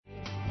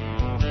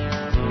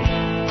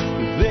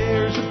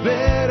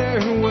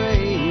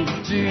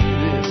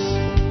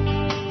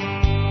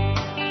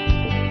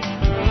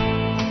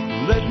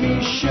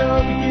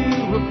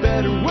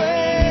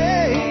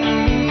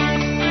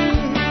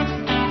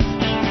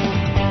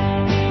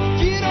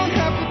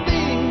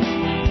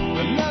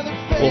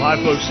Well, hi,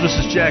 folks. This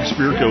is Jack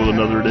Spirko with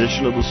another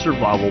edition of the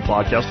Survival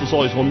Podcast. As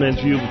always, one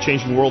man's view of the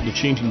changing world, the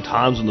changing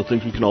times, and the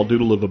things we can all do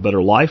to live a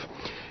better life.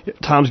 If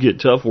times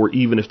get tough, or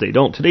even if they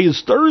don't. Today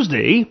is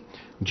Thursday,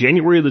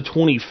 January the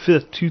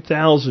 25th,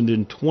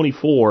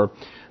 2024.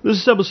 This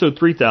is episode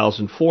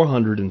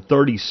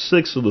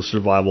 3436 of the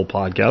Survival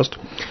Podcast.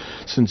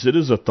 Since it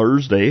is a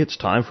Thursday, it's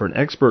time for an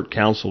Expert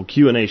Council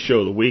Q&A show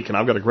of the week, and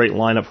I've got a great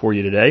lineup for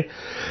you today.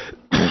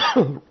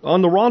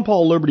 On the Ron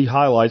Paul Liberty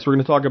highlights, we're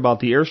going to talk about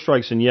the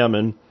airstrikes in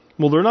Yemen.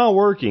 Well, they're not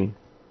working,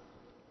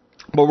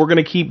 but we're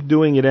going to keep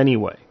doing it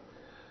anyway.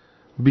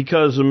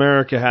 Because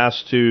America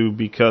has to,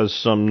 because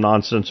some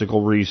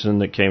nonsensical reason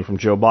that came from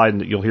Joe Biden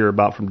that you'll hear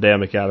about from Dan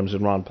McAdams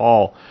and Ron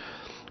Paul.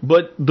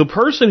 But the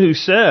person who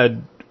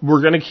said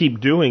we're going to keep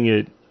doing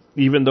it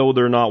even though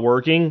they're not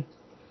working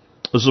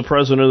is the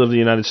President of the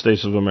United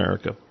States of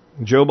America.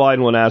 Joe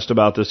Biden, when asked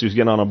about this, he was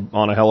getting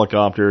on a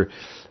helicopter,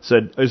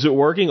 said, is it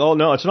working? Oh,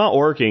 no, it's not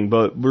working,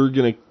 but we're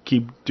going to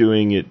keep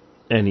doing it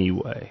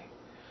anyway.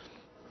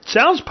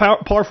 Sounds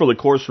par for the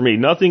course for me.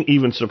 Nothing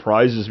even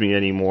surprises me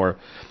anymore.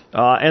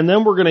 And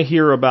then we're going to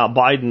hear about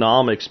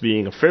Bidenomics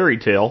being a fairy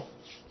tale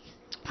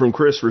from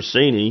Chris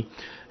Rossini.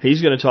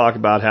 He's going to talk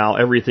about how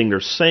everything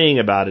they're saying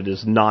about it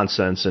is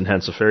nonsense and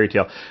hence a fairy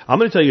tale. I'm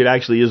going to tell you it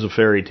actually is a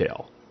fairy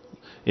tale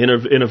in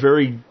a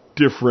very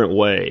different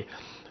way.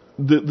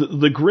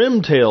 The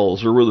grim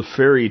tales are where the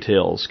fairy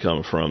tales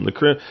come from.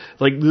 What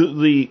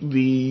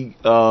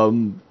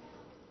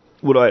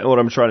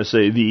I'm trying to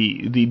say,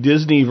 the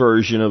Disney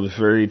version of the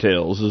fairy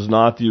tales is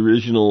not the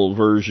original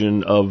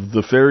version of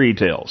the fairy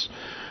tales.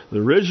 The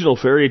original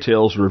fairy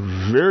tales were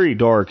very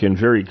dark and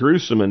very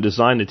gruesome and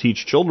designed to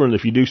teach children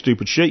if you do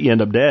stupid shit, you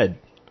end up dead.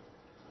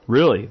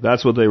 Really,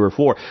 that's what they were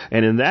for.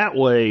 And in that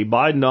way,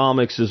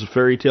 Bidenomics is a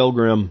fairy tale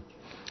grim.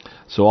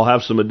 So I'll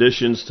have some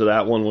additions to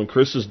that one when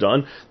Chris is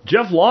done.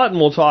 Jeff Lawton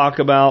will talk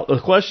about a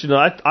question.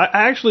 I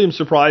actually am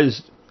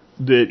surprised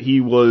that he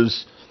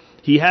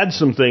had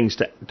some things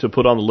to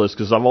put on the list,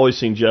 because I've always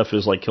seen Jeff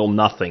as like kill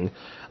nothing.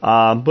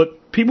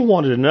 But people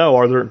wanted to know,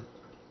 are there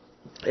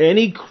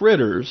any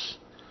critters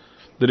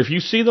that if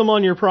you see them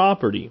on your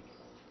property,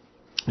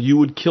 you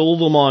would kill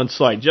them on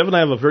sight? Jeff and I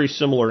have a very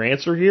similar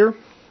answer here.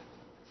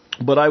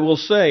 But I will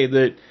say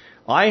that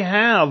I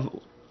have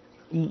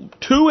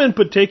two in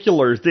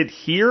particular that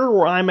here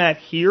where I'm at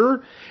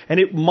here, and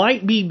it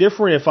might be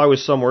different if I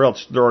was somewhere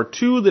else. There are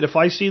two that if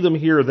I see them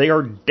here, they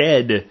are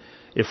dead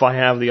if I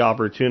have the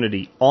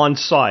opportunity on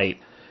site,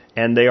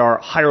 and they are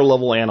higher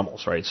level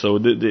animals, right? So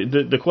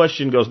the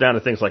question goes down to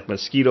things like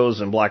mosquitoes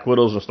and black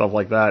widows and stuff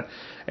like that.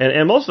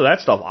 And most of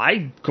that stuff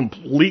I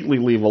completely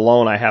leave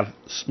alone. I have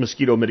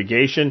mosquito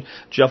mitigation.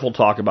 Jeff will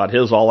talk about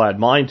his. I'll add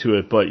mine to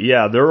it. But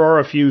yeah, there are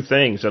a few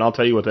things, and I'll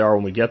tell you what they are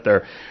when we get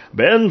there.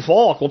 Ben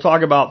Falk will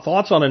talk about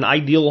thoughts on an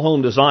ideal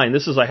home design.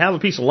 This is, I have a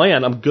piece of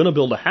land. I'm going to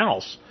build a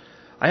house.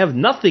 I have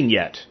nothing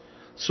yet.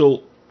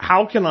 So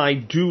how can I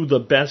do the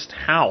best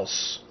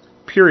house?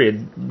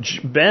 Period.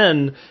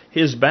 Ben,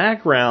 his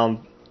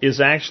background is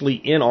actually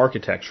in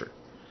architecture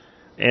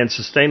and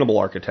sustainable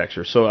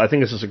architecture. So I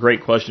think this is a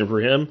great question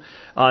for him.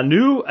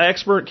 New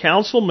expert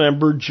council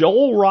member,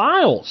 Joel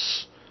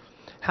Riles.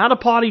 How to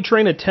potty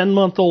train a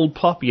 10-month-old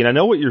puppy. And I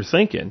know what you're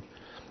thinking.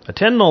 A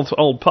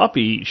 10-month-old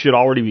puppy should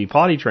already be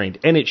potty trained,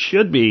 and it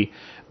should be,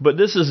 but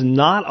this is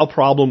not a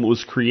problem that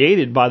was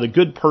created by the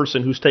good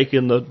person who's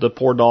taken the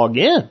poor dog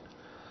in.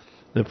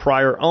 The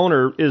prior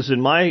owner is,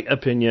 in my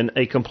opinion,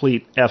 a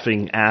complete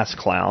effing ass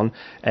clown,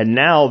 and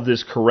now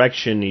this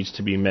correction needs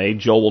to be made.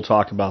 Joel will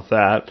talk about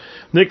that.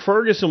 Nick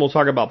Ferguson will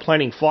talk about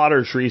planting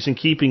fodder trees and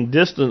keeping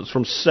distance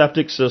from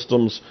septic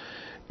systems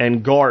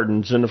and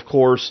gardens. And, of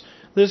course,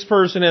 this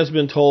person has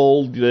been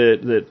told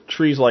that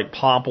trees like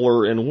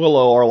poplar and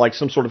willow are like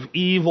some sort of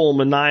evil,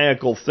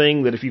 maniacal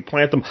thing, that if you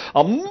plant them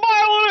a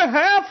mile and a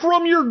half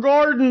from your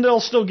garden, they'll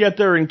still get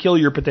there and kill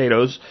your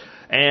potatoes.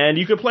 And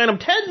you could plant them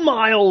 10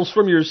 miles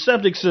from your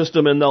septic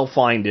system and they'll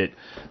find it.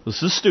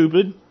 This is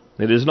stupid.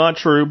 It is not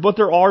true, but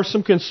there are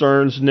some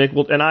concerns, Nick,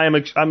 and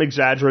I'm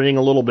exaggerating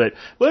a little bit,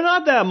 but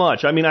not that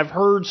much. I mean, I've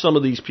heard some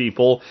of these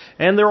people,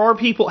 and there are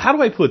people, how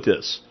do I put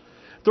this?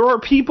 There are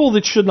people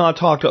that should not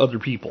talk to other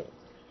people.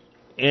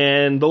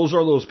 And those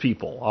are those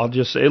people. I'll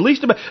just say, at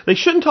least they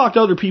shouldn't talk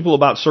to other people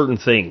about certain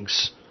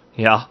things.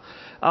 Yeah.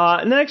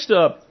 Next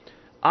up,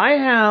 I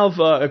have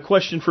a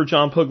question for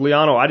John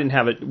Pugliano. I didn't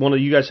have it. One of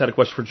you guys had a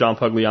question for John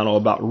Pugliano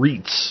about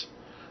REITs,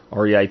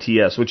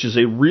 R-E-I-T-S, which is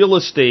a real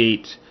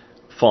estate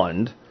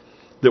fund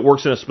that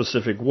works in a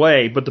specific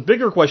way. But the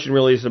bigger question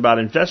really is about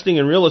investing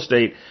in real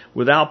estate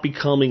without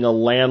becoming a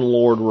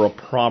landlord or a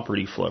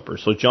property flipper.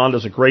 So John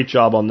does a great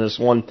job on this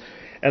one.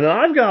 And then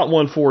I've got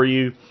one for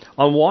you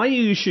on why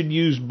you should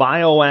use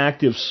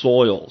bioactive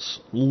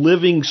soils,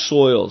 living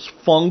soils,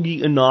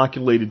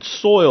 fungi-inoculated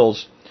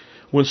soils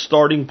when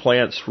starting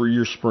plants for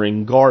your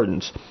spring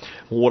gardens.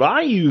 What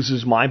I use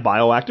is my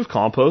bioactive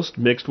compost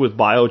mixed with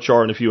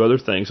biochar and a few other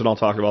things, and I'll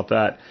talk about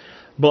that.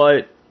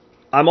 But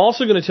I'm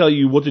also going to tell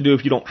you what to do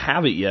if you don't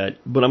have it yet,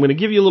 but I'm going to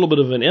give you a little bit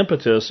of an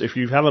impetus, if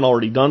you haven't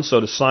already done so,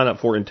 to sign up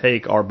for and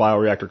take our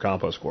bioreactor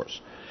compost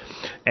course.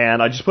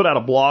 And I just put out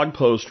a blog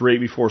post right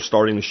before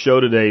starting the show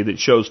today that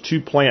shows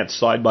two plants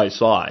side by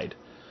side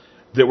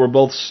that were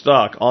both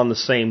stuck on the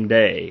same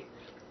day.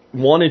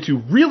 One into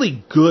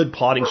really good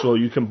potting soil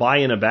you can buy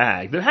in a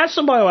bag that has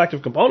some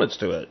bioactive components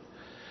to it.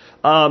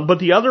 But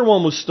the other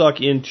one was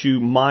stuck into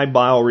my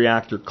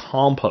bioreactor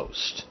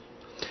compost.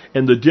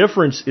 And the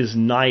difference is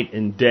night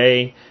and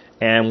day.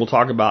 And we'll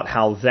talk about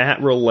how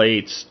that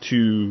relates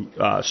to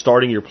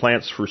starting your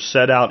plants for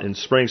set out in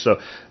spring.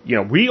 So,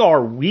 we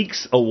are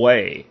weeks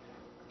away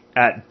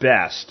at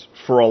best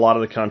for a lot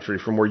of the country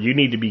from where you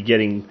need to be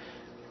getting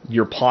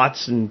your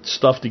pots and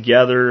stuff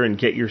together and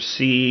get your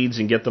seeds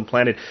and get them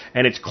planted.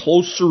 And it's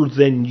closer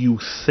than you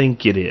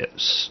think it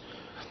is.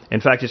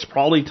 In fact, it's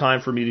probably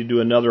time for me to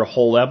do another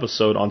whole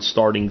episode on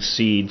starting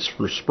seeds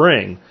for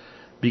spring.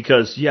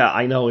 Because,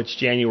 I know it's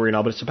January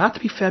now, but it's about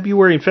to be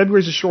February, and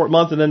February is a short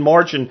month, and then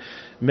March, and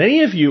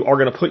many of you are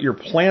going to put your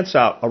plants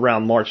out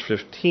around March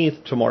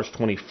 15th to March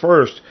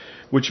 21st,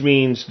 which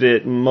means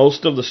that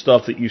most of the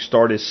stuff that you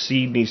start as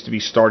seed needs to be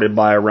started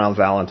by around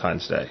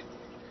Valentine's Day.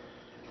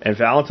 And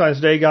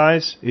Valentine's Day,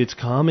 guys, it's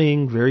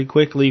coming very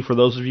quickly. For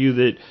those of you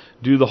that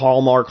do the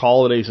Hallmark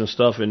holidays and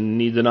stuff and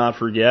need to not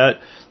forget,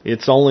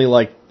 it's only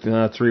like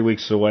 3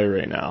 weeks away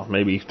right now,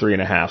 maybe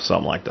 3.5,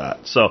 something like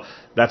that. So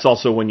that's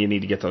also when you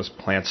need to get those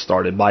plants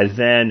started. By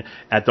then,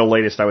 at the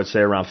latest, I would say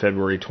around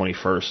February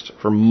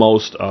 21st for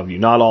most of you.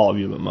 Not all of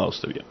you, but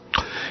most of you.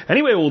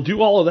 Anyway, we'll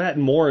do all of that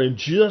and more in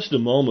just a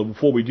moment.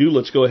 Before we do,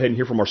 let's go ahead and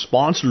hear from our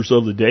sponsors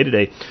of the day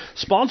today.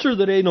 Sponsor of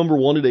the day, number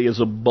one today, is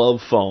Above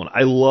Phone.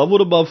 I love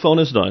what Above Phone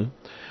has done.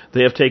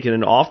 They have taken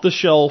an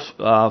off-the-shelf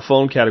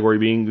phone category,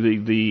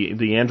 being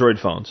the Android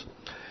phones,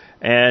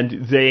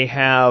 and they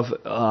have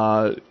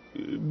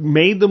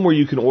made them where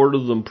you can order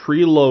them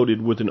preloaded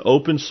with an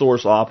open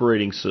source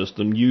operating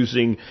system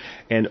using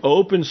an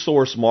open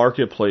source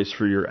marketplace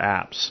for your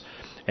apps.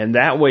 And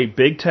that way,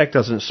 big tech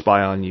doesn't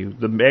spy on you.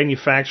 The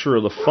manufacturer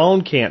of the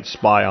phone can't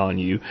spy on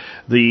you.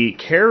 The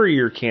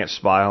carrier can't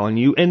spy on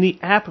you. And the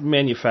app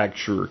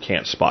manufacturer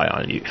can't spy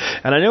on you.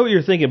 And I know what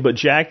you're thinking, but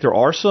Jack, there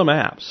are some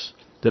apps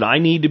that I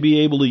need to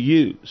be able to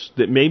use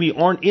that maybe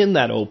aren't in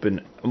that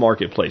open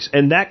marketplace.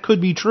 And that could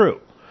be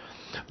true.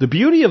 The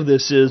beauty of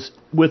this is,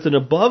 with an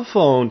Above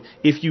Phone,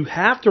 if you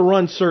have to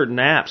run certain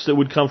apps that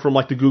would come from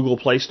like the Google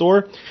Play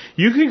Store,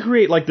 you can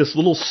create like this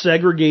little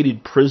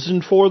segregated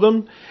prison for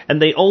them,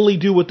 and they only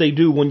do what they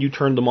do when you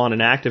turn them on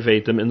and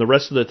activate them, and the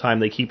rest of the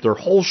time they keep their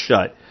hole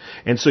shut.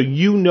 And so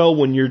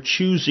when you're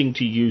choosing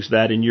to use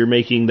that and you're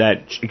making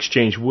that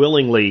exchange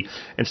willingly,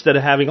 instead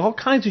of having all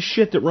kinds of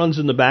shit that runs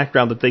in the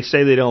background that they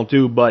say they don't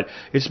do, but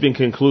it's been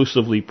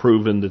conclusively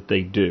proven that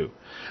they do.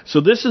 So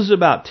this is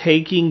about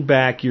taking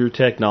back your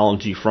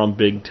technology from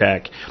big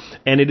tech.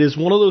 And it is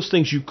one of those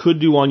things you could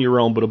do on your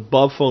own, but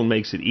Above Phone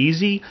makes it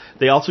easy.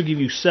 They also give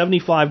you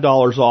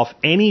 $75 off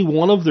any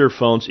one of their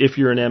phones if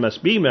you're an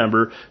MSB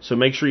member, so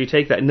make sure you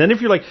take that. And then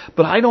if you're like,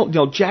 but I don't,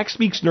 Jack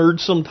speaks nerd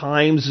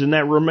sometimes, and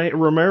that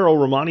Romero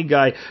Romani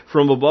guy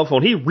from Above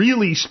Phone, he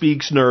really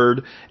speaks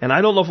nerd, and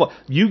I don't know if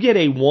you get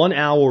a 1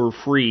 hour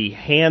free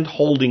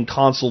hand-holding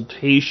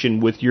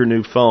consultation with your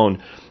new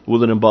phone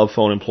with an Above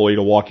Phone employee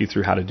to walk you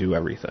through how to do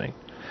everything.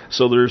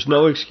 So there's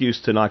no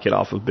excuse to not get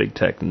off of big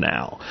tech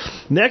now.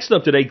 Next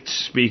up today,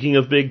 speaking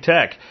of big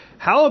tech,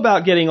 how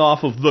about getting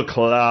off of the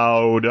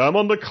cloud? I'm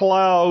on the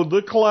cloud.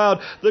 The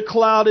cloud. The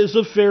cloud is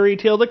a fairy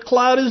tale. The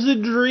cloud is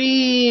a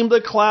dream.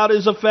 The cloud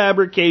is a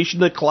fabrication.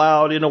 The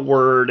cloud, in a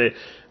word,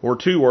 or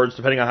two words,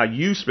 depending on how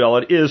you spell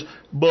it, is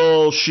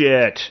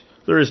bullshit.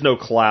 There is no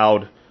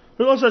cloud.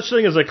 There's no such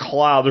thing as a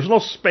cloud. There's no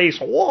space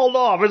walled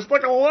off. It's the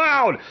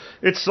cloud.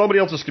 It's somebody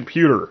else's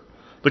computer.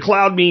 The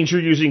cloud means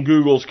you're using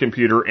Google's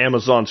computer,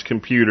 Amazon's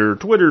computer,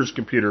 Twitter's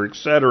computer,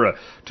 etc.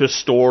 to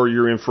store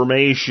your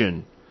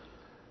information.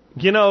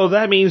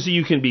 That means that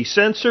you can be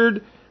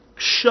censored,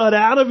 shut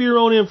out of your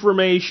own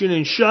information,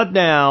 and shut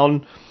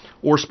down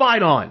or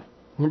spied on.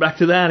 We're back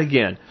to that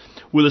again.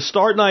 With a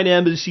Start9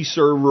 Embassy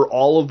server,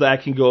 all of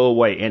that can go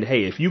away. And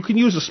hey, if you can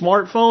use a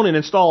smartphone and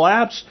install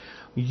apps,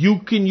 you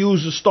can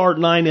use a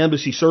Start9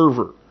 Embassy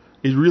server.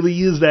 It really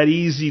is that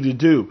easy to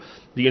do.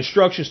 The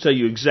instructions tell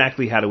you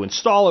exactly how to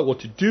install it, what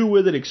to do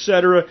with it,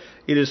 etc.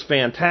 It is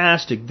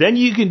fantastic. Then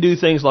you can do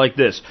things like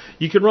this.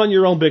 You can run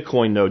your own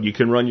Bitcoin node. You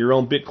can run your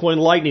own Bitcoin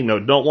Lightning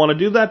node. Don't want to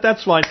do that?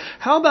 That's fine.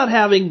 How about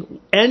having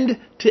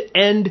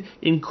end-to-end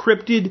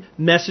encrypted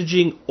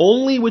messaging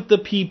only with the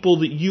people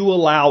that you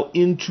allow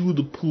into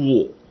the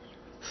pool?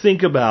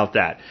 Think about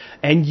that.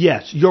 And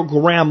yes, your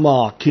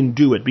grandma can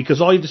do it, because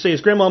all you have to say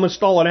is, Grandma,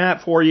 install an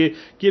app for you,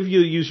 give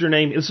you a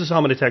username. This is how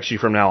I'm going to text you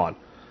from now on.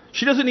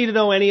 She doesn't need to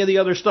know any of the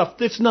other stuff.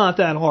 It's not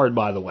that hard,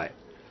 by the way.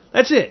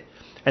 That's it.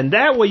 And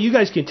that way you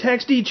guys can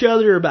text each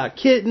other about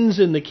kittens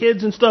and the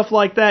kids and stuff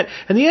like that.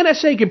 And the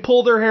NSA can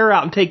pull their hair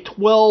out and take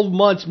 12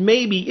 months,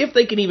 maybe, if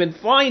they can even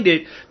find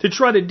it, to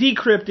try to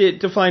decrypt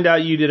it to find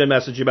out you did a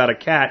message about a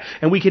cat.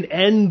 And we can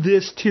end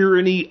this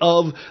tyranny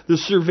of the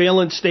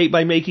surveillance state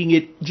by making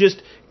it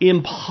just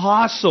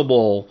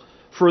impossible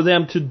for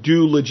them to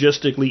do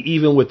logistically,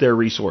 even with their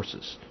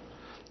resources.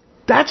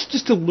 That's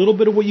just a little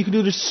bit of what you can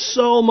do. There's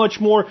so much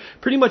more.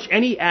 Pretty much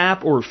any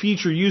app or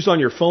feature used on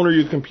your phone or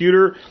your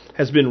computer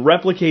has been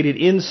replicated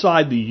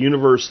inside the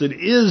universe that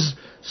is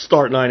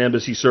Start9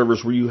 Embassy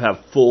servers, where you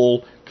have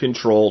full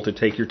control to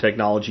take your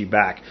technology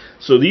back.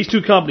 So these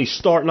two companies,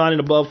 Start9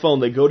 and Above Phone,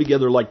 they go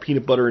together like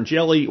peanut butter and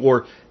jelly,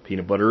 or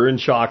peanut butter and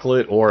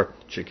chocolate, or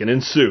chicken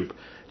and soup.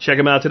 Check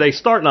them out today.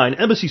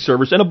 Start9 Embassy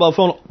servers and Above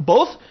Phone,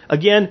 both,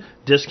 again,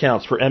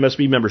 discounts for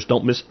MSB members.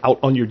 Don't miss out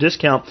on your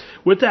discount.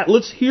 With that,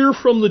 let's hear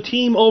from the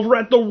team over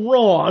at the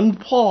Ron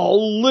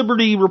Paul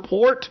Liberty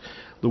Report,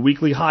 the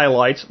weekly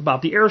highlights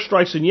about the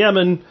airstrikes in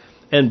Yemen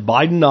and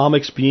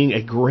Bidenomics being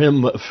a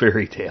grim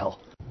fairy tale.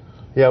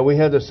 Yeah, we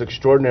had this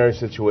extraordinary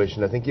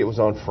situation, I think it was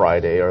on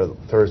Friday or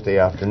Thursday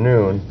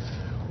afternoon,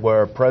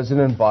 where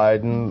President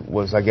Biden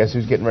was, I guess he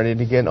was getting ready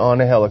to get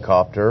on a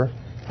helicopter,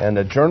 and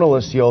a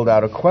journalist yelled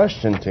out a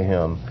question to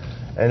him.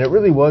 And it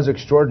really was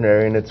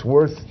extraordinary, and it's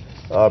worth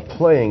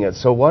playing it.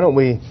 So why don't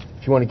we,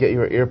 if you want to get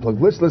your earplug,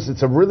 let's listen.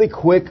 It's a really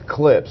quick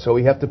clip, so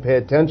we have to pay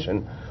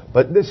attention.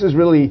 But this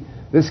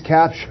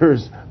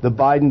captures the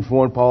Biden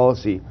foreign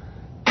policy.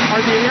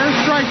 Are the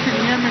airstrikes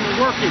in Yemen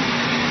working?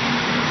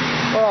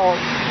 Well,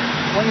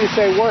 when you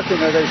say working,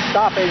 are they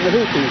stopping the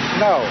Houthis?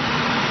 No.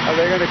 Are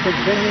they going to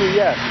continue?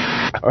 Yes.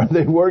 Are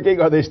they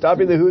working? Are they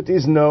stopping the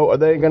Houthis? No. Are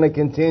they going to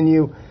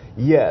continue?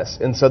 Yes.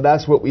 And so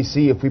that's what we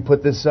see if we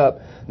put this up.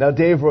 Now,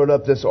 Dave wrote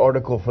up this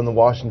article from the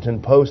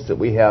Washington Post that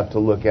we have to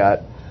look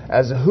at.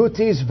 As the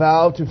Houthis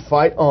vow to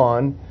fight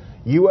on,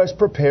 U.S.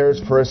 prepares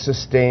for a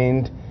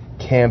sustained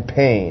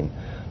campaign.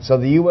 So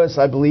the U.S.,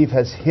 I believe,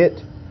 has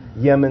hit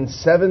Yemen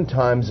 7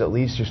 times at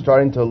least. You're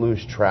starting to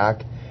lose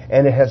track.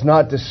 And it has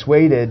not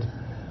dissuaded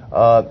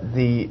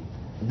the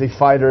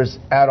fighters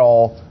at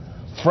all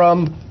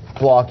from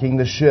blocking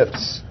the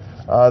ships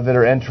that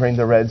are entering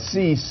the Red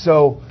Sea.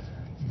 So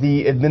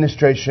the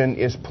administration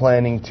is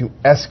planning to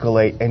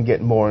escalate and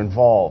get more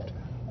involved.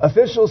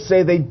 Officials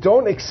say they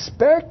don't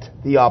expect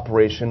the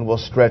operation will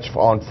stretch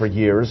on for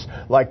years,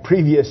 like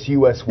previous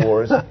U.S.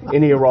 wars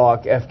in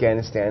Iraq,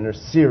 Afghanistan, or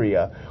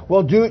Syria.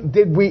 Well,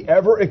 did we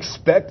ever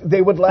expect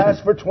they would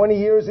last for 20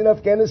 years in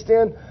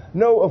Afghanistan?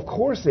 No, of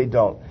course they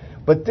don't.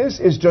 But this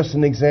is just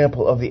an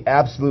example of the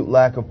absolute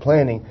lack of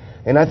planning.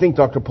 And I think,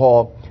 Dr.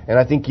 Paul, and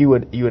I think you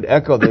would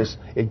echo this,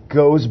 it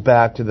goes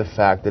back to the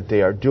fact that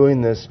they are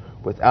doing this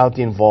without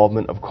the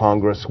involvement of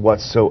Congress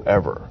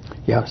whatsoever.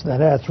 Yes,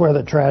 that's where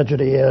the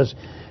tragedy is,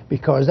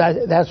 because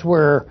that's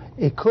where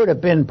it could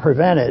have been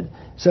prevented.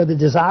 So the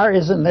desire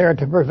isn't there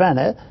to prevent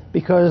it,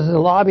 because of the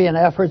lobbying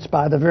efforts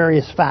by the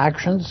various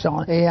factions,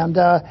 and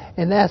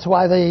that's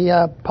why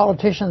the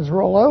politicians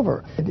roll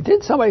over.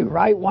 Did somebody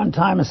write one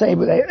time and say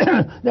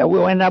that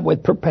we'll end up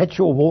with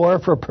perpetual war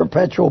for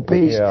perpetual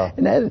peace? Yeah.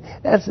 And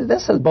this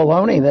is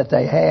baloney that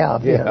they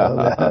have. Yeah. You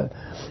know,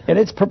 and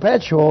it's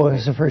perpetual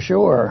for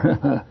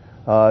sure.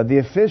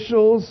 The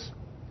officials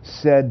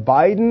said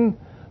Biden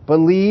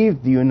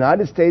believed the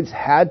United States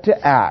had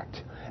to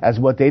act as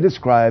what they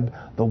describe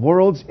the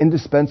world's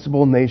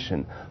indispensable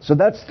nation. So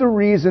that's the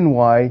reason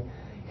why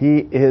he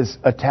is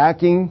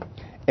attacking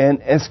and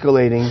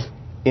escalating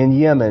in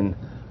Yemen.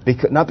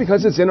 Not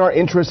because it's in our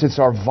interest, it's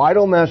our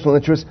vital national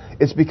interest.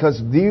 It's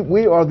because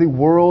we are the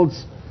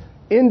world's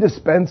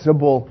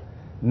indispensable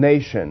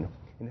nation.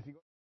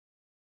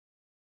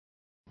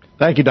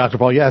 Thank you, Dr.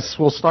 Paul. Yes,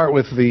 we'll start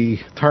with the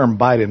term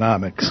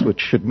Bidenomics,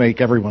 which should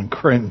make everyone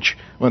cringe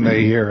when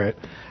they hear it.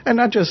 And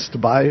not just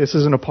this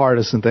isn't a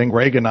partisan thing.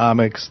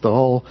 Reaganomics, the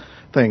whole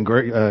thing,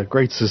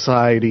 Great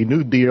Society,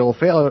 New Deal,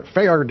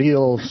 fair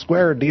deal,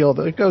 square deal,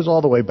 it goes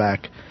all the way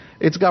back.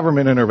 It's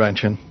government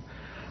intervention.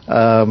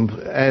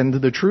 And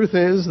the truth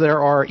is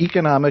there are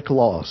economic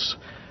laws,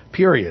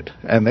 period,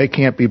 and they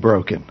can't be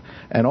broken.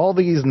 And all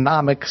these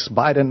nomics,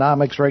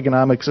 Bidenomics,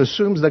 Reaganomics,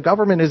 assumes the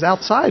government is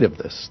outside of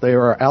this. They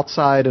are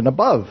outside and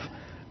above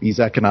these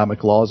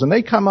economic laws, and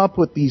they come up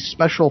with these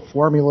special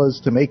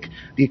formulas to make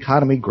the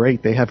economy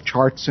great. They have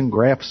charts and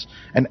graphs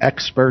and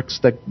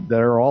experts that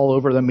are all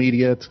over the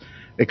media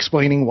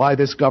explaining why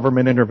this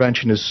government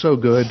intervention is so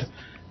good.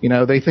 You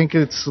know, they think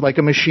it's like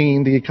a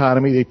machine, the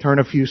economy. They turn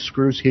a few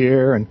screws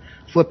here and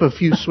flip a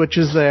few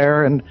switches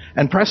there, and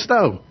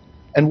presto.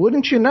 And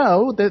wouldn't you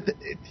know that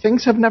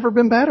things have never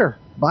been better.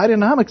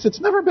 Bidenomics,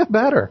 it's never been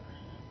better,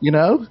 you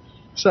know?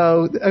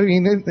 So, I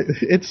mean,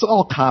 it's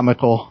all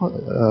comical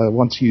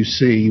once you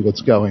see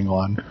what's going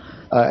on.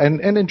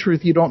 And in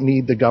truth, you don't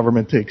need the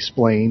government to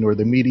explain or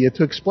the media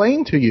to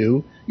explain to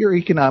you your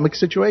economic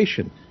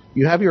situation.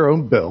 You have your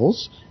own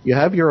bills. You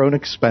have your own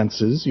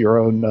expenses, your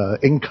own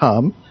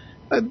income.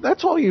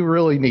 That's all you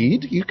really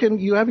need.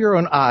 You have your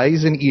own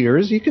eyes and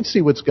ears. You can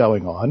see what's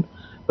going on.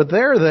 But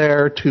they're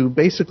there to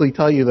basically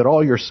tell you that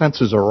all your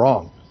senses are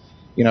wrong.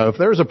 You know, if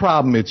there's a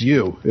problem, it's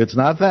you. It's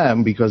not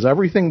them, because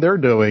everything they're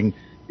doing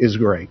is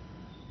great.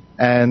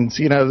 And,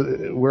 you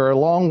know, we're a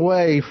long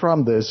way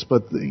from this,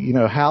 but, you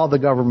know, how the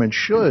government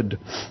should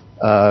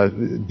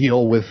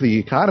deal with the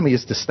economy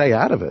is to stay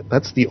out of it.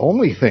 That's the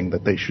only thing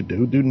that they should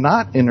do. Do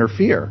not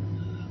interfere.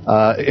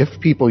 If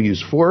people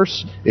use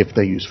force, if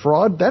they use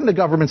fraud, then the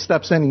government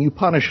steps in and you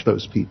punish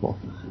those people.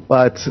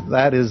 But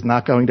that is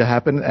not going to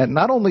happen. And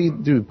not only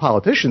do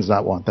politicians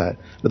not want that,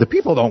 but the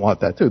people don't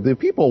want that too. The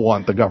people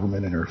want the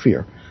government to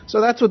interfere.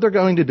 So that's what they're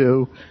going to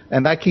do.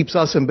 And that keeps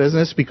us in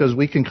business because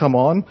we can come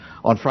on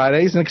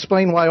Fridays and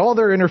explain why all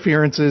their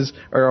interferences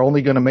are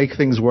only going to make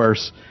things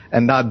worse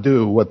and not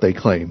do what they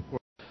claim.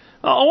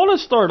 I want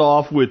to start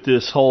off with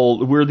this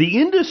whole, we're the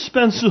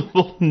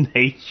indispensable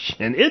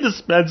nation.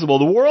 Indispensable.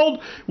 The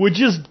world would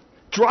just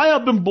dry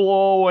up and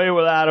blow away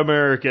without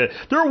America.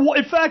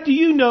 In fact, do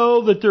you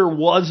know that there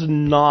was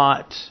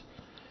not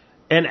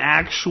an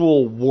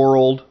actual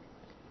world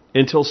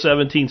until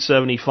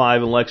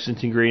 1775 in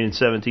Lexington Green and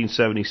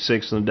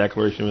 1776 in the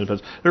Declaration of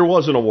Independence? There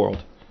wasn't a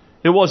world.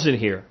 It wasn't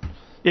here.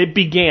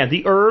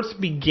 The Earth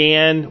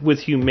began with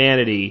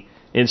humanity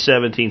in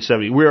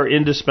 1770. We are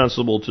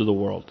indispensable to the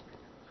world.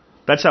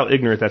 That's how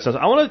ignorant that sounds.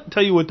 I want to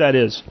tell you what that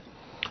is.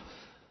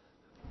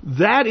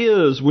 That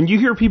is, when you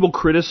hear people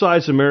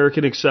criticize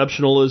American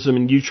exceptionalism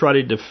and you try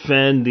to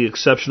defend the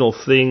exceptional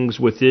things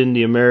within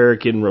the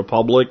American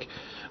Republic,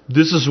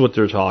 this is what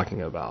they're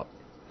talking about.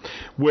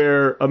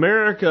 Where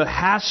America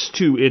has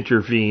to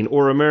intervene,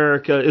 or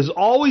America is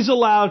always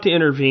allowed to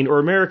intervene, or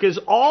America is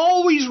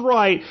always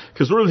right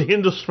because we're the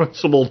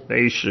indispensable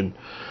nation.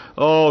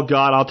 Oh,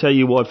 God, I'll tell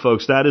you what,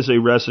 folks, that is a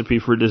recipe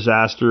for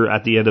disaster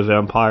at the end of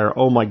empire.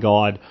 Oh, my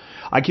God.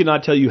 I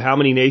cannot tell you how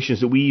many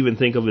nations that we even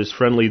think of as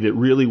friendly that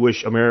really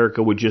wish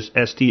America would just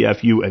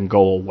STFU and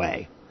go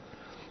away.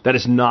 That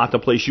is not the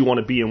place you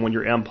want to be in when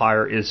your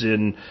empire is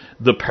in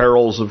the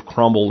perils of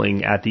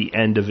crumbling at the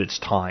end of its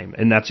time.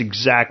 And that's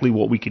exactly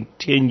what we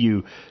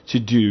continue to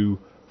do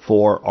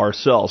for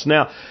ourselves.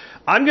 Now,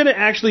 I'm going to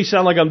actually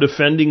sound like I'm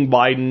defending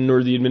Biden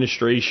or the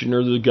administration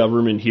or the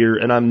government here,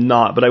 and I'm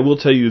not. But I will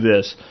tell you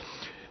this.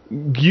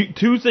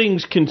 Two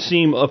things can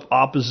seem of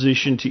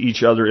opposition to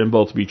each other and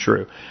both be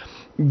true.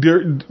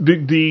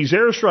 These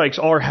airstrikes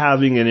are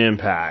having an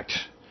impact.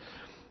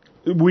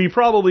 We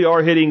probably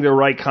are hitting the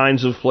right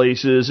kinds of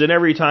places, and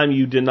every time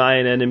you deny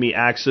an enemy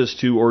access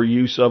to or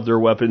use of their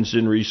weapons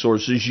and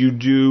resources, you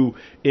do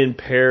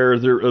impair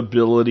their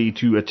ability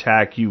to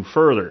attack you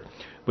further.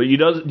 But you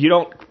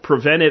don't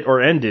prevent it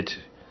or end it.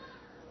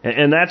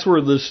 And that's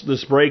where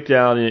this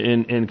breakdown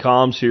in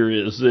comms here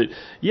is that,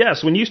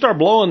 yes, when you start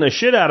blowing the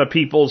shit out of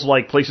people's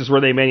like places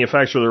where they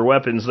manufacture their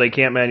weapons, they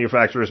can't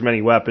manufacture as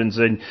many weapons,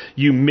 and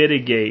you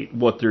mitigate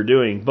what they're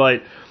doing.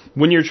 But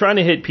when you're trying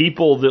to hit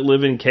people that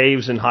live in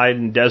caves and hide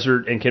in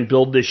desert and can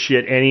build this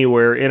shit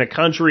anywhere in a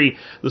country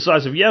the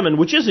size of Yemen,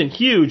 which isn't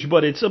huge,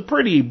 but it's a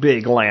pretty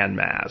big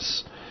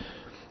landmass,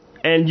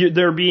 and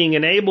they're being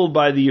enabled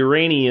by the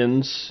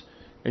Iranians.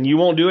 And you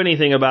won't do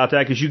anything about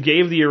that because you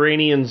gave the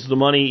Iranians the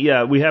money.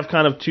 Yeah, we have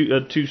kind of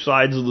two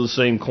sides of the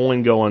same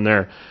coin going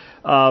there.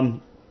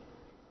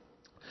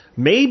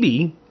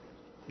 Maybe,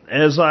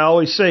 as I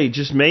always say,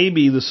 just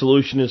maybe the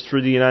solution is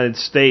for the United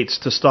States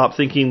to stop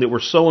thinking that we're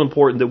so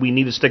important that we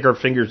need to stick our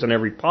fingers in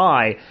every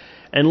pie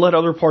and let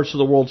other parts of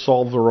the world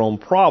solve their own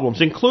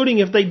problems, including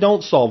if they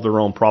don't solve their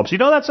own problems. You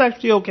know, that's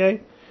actually okay.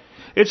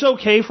 It's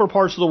okay for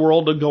parts of the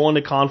world to go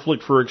into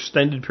conflict for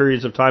extended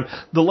periods of time.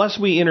 The less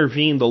we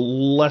intervene, the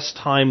less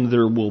time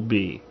there will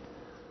be.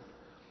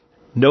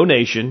 No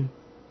nation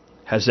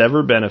has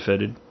ever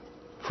benefited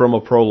from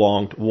a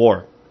prolonged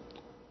war.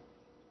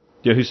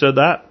 You know who said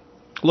that?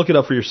 Look it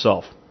up for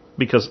yourself,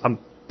 because I'm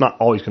not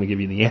always going to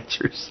give you the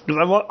answers.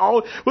 Because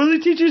what do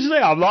the teachers say?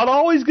 I'm not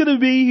always going to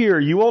be here.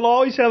 You won't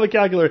always have a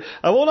calculator.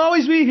 I won't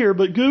always be here,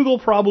 but Google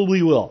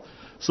probably will.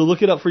 So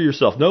look it up for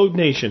yourself. No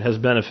nation has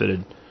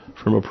benefited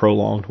from a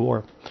prolonged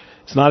war.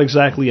 It's not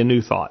exactly a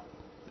new thought,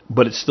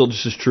 but it's still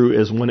just as true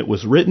as when it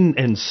was written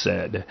and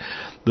said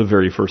the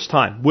very first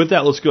time. With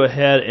that, let's go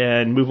ahead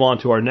and move on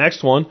to our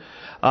next one.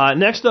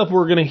 Next up,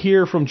 we're going to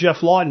hear from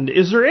Jeff Lawton.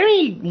 Is there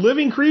any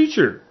living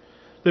creature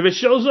that if it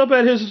shows up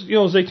at his,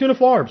 Zaytuna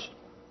Farms,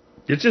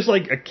 it's just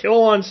like a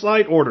kill on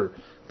sight order?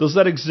 Does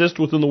that exist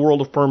within the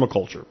world of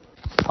permaculture?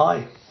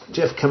 Hi,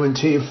 Jeff coming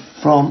to you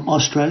from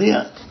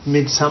Australia,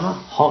 midsummer,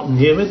 hot and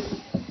humid.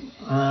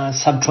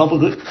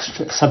 Subtropic,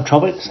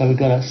 so we've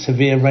got a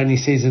severe rainy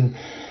season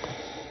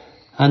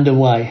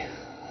underway.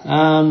 We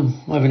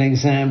have an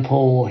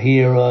example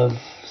here of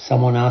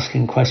someone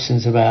asking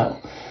questions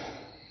about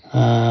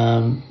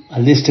a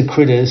list of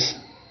critters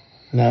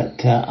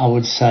that I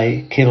would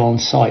say kill on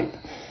sight.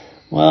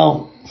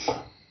 Well,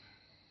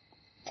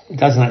 it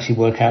doesn't actually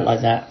work out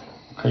like that,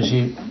 because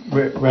you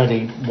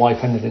rarely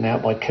wipe anything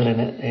out by killing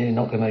it. You're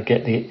not going to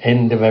get the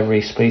end of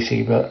every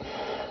species, but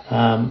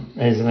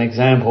there's an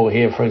example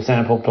here, for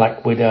example,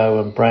 black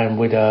widow and brown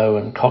widow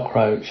and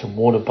cockroach and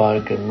water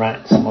bug and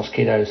rats and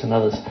mosquitoes and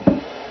others.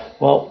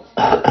 Well,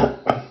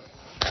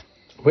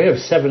 we have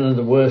 7 of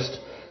the worst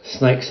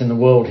snakes in the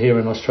world here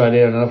in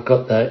Australia, and I've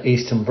got the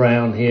eastern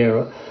brown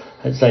here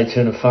at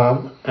Zaytuna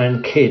Farm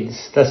and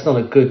kids. That's not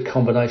a good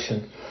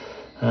combination.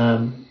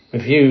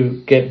 If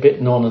you get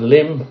bitten on a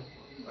limb,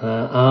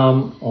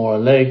 arm or a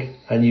leg,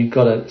 and you've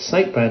got a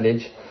snake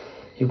bandage,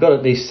 you've got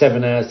at least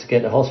 7 hours to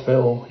get to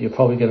hospital, you're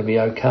probably going to be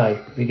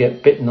okay. If you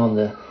get bitten on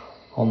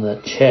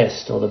the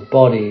chest or the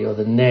body or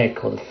the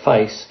neck or the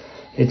face,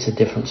 it's a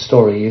different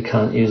story. You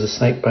can't use a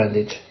snake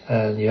bandage,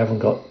 and you haven't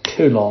got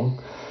too long,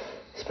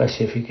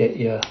 especially if you get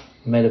your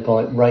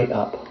metabolic rate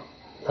up.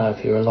 So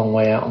if you're a long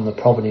way out on the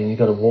property and you've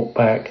got to walk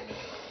back,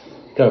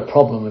 you've got a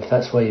problem if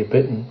that's where you're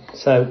bitten.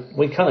 So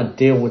we kind of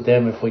deal with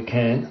them if we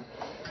can.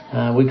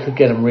 We could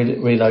get them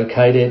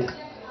relocated.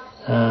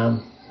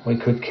 We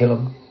could kill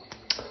them.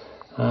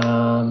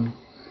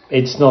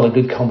 It's not a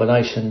good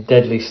combination,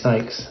 deadly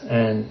snakes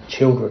and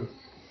children.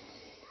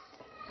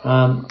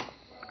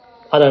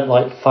 I don't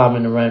like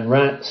farming around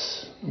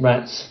rats.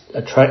 Rats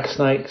attract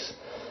snakes,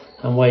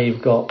 and where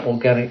you've got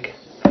organic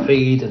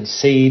feed and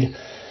seed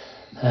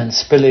and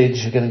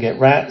spillage, you're going to get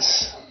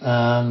rats.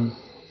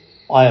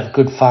 I have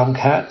good farm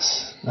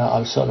cats that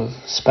I've sort of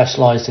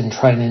specialised in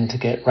training to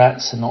get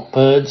rats and not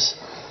birds,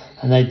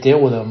 and they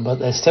deal with them, but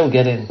they're still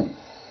getting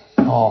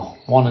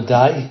one a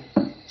day,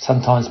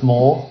 sometimes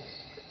more.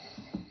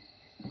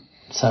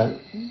 So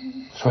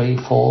 3,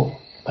 4,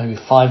 maybe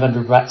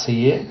 500 rats a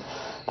year.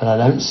 But I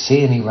don't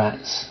see any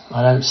rats.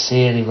 I don't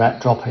see any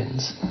rat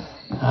drop-ins.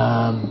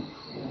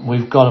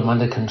 We've got them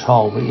under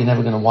control, but you're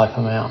never going to wipe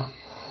them out.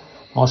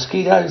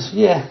 Mosquitoes,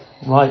 yeah,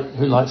 right,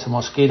 who likes a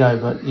mosquito?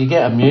 But you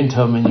get immune to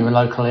them in your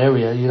local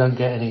area. You don't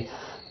get any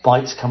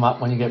bites come up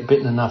when you get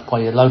bitten enough by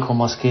your local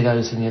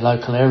mosquitoes in your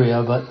local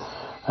area. But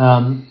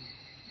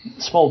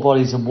small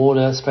bodies of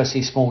water,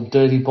 especially small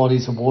dirty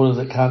bodies of water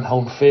that can't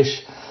hold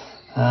fish,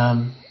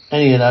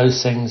 any of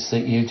those things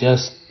that you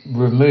just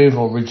remove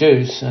or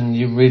reduce, and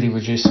you really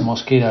reduce the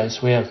mosquitoes.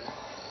 We have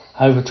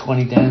over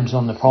 20 dams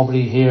on the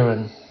property here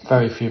and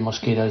very few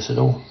mosquitoes at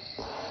all,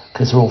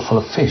 because they're all full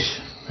of fish.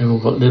 They've all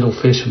got little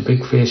fish and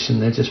big fish,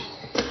 and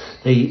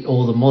they eat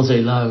all the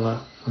mosquito larvae.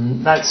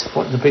 And that's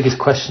what the biggest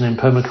question in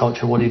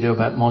permaculture: what do you do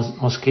about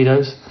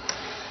mosquitoes?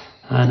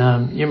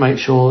 And you make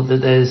sure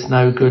that there's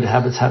no good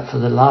habitat for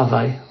the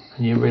larvae,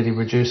 and you really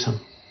reduce them.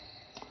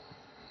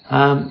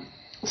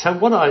 So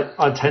what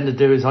I tend to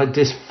do is I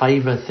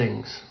disfavour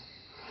things.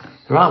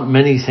 There aren't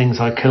many things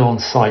I kill on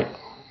site,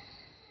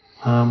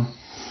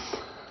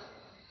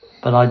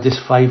 but I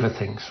disfavour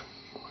things.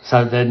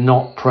 So they're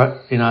not,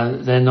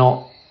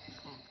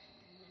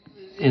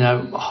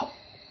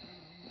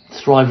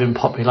 thriving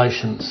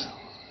populations.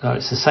 So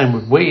it's the same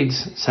with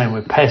weeds, same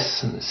with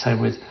pests, and the same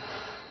with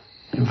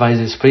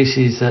invasive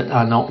species that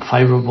are not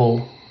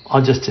favourable. I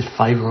just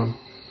disfavour them.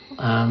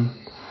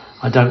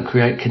 I don't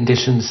create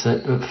conditions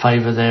that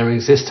favour their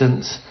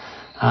existence.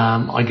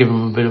 I give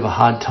them a bit of a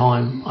hard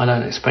time. I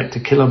don't expect to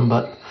kill them,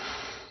 but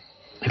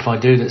if I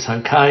do, that's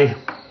okay.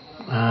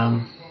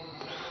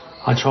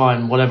 I try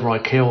and whatever I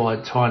kill, I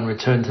try and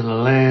return to the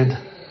land.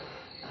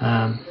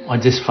 I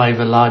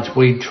disfavour large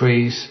weed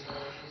trees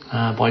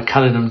by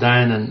cutting them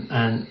down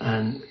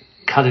and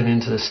cutting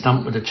into the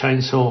stump with a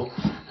chainsaw,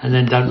 and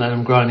then don't let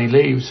them grow any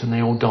leaves, and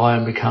they all die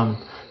and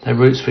their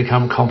roots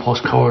become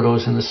compost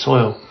corridors in the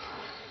soil.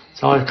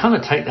 So I kind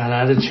of take that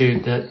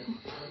attitude that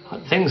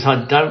things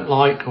I don't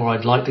like or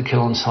I'd like to kill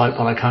on site,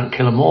 but I can't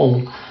kill them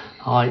all,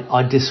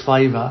 I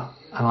disfavour,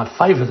 and I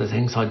favour the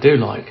things I do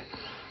like.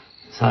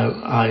 So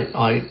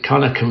I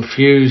kind of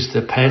confuse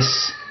the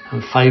pests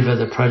and favour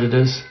the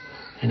predators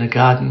in a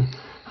garden,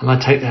 and I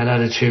take that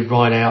attitude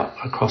right out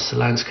across the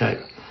landscape.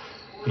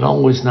 But I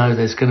always know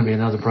there's going to be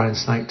another brown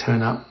snake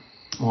turn up,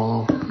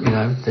 or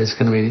there's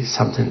going to be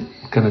something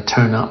going to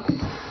turn up.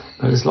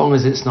 But as long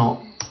as it's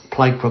not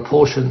plague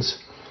proportions,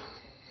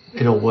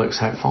 it all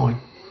works out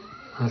fine.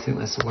 I think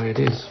that's the way it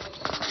is.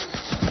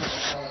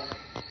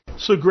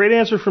 So great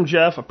answer from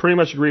Jeff. I pretty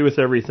much agree with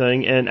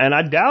everything. And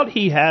I doubt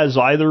he has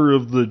either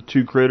of the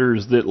two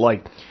critters that,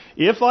 like,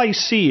 if I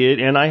see it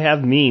and I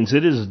have means,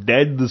 it is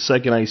dead the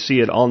second I see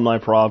it on my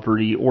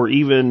property, or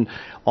even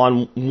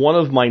on one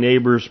of my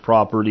neighbor's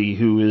property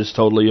who is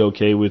totally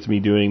okay with me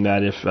doing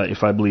that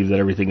if I believe that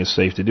everything is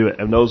safe to do it.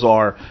 And those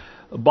are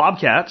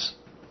bobcats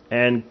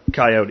and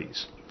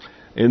coyotes.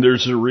 And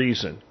there's a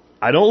reason.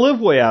 I don't live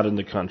way out in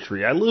the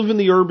country. I live in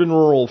the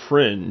urban-rural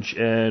fringe,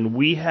 and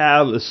we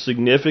have a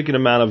significant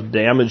amount of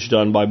damage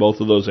done by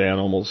both of those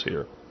animals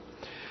here.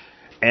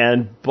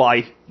 And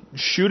by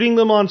shooting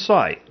them on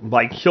site,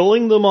 by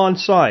killing them on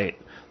site,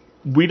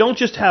 we don't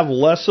just have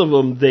less of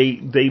them,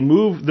 they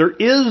move. There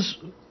is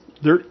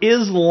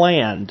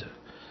land,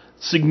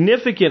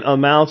 significant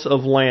amounts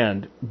of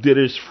land that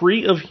is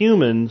free of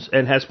humans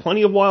and has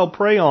plenty of wild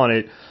prey on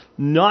it,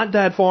 not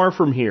that far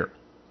from here.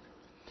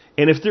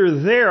 And if they're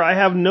there, I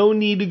have no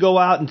need to go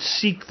out and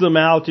seek them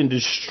out and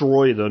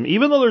destroy them,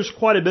 even though there's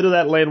quite a bit of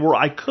that land where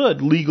I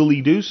could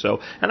legally do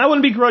so. And I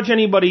wouldn't begrudge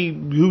anybody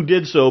who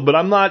did so, but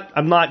I'm not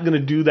going to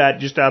do that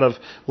just out of,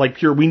 like,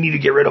 pure, we need to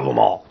get rid of them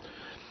all.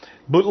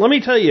 But let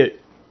me tell you,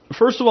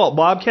 first of all,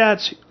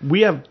 bobcats,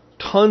 we have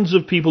tons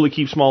of people that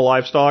keep small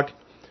livestock,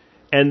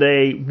 and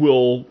they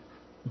will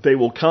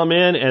come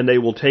in and they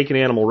will take an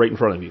animal right in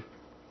front of you,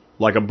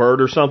 like a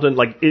bird or something.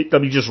 Like,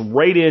 they'll be just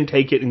right in,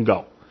 take it, and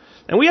go.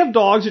 And we have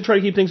dogs that try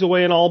to keep things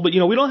away and all, but,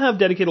 we don't have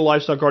dedicated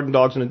livestock guarding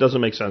dogs, and it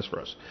doesn't make sense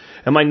for us.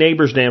 And my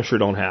neighbors damn sure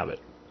don't have it.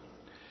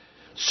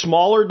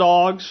 Smaller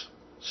dogs,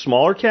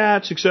 smaller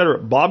cats, etc.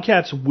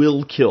 Bobcats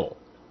will kill,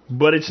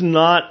 but it's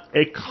not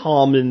a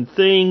common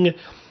thing.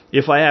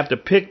 If I have to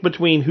pick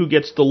between who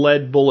gets the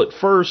lead bullet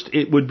first,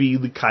 it would be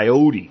the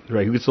coyote,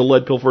 right? Who gets the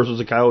lead pill first is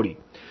a coyote.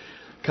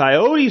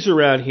 Coyotes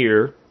around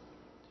here,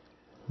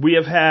 we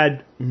have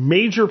had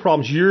major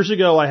problems. Years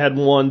ago, I had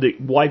one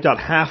that wiped out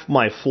half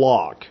my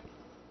flock,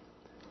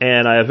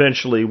 and I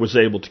eventually was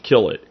able to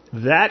kill it.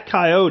 That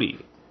coyote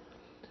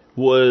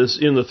was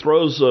in the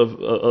throes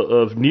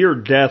of near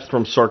death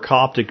from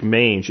sarcoptic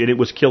mange, and it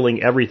was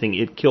killing everything.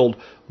 It killed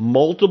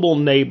multiple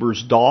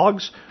neighbors'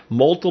 dogs,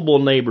 multiple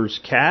neighbors'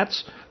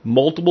 cats,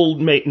 multiple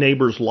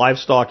neighbors'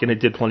 livestock, and it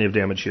did plenty of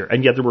damage here.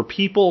 And yet there were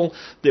people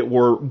that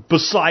were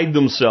beside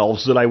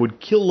themselves that I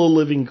would kill a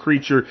living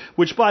creature,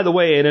 which, by the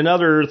way, in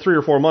another 3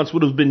 or 4 months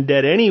would have been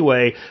dead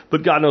anyway,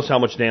 but God knows how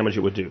much damage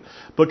it would do.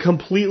 But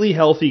completely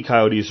healthy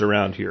coyotes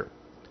around here.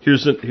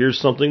 Here's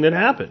something that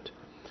happened.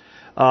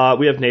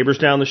 We have neighbors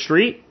down the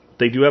street.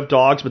 They do have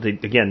dogs, but they,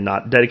 again,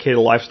 not dedicated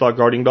livestock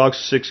guarding dogs.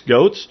 6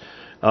 goats.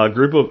 A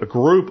group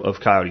of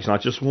coyotes,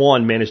 not just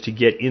one, managed to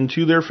get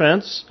into their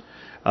fence,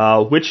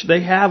 which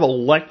they have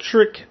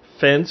electric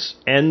fence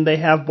and they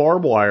have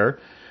barbed wire.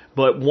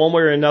 But one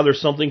way or another,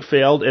 something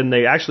failed, and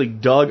they actually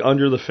dug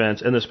under the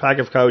fence, and this pack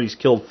of coyotes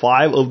killed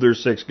 5 of their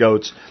 6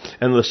 goats,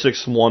 and the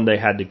 6th one they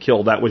had to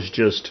kill. That was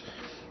just,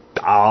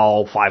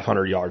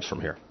 500 yards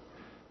from here.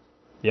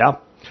 Yeah.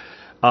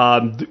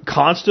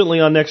 Constantly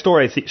on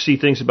Nextdoor, I see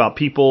things about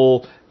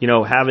people,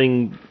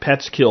 having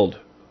pets killed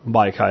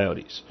by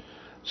coyotes.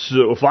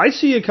 So if I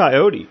see a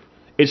coyote,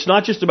 it's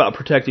not just about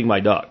protecting my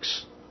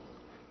ducks.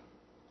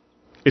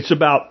 It's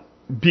about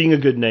being a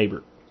good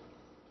neighbor.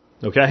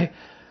 Okay?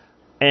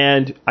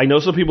 And I know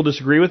some people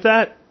disagree with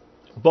that,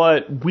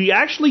 but we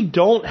actually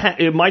don't have,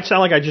 it might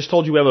sound like I just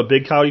told you we have a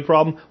big coyote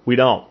problem. We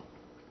don't.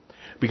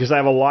 Because I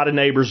have a lot of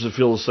neighbors that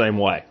feel the same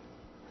way.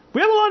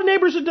 We have a lot of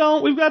neighbors that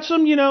don't. We've got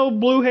some,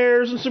 blue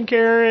hairs and some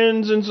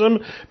Karens and some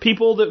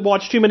people that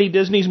watch too many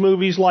Disney's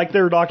movies like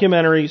their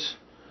documentaries.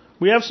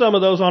 We have some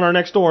of those on our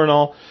Nextdoor and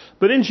all.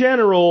 But in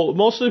general,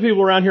 most of the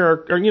people around here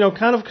are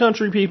kind of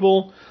country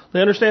people.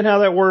 They understand how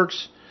that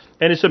works.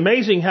 And it's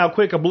amazing how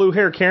quick a blue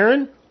hair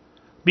Karen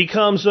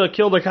becomes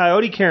killed a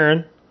coyote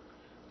Karen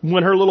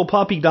when her little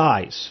puppy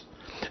dies.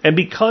 And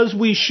because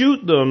we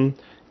shoot them,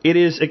 it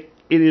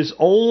is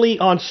only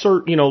on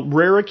certain,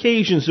 rare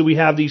occasions that we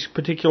have these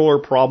particular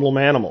problem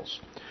animals.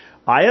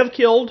 I have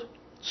killed,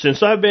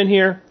 since I've been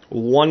here,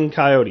 1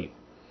 coyote.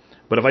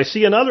 But if I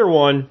see another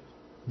one,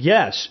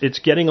 yes, it's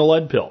getting a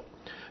lead pill.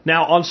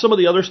 Now, on some of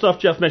the other stuff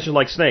Jeff mentioned,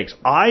 like snakes,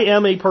 I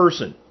am a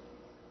person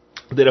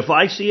that if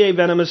I see a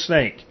venomous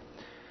snake,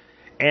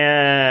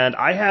 and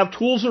I have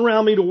tools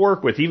around me to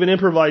work with, even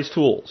improvised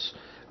tools,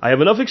 I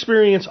have enough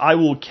experience, I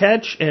will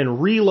catch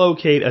and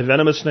relocate a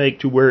venomous snake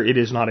to where it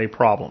is not a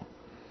problem.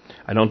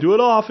 I don't do it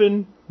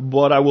often,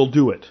 but I will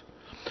do it.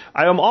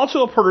 I am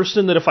also a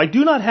person that if I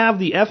do not have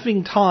the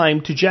effing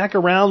time to jack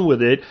around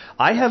with it,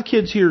 I have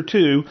kids here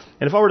too,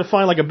 and if I were to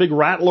find like a big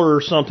rattler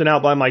or something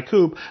out by my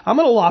coop, I'm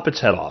going to lop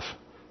its head off.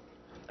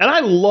 And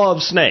I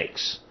love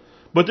snakes,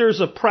 but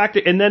there's a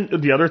practice, and then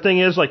the other thing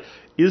is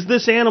is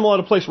this animal at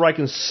a place where I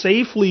can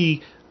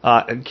safely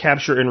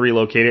capture and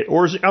relocate it,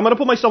 or I'm going to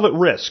put myself at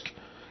risk?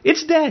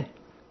 It's dead.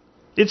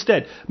 It's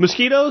dead.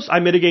 Mosquitoes, I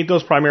mitigate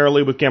those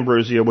primarily with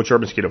Gambrosia, which are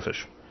mosquito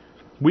fish.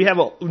 We have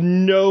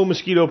no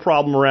mosquito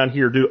problem around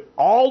here.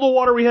 All the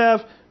water we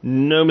have,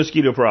 no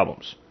mosquito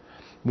problems.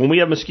 When we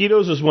have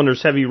mosquitoes is when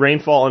there's heavy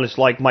rainfall, and it's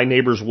like my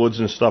neighbor's woods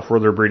and stuff where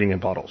they're breeding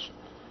in puddles.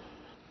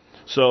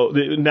 So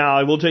now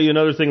I will tell you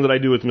another thing that I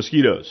do with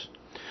mosquitoes.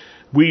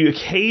 We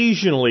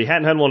occasionally,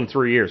 hadn't had one in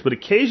 3 years, but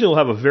occasionally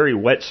we'll have a very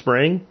wet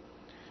spring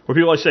where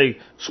people always say,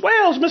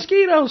 swales,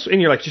 mosquitoes,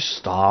 and you're like, just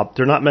stop.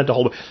 They're not meant to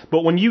hold it.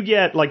 But when you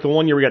get, like the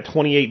one year we got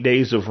 28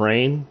 days of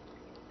rain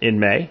in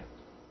May,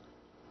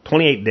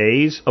 28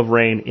 days of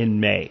rain in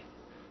May.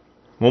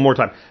 One more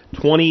time.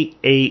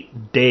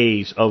 28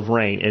 days of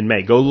rain in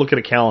May. Go look at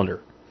a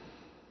calendar.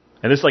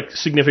 And it's like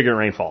significant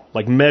rainfall,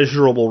 like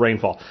measurable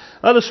rainfall.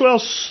 The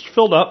swales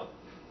filled up.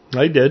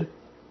 They did.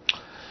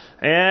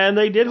 And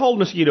they did hold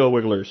mosquito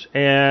wigglers.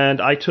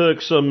 And I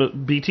took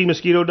some BT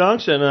mosquito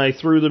dunks and I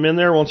threw them in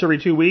there once every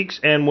 2 weeks.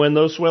 And when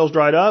those swales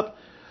dried up,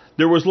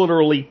 there was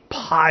literally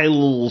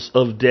piles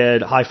of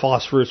dead high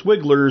phosphorus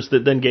wigglers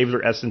that then gave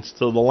their essence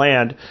to the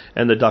land,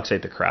 and the ducks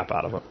ate the crap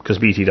out of them because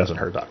BT doesn't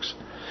hurt ducks.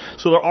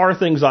 So there are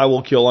things I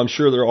will kill. I'm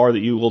sure there are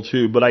that you will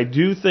too. But I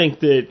do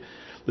think that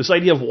this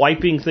idea of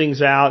wiping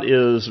things out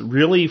is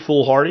really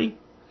foolhardy,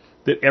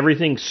 that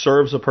everything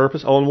serves a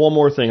purpose. Oh, and one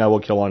more thing I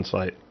will kill on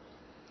site.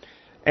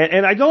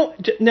 And I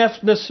don't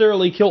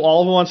necessarily kill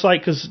all of them on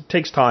site because it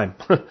takes time.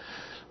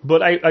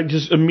 But I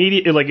just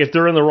immediately, like if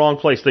they're in the wrong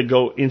place, they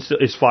go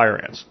it's fire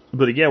ants.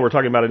 But again, we're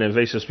talking about an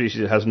invasive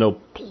species that has no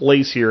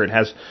place here. It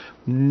has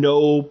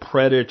no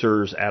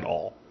predators at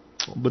all.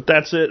 But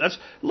that's it. I'd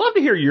love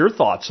to hear your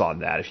thoughts on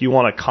that. If you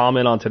want to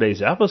comment on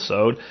today's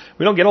episode,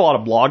 we don't get a lot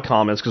of blog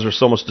comments because there's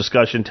so much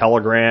discussion,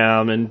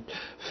 Telegram and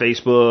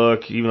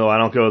Facebook, even though I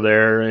don't go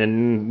there,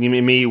 and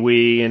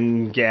we,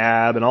 and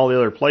Gab, and all the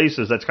other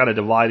places. That's kind of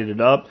divided it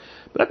up.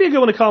 But that'd be a good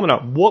one to comment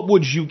on. What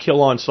would you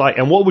kill on site,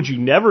 and what would you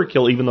never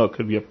kill, even though it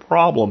could be a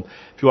problem?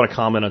 If you want to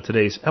comment on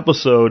today's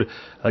episode,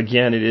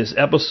 again, it is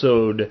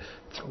episode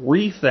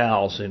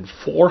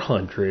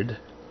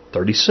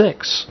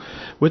 3436.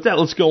 With that,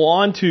 let's go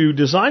on to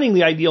designing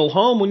the ideal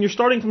home when you're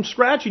starting from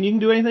scratch and you can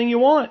do anything you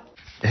want.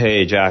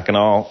 Hey, Jack and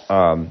all.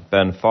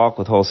 Ben Falk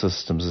with Whole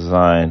Systems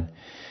Design.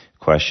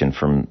 Question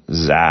from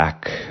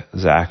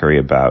Zachary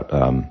about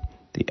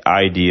the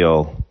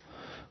ideal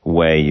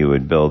way you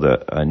would build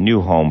a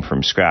new home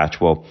from scratch.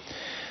 Well,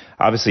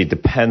 obviously it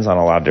depends on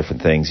a lot of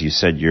different things. You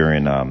said you're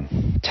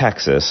in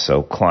Texas,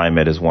 so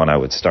climate is one I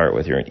would start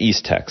with. You're in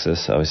East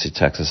Texas. Obviously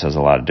Texas has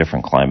a lot of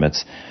different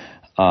climates.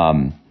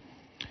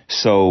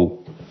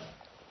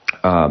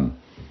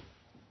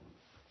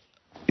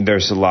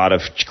 There's a lot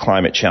of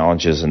climate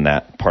challenges in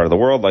that part of the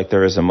world, like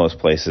there is in most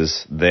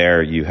places.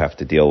 There you have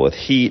to deal with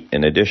heat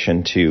in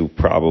addition to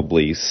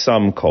probably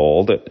some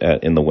cold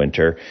in the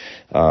winter.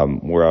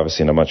 We're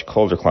obviously in a much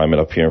colder climate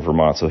up here in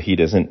Vermont, so heat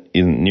isn't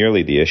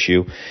nearly the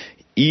issue.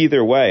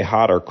 Either way,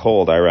 hot or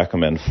cold, I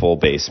recommend full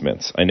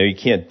basements. I know you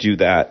can't do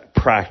that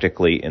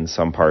practically in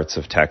some parts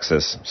of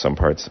Texas,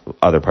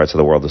 other parts of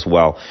the world as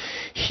well.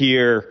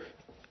 Here,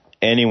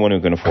 anyone who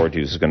can afford to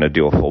is going to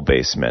do a full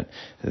basement.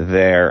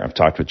 There, I've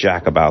talked with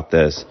Jack about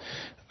this.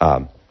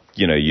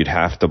 You'd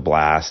have to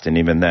blast, and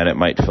even then it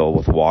might fill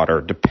with water,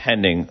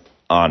 depending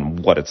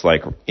on what it's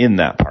like in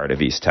that part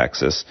of East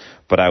Texas.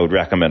 But I would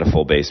recommend a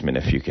full basement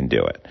if you can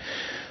do it.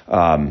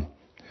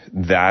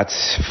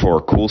 That's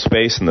for cool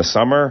space in the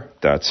summer.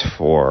 That's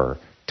for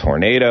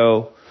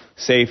tornado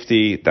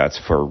safety. That's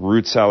for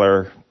root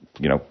cellar.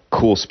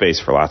 Cool space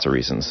for lots of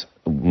reasons.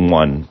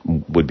 One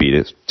would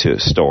be to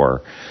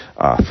store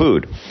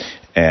food,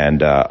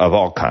 and of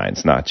all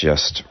kinds, not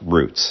just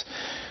roots.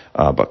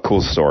 But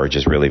cool storage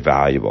is really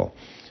valuable.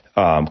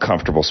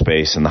 Comfortable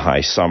space in the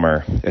high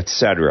summer,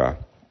 etc.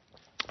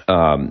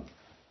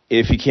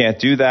 If you can't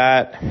do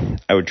that,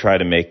 I would try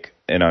to make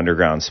an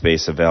underground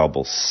space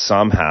available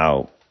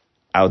somehow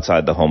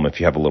outside the home. If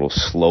you have a little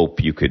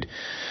slope, you could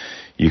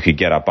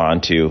get up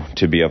onto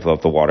to be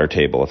above the water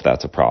table if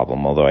that's a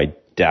problem. Although I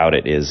doubt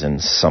it is in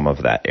some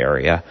of that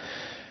area.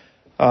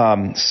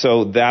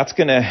 So that's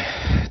going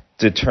to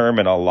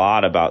determine a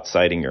lot about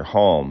siting your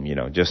home,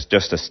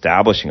 just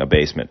establishing a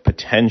basement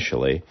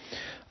potentially.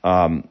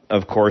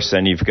 Of course,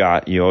 then you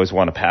always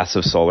want a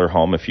passive solar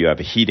home if you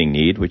have a heating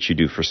need, which you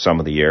do for some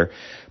of the year.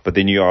 But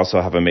then you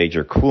also have a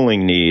major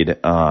cooling need,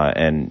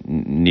 and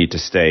need to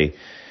stay,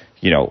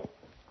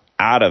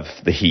 out of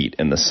the heat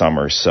in the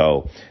summer.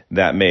 So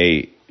that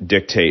may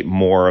dictate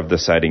more of the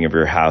siting of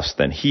your house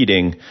than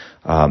heating.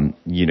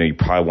 You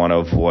probably want to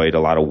avoid a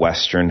lot of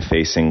western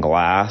facing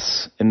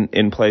glass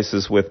in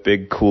places with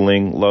big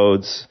cooling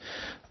loads.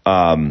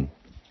 Because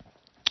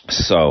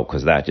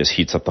that just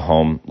heats up the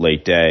home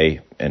late day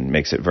and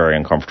makes it very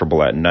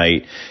uncomfortable at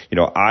night.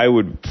 I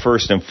would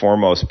first and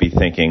foremost be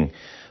thinking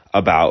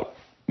about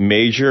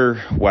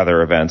major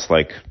weather events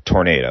like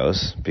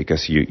tornadoes,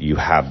 because you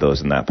have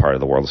those in that part of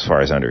the world as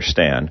far as I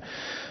understand.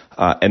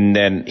 And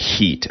then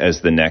heat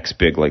as the next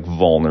big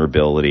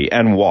vulnerability,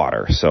 and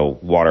water. So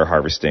water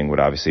harvesting would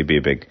obviously be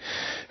a big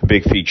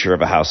feature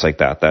of a house like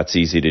that. That's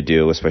easy to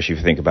do, especially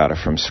if you think about it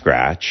from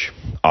scratch,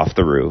 off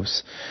the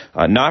roofs.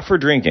 Not for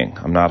drinking.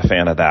 I'm not a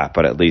fan of that,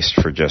 but at least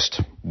for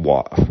just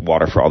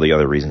water for all the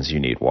other reasons you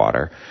need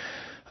water.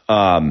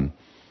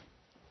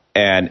 And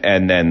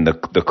then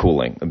the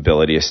cooling,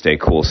 ability to stay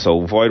cool.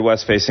 So avoid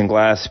west-facing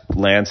glass,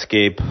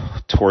 landscape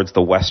towards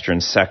the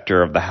western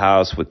sector of the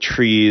house with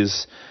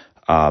trees.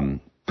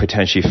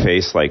 Potentially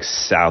face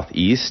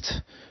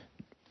southeast,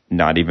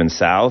 not even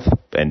south,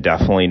 and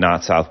definitely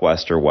not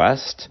southwest or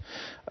west,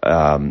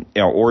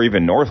 or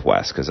even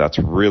northwest, because that's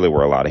really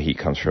where a lot of heat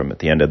comes from at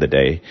the end of the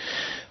day.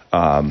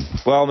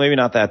 Well, maybe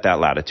not that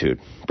latitude.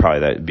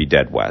 Probably that would be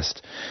dead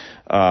west.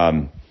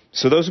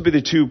 So those would be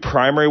the two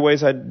primary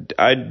ways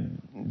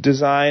I'd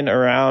design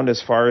around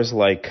as far as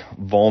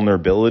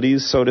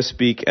vulnerabilities, so to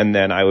speak, and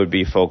then I would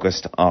be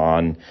focused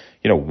on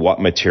what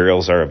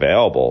materials are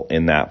available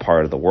in that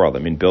part of the world. I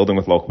mean, building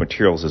with local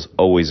materials is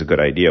always a good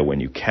idea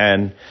when you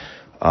can.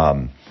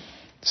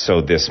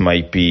 So this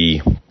might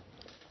be,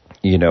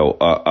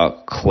 a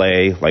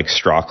clay,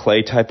 straw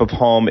clay type of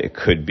home. It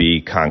could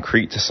be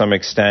concrete to some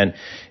extent.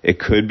 It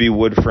could be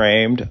wood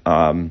framed.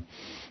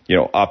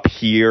 Up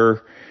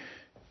here,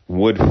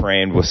 wood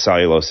framed with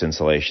cellulose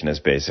insulation is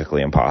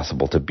basically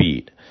impossible to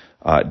beat.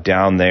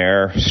 Down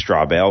there,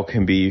 straw bale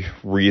can be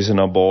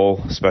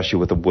reasonable, especially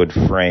with a wood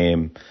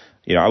frame.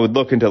 I would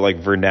look into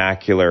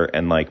vernacular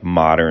and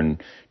modern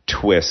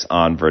twists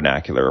on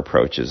vernacular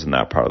approaches in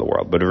that part of the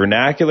world. But a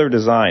vernacular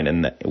design,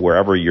 and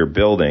wherever you're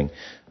building,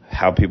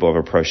 how people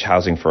have approached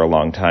housing for a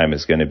long time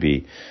is going to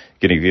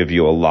give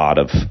you a lot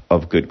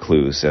of good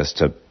clues as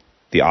to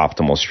the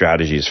optimal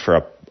strategies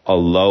for a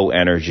low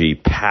energy,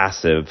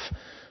 passive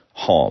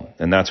home.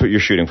 And that's what you're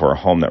shooting for, a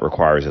home that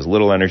requires as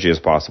little energy as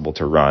possible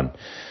to run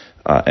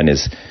and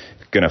is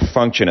going to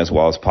function as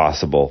well as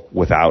possible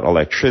without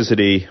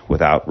electricity,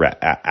 without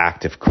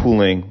active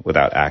cooling,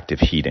 without active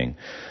heating.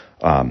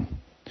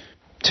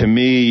 To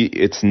me,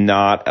 it's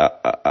not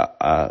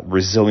a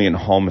resilient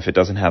home if it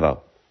doesn't have a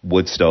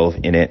wood stove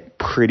in it,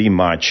 pretty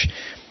much,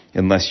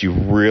 unless you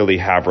really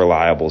have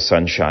reliable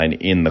sunshine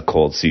in the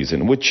cold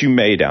season, which you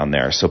may down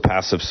there. So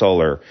passive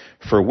solar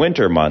for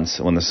winter months,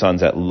 when the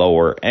sun's at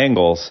lower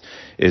angles,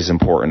 is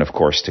important, of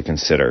course, to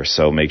consider.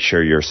 So make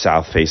sure your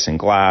south-facing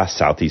glass,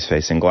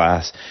 southeast-facing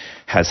glass,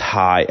 has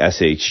high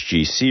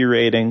SHGC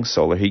rating,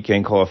 solar heat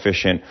gain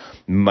coefficient,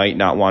 might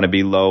not want to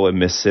be low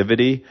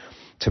emissivity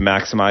to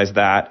maximize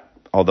that.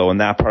 Although in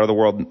that part of the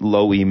world,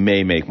 low E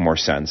may make more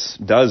sense,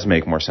 does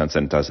make more sense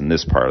than it does in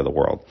this part of the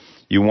world.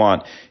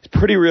 It's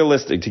pretty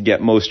realistic to get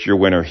most of your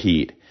winter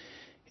heat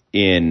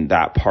in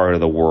that part of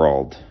the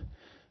world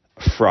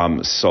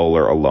from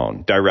solar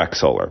alone, direct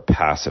solar,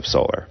 passive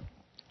solar.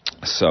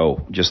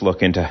 So just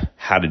look into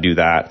how to do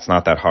that. It's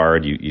not that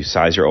hard. You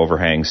size your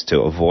overhangs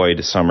to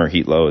avoid summer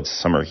heat loads,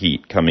 summer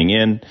heat coming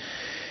in,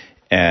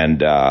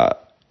 and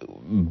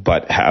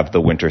but have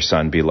the winter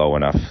sun be low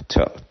enough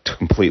to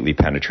completely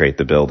penetrate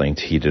the building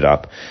to heat it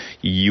up.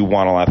 You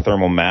want a lot of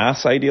thermal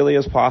mass, ideally,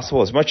 as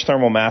possible. As much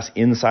thermal mass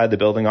inside the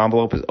building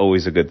envelope is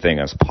always a good thing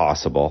as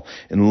possible,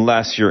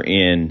 unless you're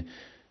in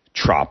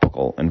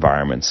tropical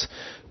environments.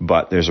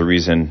 But there's a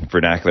reason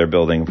vernacular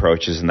building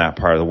approaches in that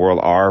part of the world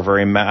are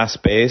very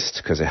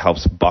mass-based, because it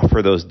helps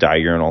buffer those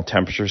diurnal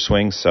temperature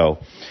swings. So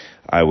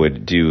I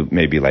would do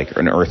maybe like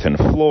an earthen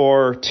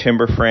floor,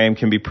 timber frame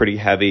can be pretty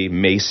heavy,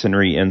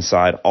 masonry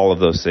inside, all of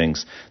those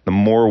things. The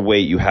more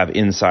weight you have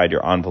inside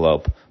your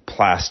envelope,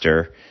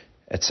 plaster,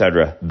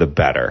 etc., the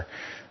better.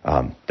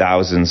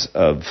 Thousands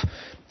of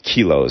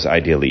kilos,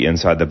 ideally,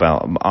 inside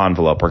the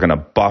envelope are going to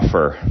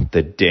buffer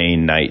the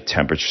day-night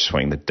temperature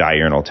swing, the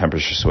diurnal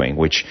temperature swing,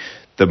 which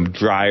the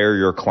drier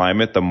your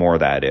climate, the more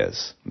that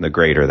is, the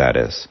greater that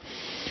is.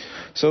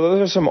 So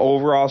those are some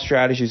overall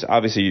strategies.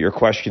 Obviously, your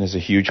question is a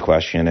huge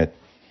question. It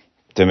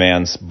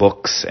demands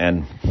books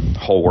and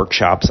whole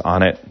workshops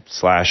on it,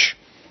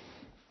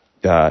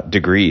 /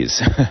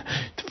 degrees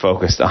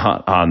focused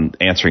on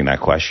answering that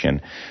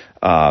question.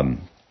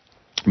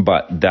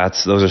 But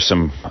those are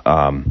some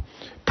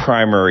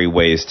primary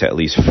ways to at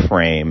least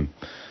frame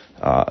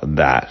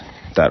that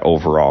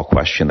overall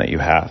question that you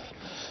have.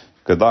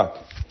 Good luck.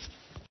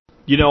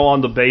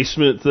 On the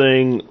basement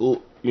thing,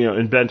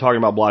 and Ben talking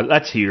about block,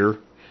 that's here.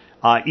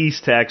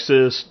 East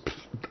Texas,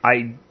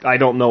 I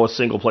don't know a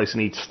single place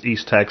in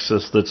East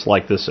Texas that's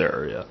like this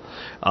area.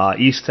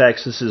 East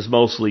Texas is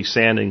mostly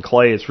sand and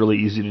clay. It's really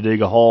easy to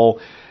dig a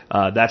hole.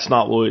 That's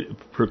not what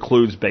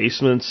precludes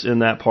basements in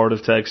that part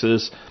of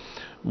Texas.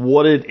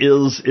 What it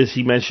is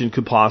he mentioned,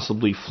 could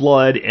possibly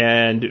flood,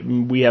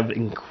 and we have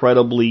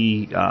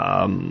incredibly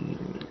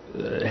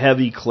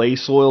heavy clay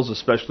soils,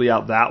 especially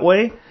out that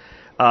way.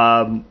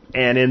 And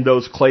in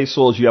those clay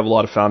soils, you have a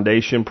lot of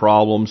foundation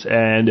problems,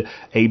 and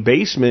a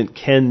basement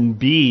can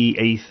be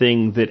a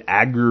thing that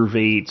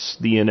aggravates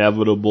the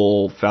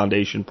inevitable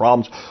foundation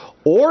problems,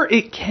 or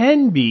it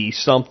can be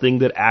something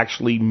that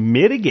actually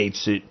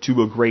mitigates it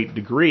to a great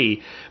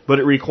degree, but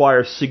it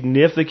requires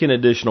significant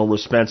additional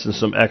expense and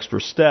some extra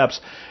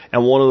steps.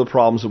 And one of the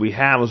problems that we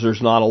have is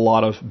there's not a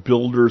lot of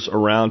builders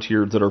around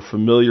here that are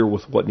familiar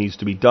with what needs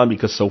to be done,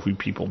 because so few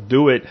people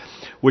do it,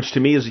 which to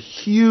me is a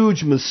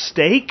huge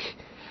mistake.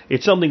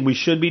 It's something we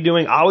should be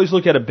doing. I always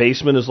look at a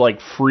basement as like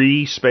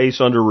free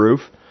space under roof.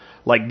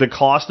 Like the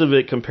cost of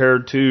it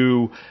compared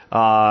to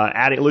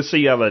adding, let's say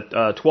you have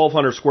a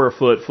 1,200 square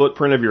foot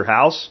footprint of your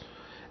house,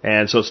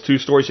 and so it's 2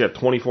 stories, you have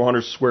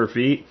 2,400 square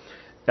feet.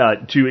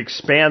 To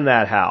expand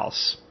that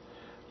house,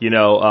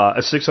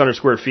 a 600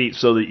 square feet,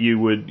 so that you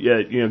would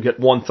get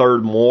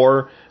 1/3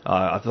 more,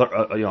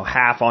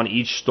 half on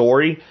each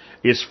story,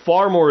 is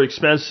far more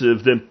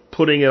expensive than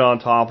putting it on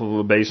top of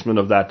a basement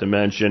of that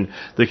dimension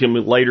that can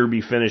later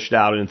be finished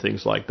out and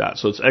things like that.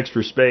 So it's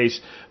extra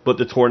space, but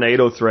the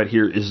tornado threat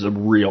here is a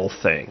real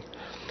thing.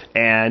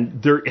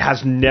 And there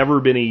has never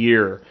been a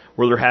year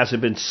where there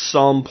hasn't been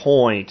some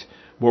point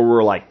where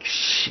we're like,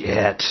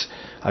 shit,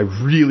 I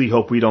really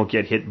hope we don't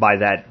get hit by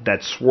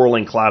that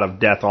swirling cloud of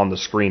death on the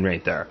screen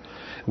right there.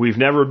 We've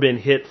never been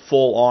hit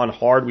full on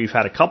hard. We've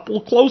had a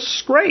couple close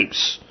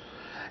scrapes.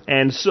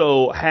 And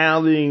so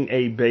having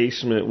a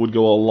basement would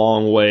go a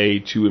long way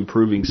to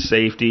improving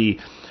safety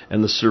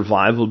and the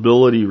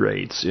survivability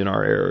rates in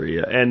our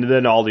area, and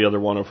then all the other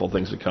wonderful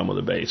things that come with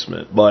a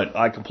basement. But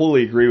I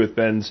completely agree with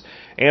Ben's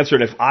answer.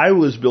 And if I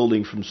was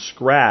building from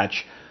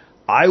scratch,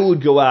 I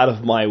would go out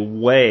of my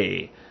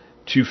way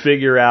to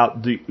figure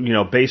out,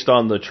 based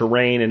on the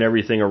terrain and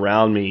everything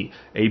around me,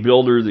 a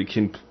builder that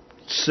can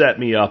set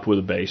me up with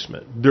a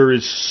basement. There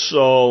is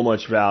so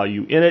much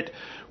value in it.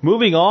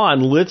 Moving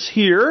on, let's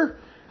hear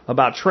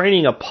about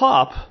training a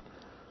pup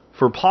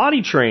for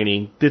potty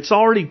training that's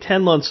already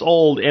 10 months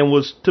old and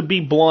was, to be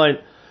blunt,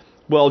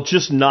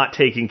 just not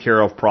taken care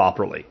of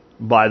properly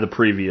by the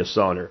previous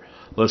owner.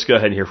 Let's go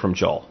ahead and hear from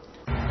Joel.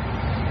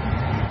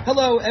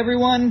 Hello,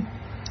 everyone.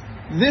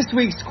 This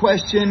week's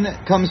question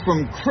comes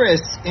from Chris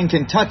in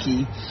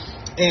Kentucky.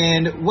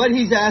 And what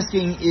he's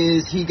asking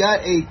is he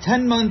got a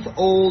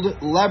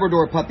 10-month-old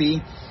Labrador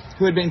puppy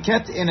who had been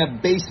kept in a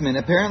basement.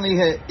 Apparently,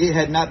 it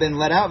had not been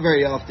let out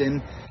very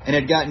often and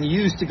had gotten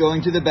used to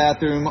going to the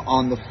bathroom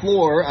on the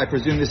floor. I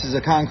presume this is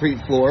a concrete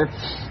floor.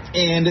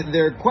 And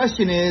their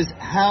question is,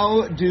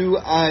 how do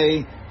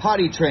I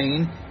potty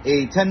train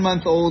a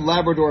 10-month-old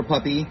Labrador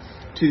puppy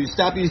to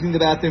stop using the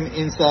bathroom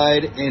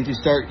inside and to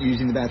start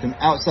using the bathroom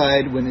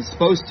outside when it's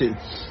supposed to?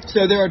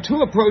 So there are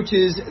two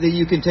approaches that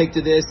you can take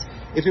to this.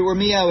 If it were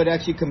me, I would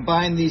actually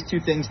combine these two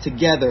things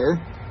together.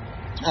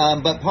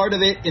 But part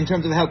of it, in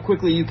terms of how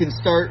quickly you can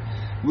start,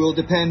 will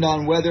depend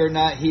on whether or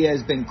not he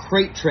has been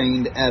crate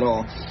trained at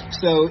all.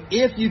 So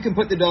if you can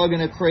put the dog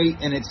in a crate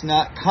and it's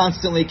not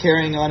constantly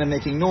carrying on and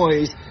making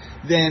noise,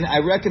 then I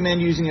recommend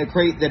using a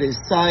crate that is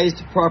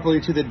sized properly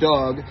to the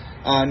dog.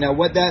 Now,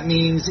 what that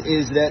means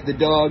is that the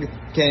dog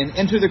can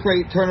enter the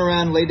crate, turn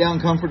around, lay down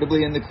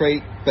comfortably in the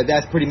crate, but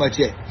that's pretty much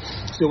it.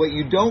 So what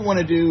you don't want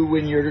to do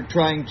when you're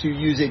trying to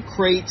use a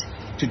crate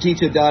to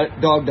teach a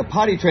dog to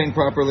potty train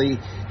properly,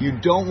 you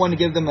don't want to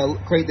give them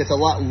a crate that's a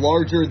lot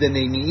larger than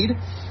they need,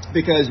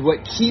 because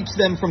what keeps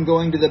them from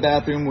going to the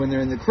bathroom when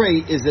they're in the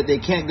crate is that they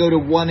can't go to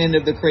one end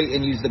of the crate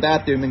and use the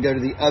bathroom and go to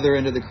the other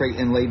end of the crate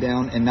and lay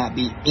down and not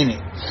be in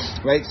it,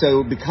 right?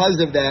 So because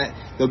of that,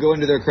 they'll go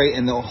into their crate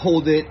and they'll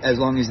hold it as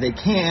long as they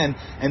can,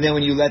 and then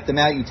when you let them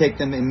out, you take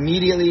them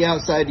immediately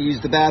outside to use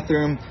the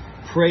bathroom,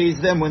 praise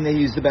them when they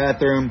use the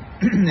bathroom,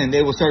 and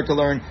they will start to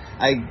learn,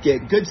 I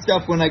get good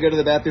stuff when I go to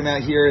the bathroom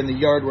out here in the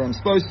yard where I'm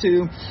supposed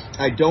to.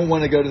 I don't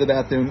want to go to the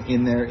bathroom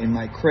in there in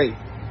my crate.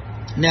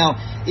 Now,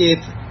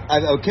 if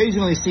I've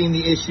occasionally seen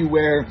the issue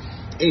where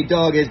a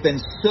dog has been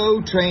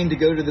so trained to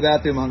go to the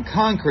bathroom on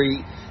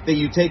concrete that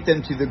you take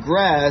them to the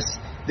grass,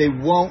 they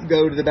won't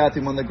go to the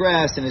bathroom on the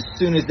grass, and as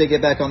soon as they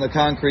get back on the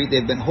concrete,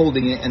 they've been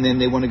holding it, and then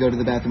they want to go to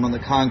the bathroom on the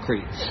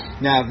concrete.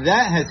 Now, if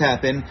that has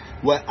happened,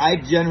 what I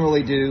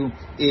generally do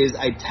is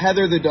I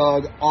tether the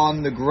dog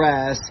on the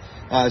grass.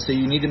 So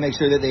you need to make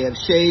sure that they have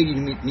shade. You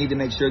need to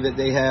make sure that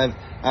they have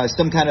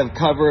some kind of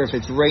cover if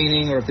it's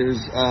raining or if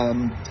there's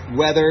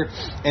weather.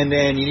 And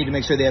then you need to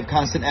make sure they have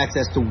constant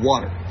access to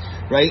water,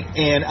 right?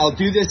 And I'll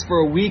do this for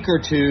a week or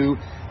two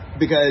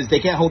because they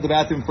can't hold the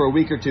bathroom for a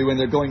week or two, and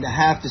they're going to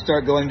have to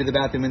start going to the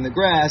bathroom in the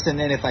grass. And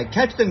then if I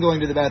catch them going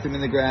to the bathroom in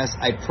the grass,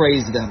 I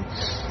praise them.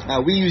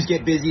 We use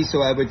Get Busy,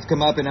 so I would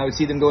come up and I would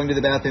see them going to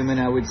the bathroom, and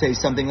I would say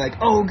something like,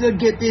 "Oh, good,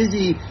 get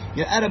busy.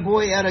 You know, atta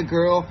boy, atta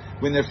girl."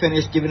 When they're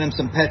finished, giving them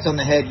some pets on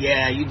the head.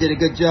 "Yeah, you did a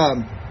good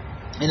job."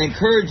 And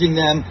encouraging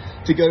them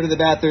to go to the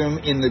bathroom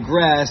in the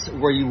grass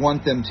where you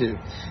want them to.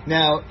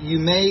 Now, you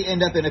may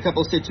end up in a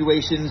couple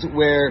situations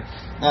where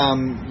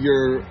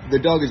the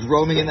dog is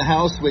roaming in the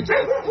house, which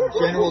I, in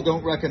general,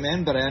 don't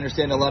recommend, but I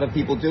understand a lot of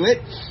people do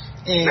it.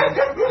 And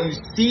you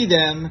see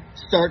them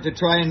start to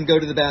try and go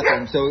to the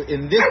bathroom. So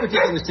in this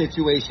particular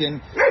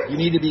situation, you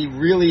need to be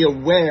really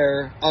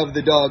aware of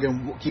the dog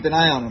and keep an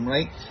eye on them,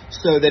 right?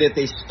 So that if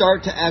they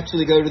start to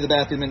actually go to the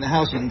bathroom in the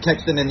house, you can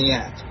catch them in the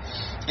act.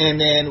 And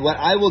then what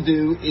I will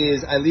do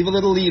is I leave a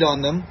little lead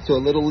on them, so a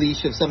little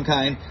leash of some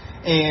kind,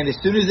 and as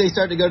soon as they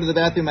start to go to the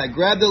bathroom, I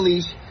grab the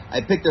leash,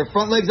 I pick their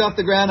front legs off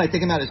the ground, I take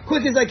them out as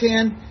quick as I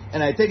can,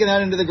 and I take them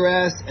out into the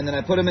grass, and then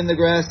I put them in the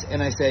grass,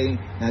 and I say,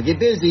 "Now get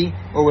busy,"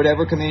 or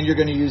whatever command you're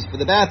going to use for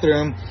the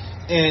bathroom.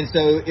 And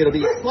so it'll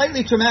be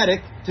slightly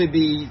traumatic to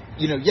be,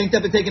 yanked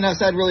up and taken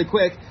outside really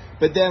quick.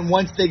 But then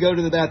once they go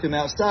to the bathroom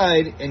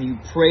outside and you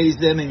praise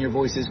them and your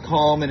voice is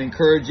calm and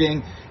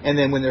encouraging, and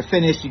then when they're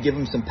finished, you give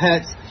them some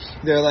pets,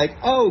 they're like,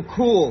 "Oh,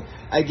 cool.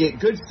 I get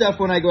good stuff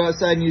when I go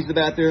outside and use the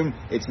bathroom.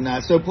 It's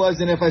not so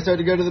pleasant if I start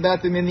to go to the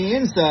bathroom in the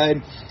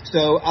inside,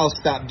 so I'll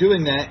stop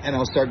doing that and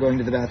I'll start going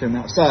to the bathroom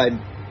outside."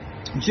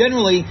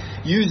 Generally,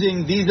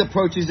 using these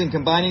approaches and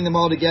combining them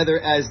all together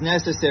as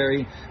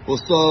necessary will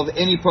solve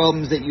any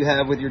problems that you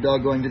have with your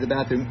dog going to the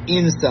bathroom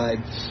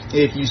inside.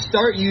 If you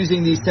start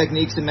using these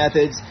techniques and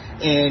methods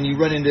and you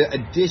run into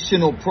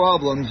additional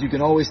problems, you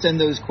can always send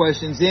those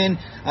questions in.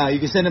 You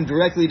can send them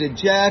directly to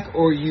Jack,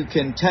 or you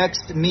can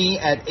text me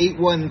at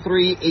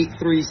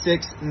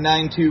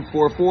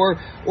 813-836-9244,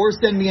 or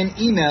send me an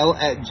email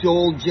at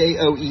joel,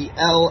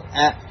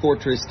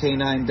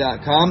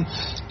 @fortresscanine.com.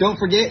 Don't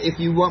forget, if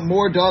you want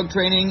more dog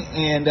training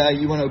and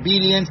you want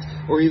obedience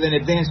or even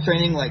advanced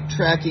training like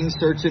tracking,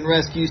 search and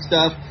rescue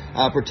stuff,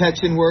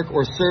 protection work,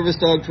 or service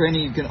dog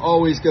training, you can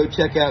always go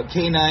check out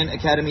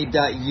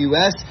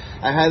canineacademy.us.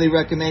 I highly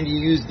recommend you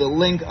use the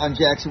link on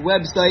Jack's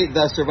website,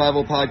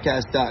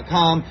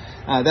 thesurvivalpodcast.com.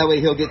 That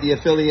way he'll get the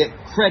affiliate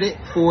credit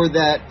for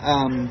that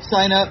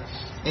sign up,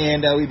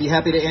 and we'd be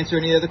happy to answer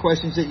any other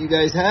questions that you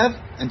guys have.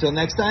 Until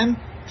next time,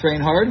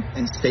 train hard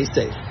and stay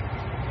safe.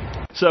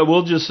 So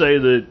we'll just say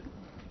that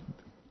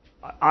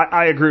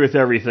I agree with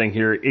everything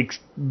here.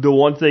 The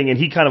one thing, and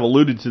he kind of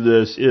alluded to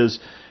this, is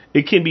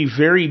it can be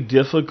very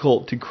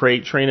difficult to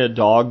crate train a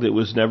dog that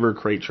was never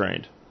crate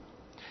trained,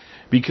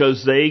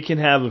 because they can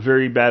have a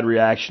very bad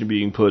reaction to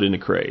being put in a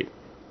crate.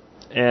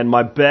 And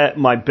my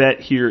bet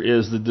here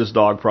is that this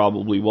dog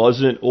probably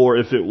wasn't, or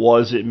if it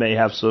was, it may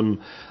have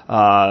some,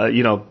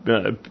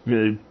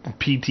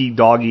 PT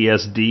doggy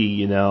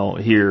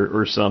SD, here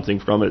or something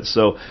from it.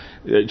 So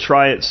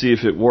try it, see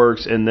if it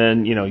works, and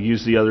then,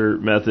 use the other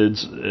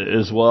methods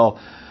as well.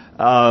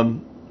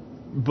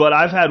 But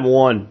I've had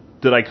one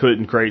that I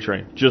couldn't crate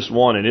train, just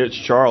one, and it's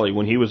Charlie.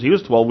 When he was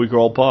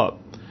 12-week-old pup,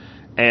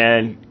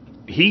 and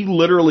he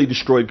literally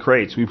destroyed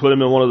crates. We put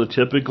him in one of the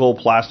typical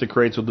plastic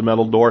crates with the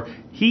metal door.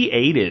 He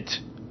ate it.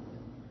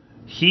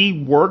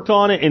 He worked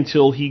on it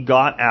until he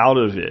got out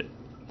of it.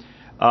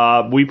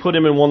 We put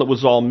him in one that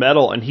was all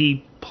metal, and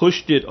he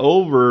pushed it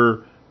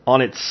over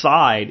on its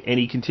side, and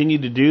he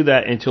continued to do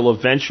that until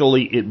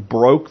eventually it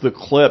broke the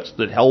clips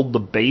that held the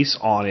base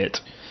on it,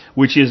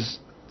 which is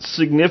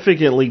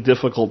significantly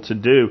difficult to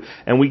do,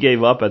 and we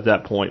gave up at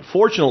that point.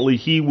 Fortunately,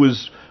 he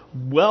was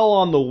well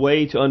on the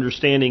way to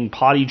understanding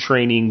potty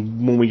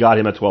training when we got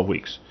him at 12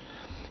 weeks.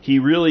 He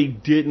really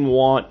didn't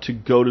want to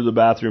go to the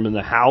bathroom in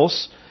the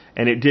house,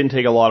 and it didn't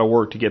take a lot of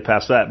work to get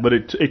past that, but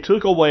it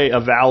took away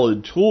a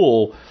valid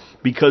tool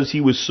because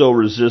he was so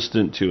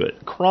resistant to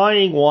it.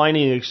 Crying,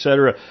 whining,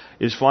 etc.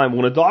 is fine.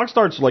 When a dog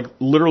starts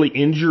literally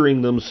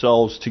injuring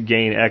themselves to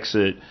gain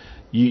exit,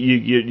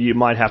 you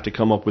might have to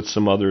come up with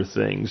some other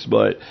things.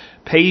 But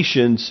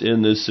patience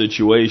in this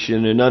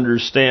situation, and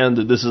understand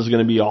that this is going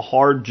to be a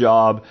hard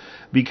job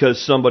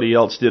because somebody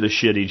else did a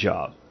shitty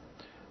job.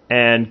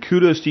 And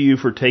kudos to you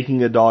for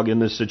taking a dog in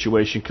this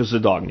situation, because the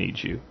dog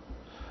needs you.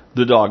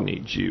 The dog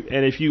needs you.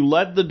 And if you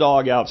let the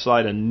dog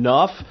outside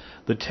enough,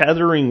 the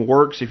tethering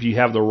works if you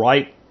have the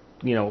right,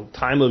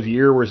 time of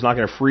year where it's not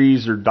going to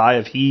freeze or die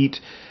of heat.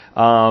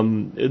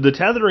 The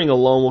tethering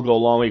alone will go a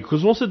long way,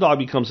 because once the dog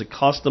becomes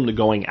accustomed to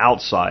going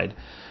outside,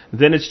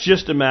 then it's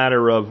just a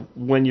matter of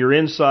when you're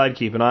inside,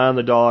 keep an eye on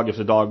the dog. If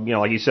the dog,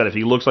 like you said, if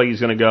he looks like he's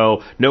going to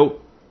go,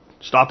 nope,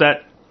 stop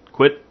that,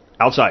 quit,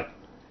 outside.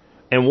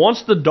 And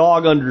once the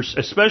dog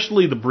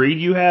especially the breed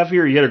you have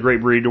here, you had a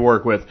great breed to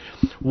work with.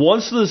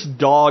 Once this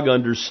dog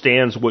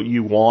understands what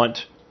you want,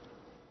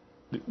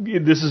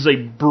 this is a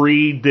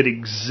breed that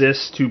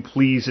exists to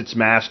please its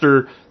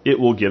master, it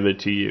will give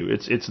it to you.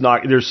 It's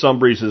not, there's some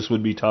breeds this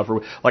would be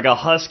tougher. Like a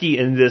husky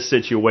in this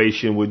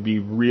situation would be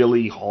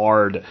really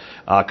hard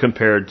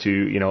compared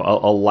to,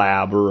 a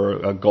lab or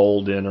a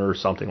golden or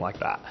something like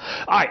that.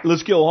 All right,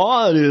 let's go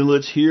on and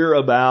let's hear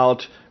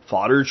about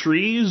fodder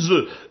trees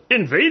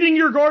invading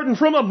your garden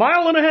from 1.5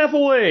 miles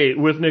away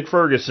with Nick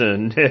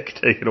Ferguson. Nick,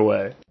 take it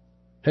away.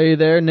 Hey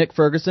there, Nick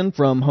Ferguson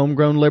from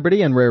Homegrown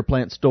Liberty and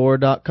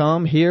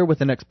RarePlantStore.com, here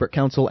with an expert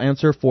council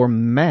answer for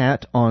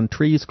Matt on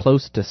trees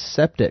close to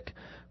septic.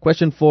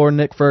 Question for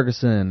Nick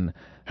Ferguson: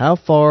 How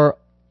far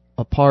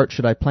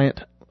should I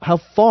plant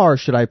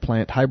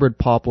hybrid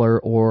poplar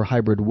or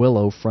hybrid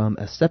willow from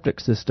a septic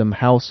system,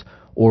 house,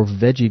 or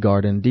veggie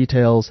garden?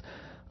 Details: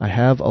 I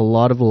have a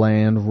lot of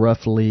land,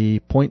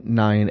 roughly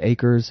 0.9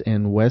 acres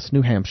in West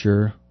New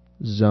Hampshire,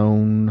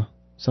 zone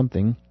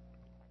something.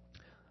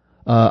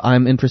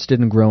 I'm interested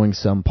in growing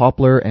some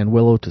poplar and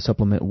willow to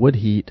supplement wood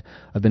heat.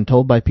 I've been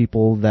told by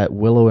people that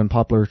willow and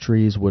poplar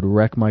trees would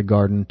wreck my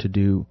garden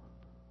due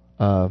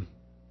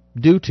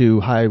to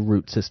high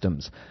root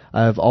systems.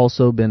 I've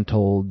also been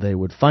told they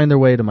would find their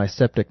way to my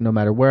septic no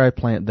matter where I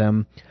plant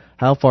them.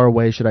 How far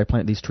away should I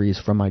plant these trees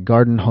from my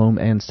garden, home,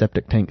 and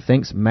septic tank?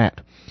 Thanks,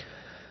 Matt.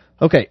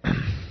 Okay,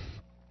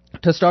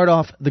 to start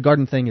off, the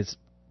garden thing is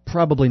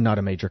probably not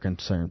a major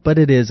concern, but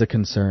it is a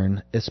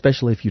concern,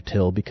 especially if you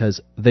till, because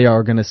they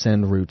are going to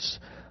send roots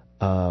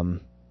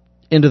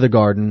into the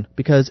garden,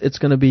 because it's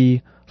going to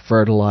be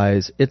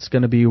fertilized, it's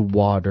going to be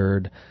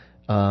watered,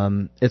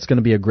 it's going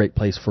to be a great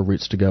place for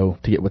roots to go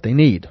to get what they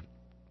need.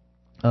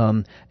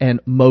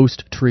 And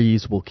most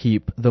trees will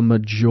keep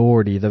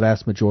the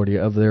vast majority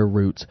of their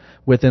roots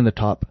within the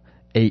top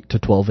 8 to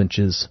 12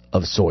 inches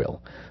of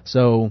soil.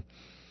 So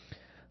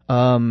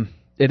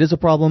it is a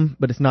problem,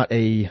 but it's not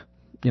a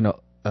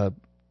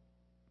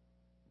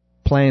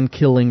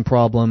plant-killing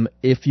problem.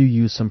 If you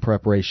use some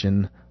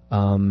preparation,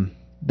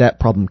 that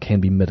problem can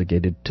be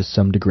mitigated to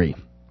some degree.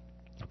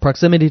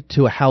 Proximity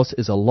to a house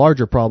is a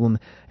larger problem,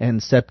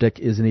 and septic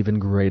is an even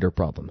greater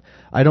problem.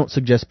 I don't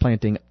suggest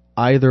planting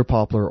either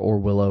poplar or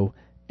willow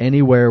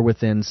anywhere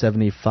within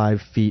 75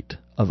 feet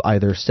of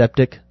either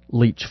septic,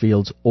 leach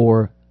fields,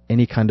 or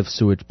any kind of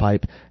sewage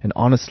pipe, and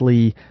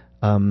honestly,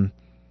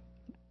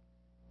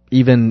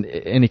 even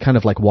any kind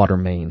of water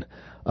main.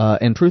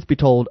 And truth be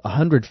told,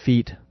 100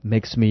 feet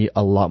makes me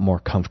a lot more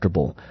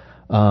comfortable.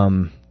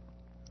 The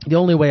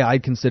only way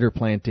I'd consider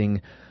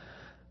planting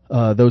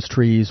those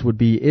trees would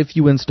be if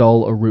you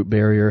install a root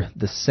barrier.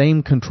 The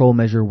same control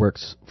measure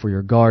works for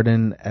your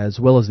garden as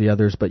well as the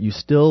others, but you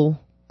still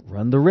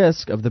run the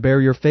risk of the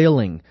barrier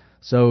failing.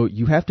 So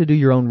you have to do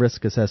your own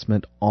risk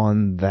assessment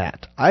on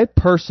that. I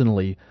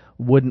personally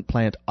wouldn't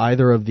plant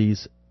either of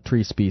these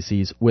tree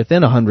species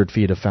within 100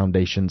 feet of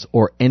foundations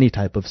or any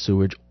type of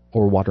sewage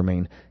or water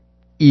main,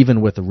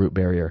 even with a root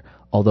barrier,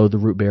 although the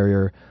root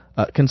barrier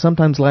can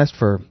sometimes last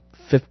for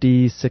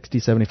 50, 60,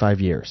 75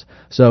 years.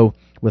 So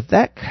with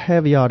that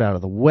caveat out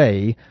of the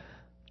way,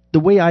 the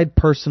way I'd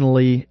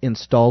personally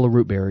install a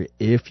root barrier,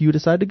 if you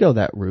decide to go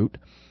that route,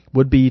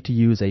 would be to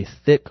use a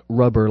thick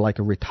rubber like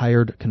a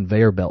retired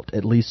conveyor belt,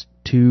 at least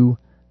 2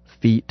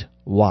 feet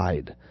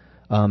wide,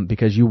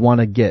 because you want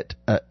to get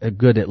a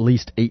good at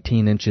least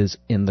 18 inches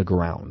in the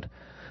ground.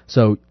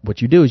 So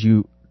what you do is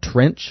you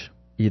trench,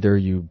 either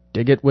you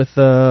dig it with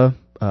a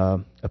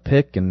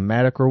pick and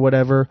mattock or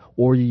whatever,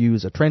 or you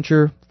use a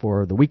trencher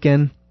for the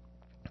weekend.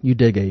 You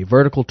dig a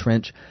vertical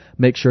trench,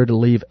 make sure to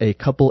leave a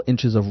couple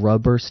inches of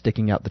rubber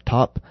sticking out the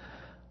top,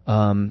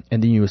 and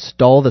then you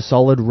install the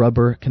solid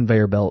rubber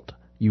conveyor belt,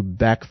 you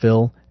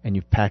backfill, and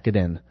you pack it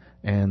in.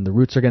 And the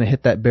roots are going to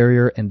hit that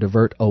barrier and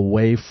divert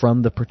away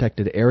from the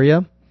protected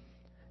area.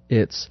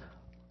 It's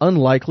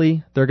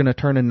unlikely they're going to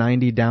turn a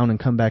 90 down and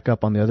come back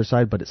up on the other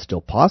side, but it's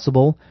still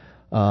possible.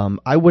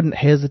 I wouldn't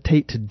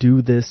hesitate to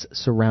do this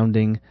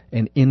surrounding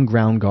an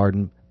in-ground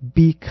garden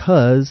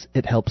because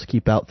it helps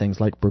keep out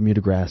things like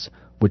Bermuda grass,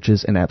 which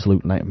is an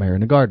absolute nightmare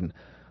in a garden.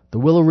 The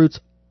willow roots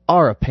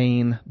are a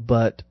pain,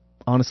 but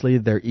honestly,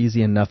 they're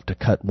easy enough to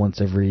cut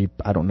once every,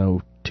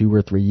 2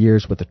 or 3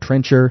 years with a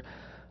trencher.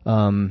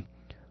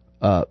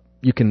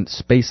 You can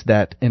space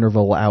that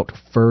interval out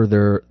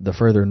further the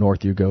further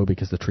north you go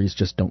because the trees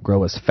just don't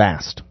grow as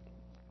fast.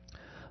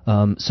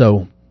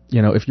 So,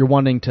 if you're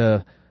wanting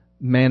to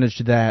manage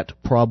that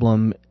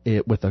problem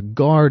with a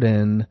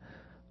garden,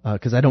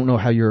 because I don't know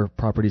how your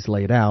property's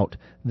laid out,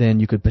 then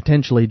you could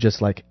potentially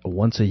just like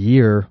once a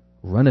year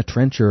run a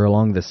trencher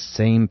along the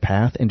same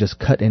path and just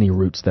cut any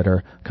roots that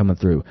are coming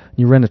through.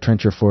 You rent a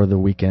trencher for the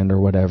weekend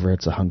or whatever,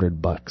 it's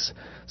 $100.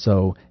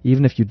 So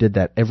even if you did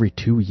that every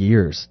 2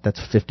 years, that's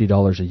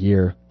 $50 a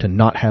year to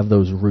not have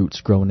those roots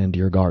growing into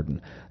your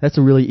garden. That's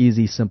a really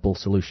easy, simple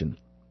solution.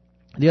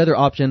 The other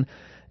option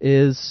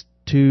is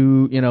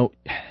to, you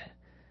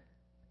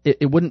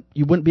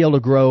wouldn't be able to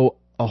grow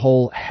a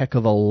whole heck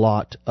of a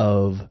lot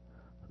of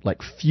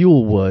like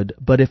fuel wood,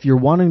 but if you're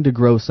wanting to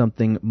grow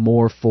something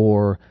more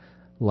for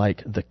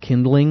like the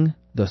kindling,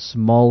 the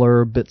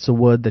smaller bits of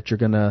wood that you're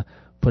going to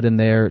put in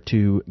there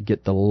to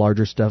get the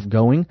larger stuff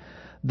going,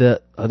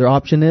 the other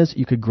option is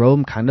you could grow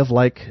them kind of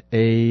like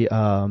a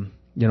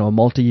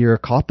multi-year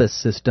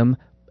coppice system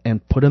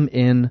and put them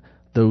in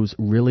those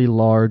really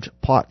large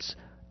pots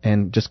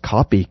and just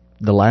copy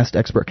the last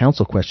expert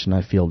council question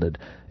I fielded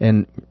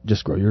and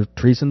just grow your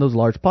trees in those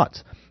large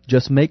pots.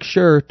 Just make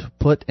sure to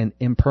put an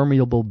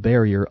impermeable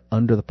barrier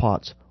under the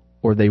pots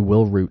or they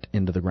will root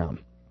into the ground.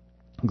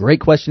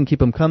 Great question. Keep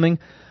them coming.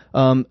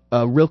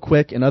 Real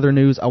quick, in other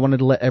news, I wanted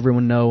to let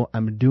everyone know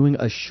I'm doing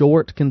a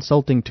short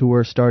consulting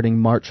tour starting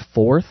March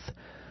 4th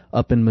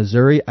up in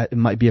Missouri. It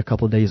might be a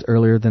couple of days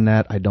earlier than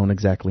that. I don't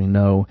exactly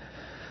know.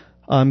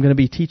 I'm going to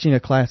be teaching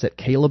a class at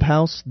Caleb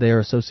House. They're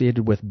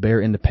associated with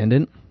Bear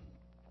Independent,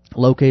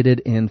 located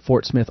in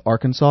Fort Smith,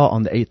 Arkansas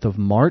on the 8th of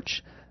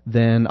March.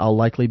 Then I'll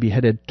likely be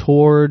headed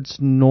towards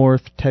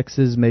North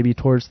Texas, maybe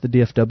towards the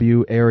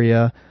DFW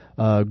area,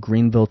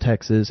 Greenville,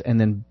 Texas, and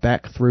then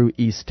back through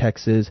East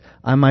Texas.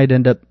 I might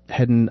end up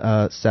heading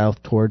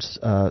south towards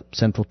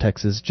Central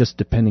Texas, just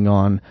depending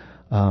on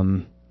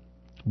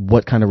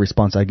what kind of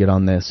response I get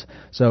on this.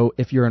 So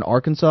if you're in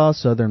Arkansas,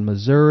 southern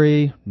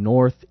Missouri,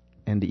 North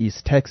and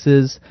East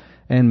Texas,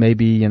 and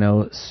maybe,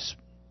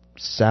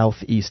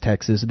 southeast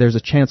Texas, there's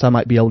a chance I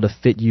might be able to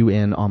fit you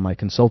in on my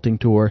consulting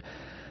tour.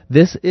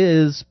 This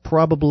is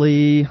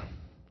probably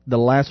the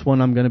last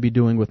one I'm going to be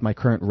doing with my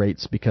current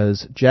rates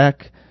because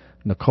Jack,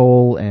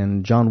 Nicole,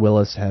 and John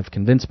Willis have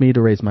convinced me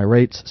to raise my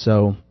rates,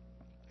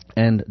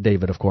 and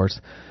David, of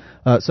course.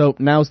 So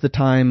now's the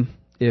time.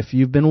 If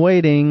you've been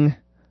waiting,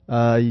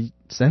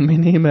 send me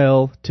an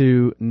email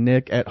to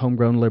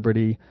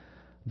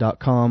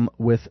nick@homegrownliberty.com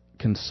with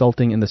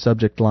consulting in the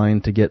subject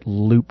line to get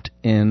looped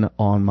in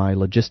on my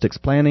logistics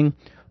planning.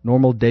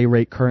 Normal day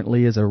rate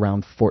currently is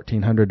around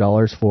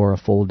 $1,400 for a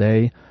full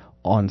day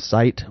on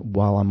site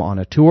while I'm on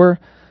a tour.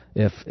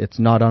 If it's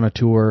not on a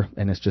tour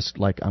and it's just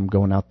like I'm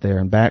going out there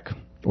and back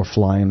or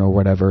flying or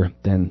whatever,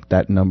 then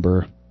that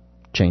number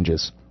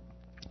changes.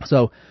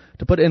 So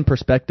to put it in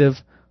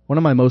perspective, one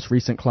of my most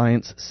recent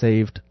clients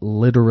saved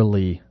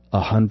literally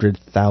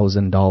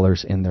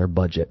 $100,000 in their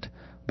budget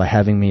by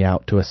having me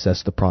out to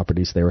assess the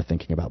properties they were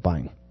thinking about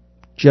buying.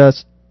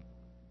 Just,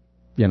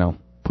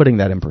 putting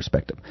that in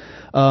perspective.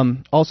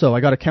 Also,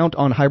 I got a count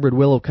on hybrid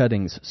willow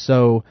cuttings.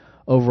 So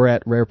over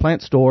at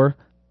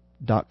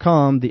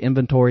rareplantstore.com, the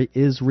inventory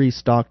is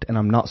restocked, and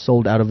I'm not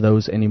sold out of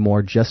those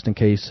anymore, just in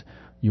case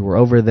you were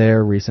over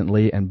there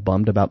recently and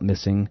bummed about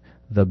missing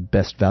the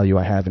best value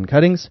I have in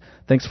cuttings.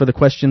 Thanks for the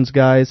questions,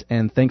 guys,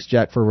 and thanks,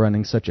 Jack, for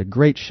running such a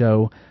great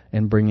show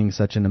and bringing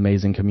such an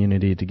amazing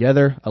community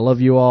together. I love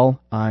you all.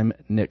 I'm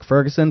Nick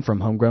Ferguson from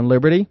Homegrown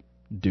Liberty.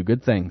 Do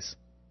good things.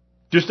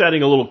 Just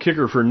adding a little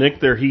kicker for Nick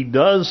there, he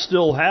does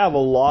still have a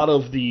lot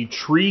of the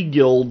tree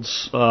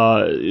guilds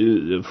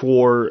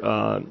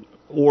for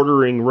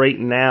ordering right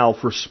now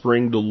for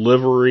spring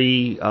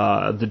delivery,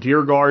 the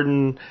Deer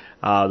Garden,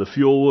 the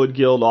Fuelwood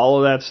Guild, all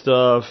of that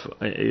stuff,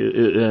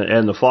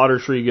 and the Fodder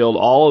Tree Guild,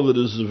 all of it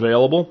is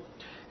available,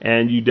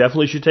 and you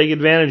definitely should take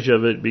advantage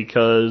of it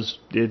because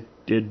it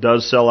it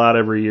does sell out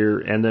every year,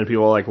 and then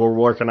people are like, well,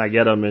 where can I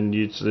get them? And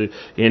it's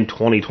in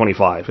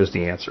 2025 is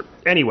the answer.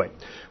 Anyway,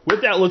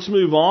 with that, let's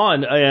move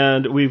on,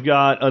 and we've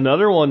got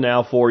another one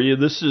now for you.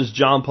 This is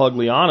John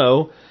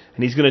Pugliano,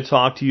 and he's going to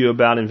talk to you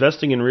about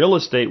investing in real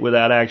estate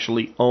without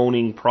actually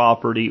owning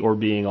property or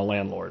being a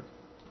landlord.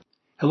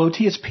 Hello,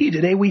 TSP.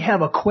 Today we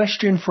have a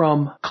question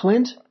from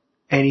Clint,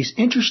 and he's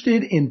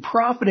interested in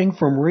profiting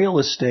from real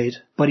estate,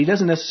 but he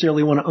doesn't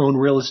necessarily want to own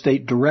real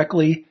estate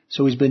directly,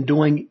 so he's been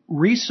doing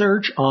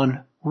research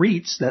on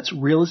REITs, that's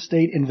real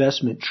estate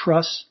investment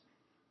trusts.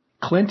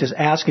 Clint is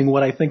asking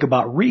what I think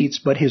about REITs,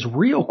 but his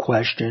real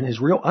question,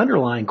 his real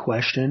underlying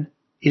question,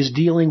 is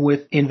dealing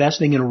with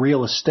investing in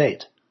real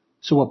estate.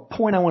 So a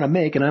point I want to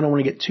make, and I don't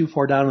want to get too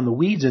far down in the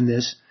weeds in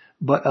this,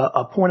 but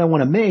a point I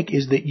want to make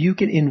is that you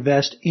can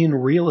invest in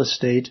real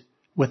estate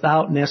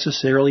without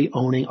necessarily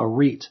owning a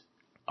REIT.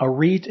 A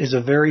REIT is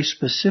a very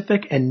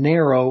specific and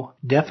narrow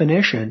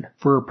definition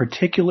for a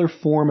particular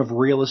form of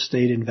real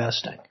estate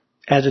investing.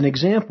 As an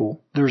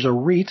example, there's a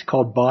REIT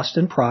called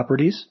Boston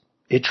Properties.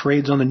 It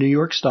trades on the New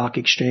York Stock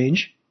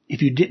Exchange.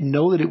 If you didn't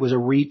know that it was a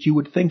REIT, you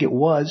would think it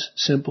was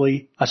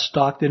simply a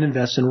stock that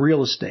invests in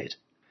real estate.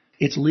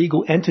 Its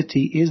legal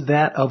entity is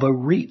that of a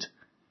REIT.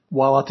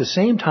 While at the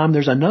same time,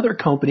 there's another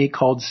company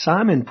called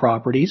Simon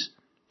Properties.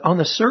 On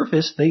the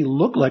surface, they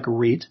look like a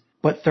REIT,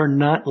 but they're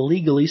not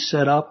legally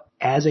set up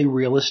as a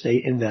real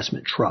estate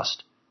investment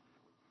trust.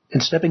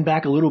 And stepping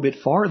back a little bit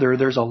farther,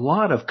 there's a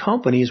lot of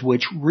companies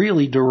which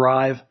really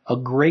derive a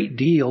great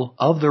deal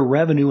of their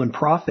revenue and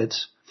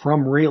profits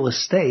from real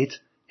estate,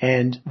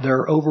 and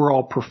their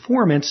overall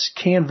performance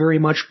can very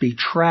much be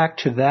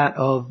tracked to that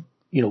of,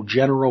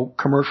 general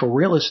commercial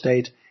real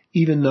estate,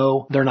 even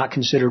though they're not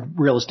considered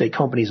real estate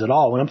companies at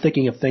all. And I'm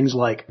thinking of things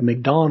like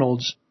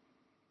McDonald's.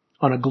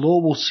 On a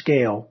global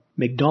scale,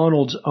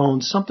 McDonald's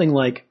owns something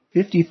like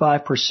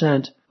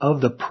 55% of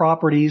the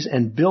properties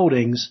and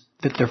buildings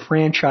that their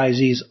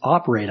franchisees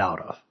operate out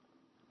of.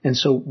 And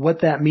so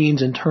what that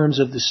means in terms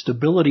of the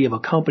stability of a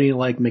company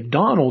like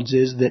McDonald's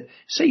is that,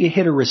 say you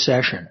hit a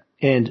recession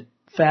and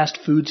fast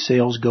food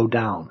sales go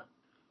down.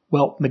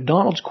 Well,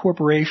 McDonald's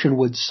Corporation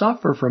would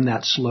suffer from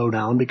that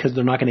slowdown because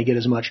they're not going to get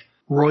as much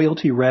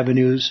royalty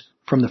revenues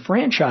from the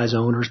franchise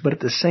owners, but at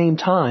the same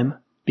time,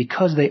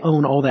 because they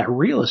own all that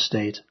real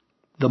estate,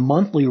 the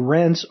monthly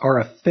rents are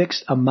a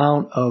fixed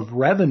amount of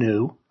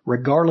revenue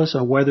regardless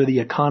of whether the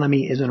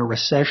economy is in a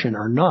recession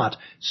or not.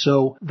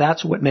 So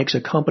that's what makes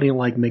a company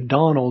like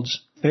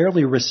McDonald's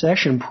fairly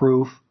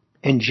recession-proof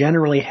and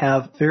generally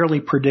have fairly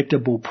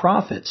predictable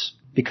profits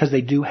because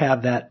they do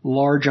have that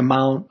large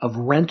amount of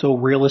rental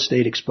real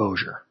estate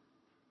exposure.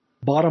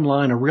 Bottom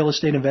line, a real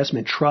estate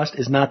investment trust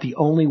is not the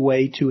only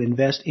way to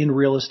invest in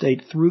real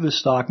estate through the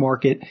stock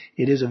market.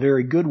 It is a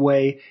very good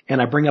way,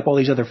 and I bring up all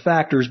these other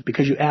factors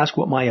because you ask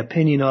what my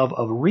opinion of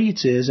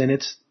REITs is, and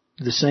it's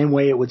the same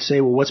way it would say,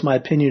 well, what's my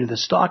opinion of the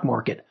stock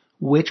market?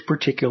 Which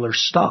particular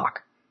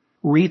stock?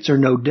 REITs are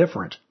no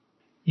different.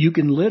 You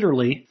can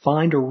literally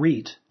find a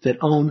REIT that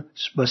owns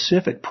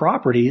specific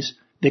properties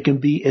that can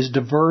be as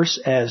diverse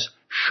as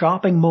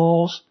shopping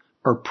malls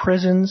or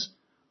prisons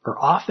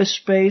or office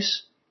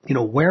space,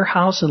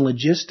 warehouse and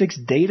logistics,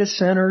 data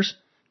centers,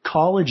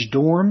 college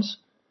dorms,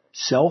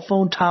 cell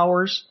phone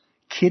towers,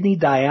 kidney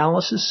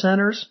dialysis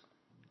centers.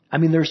 I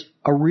mean, there's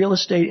a real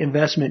estate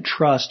investment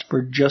trust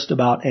for just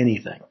about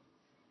anything.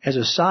 As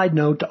a side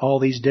note to all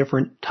these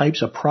different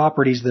types of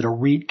properties that a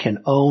REIT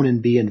can own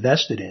and be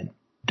invested in,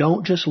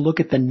 don't just look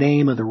at the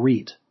name of the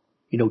REIT.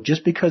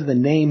 Just because the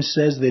name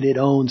says that it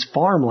owns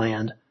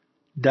farmland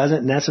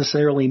doesn't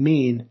necessarily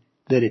mean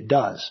that it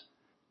does.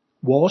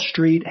 Wall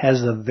Street has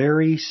the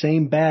very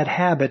same bad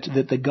habit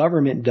that the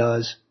government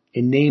does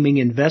in naming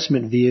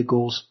investment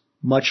vehicles,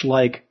 much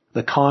like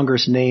the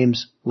Congress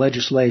names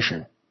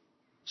legislation.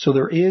 So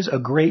there is a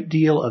great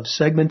deal of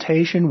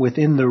segmentation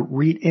within the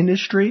REIT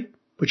industry,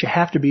 but you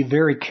have to be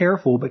very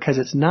careful because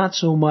it's not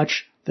so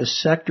much the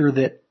sector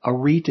that a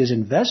REIT is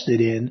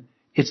invested in,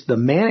 it's the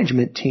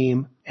management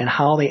team and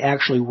how they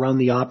actually run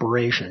the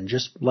operation,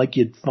 just like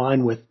you'd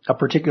find with a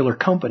particular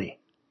company.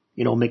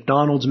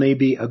 McDonald's may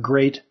be a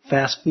great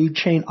fast food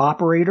chain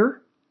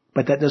operator,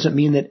 but that doesn't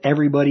mean that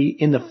everybody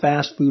in the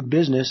fast food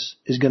business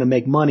is going to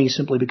make money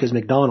simply because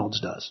McDonald's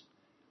does.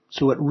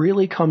 So it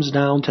really comes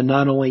down to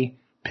not only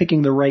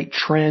picking the right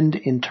trend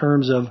in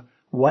terms of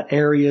what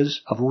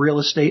areas of real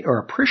estate are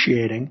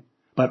appreciating,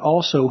 but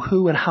also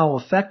who and how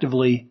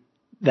effectively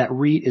that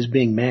REIT is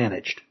being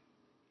managed.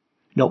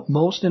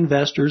 Most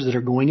investors that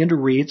are going into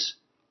REITs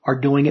are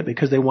doing it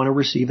because they want to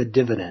receive a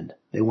dividend.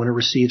 They want to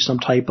receive some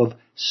type of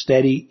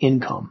steady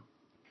income.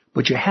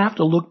 But you have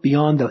to look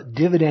beyond the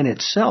dividend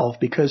itself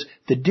because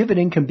the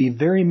dividend can be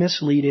very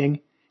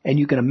misleading, and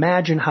you can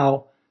imagine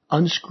how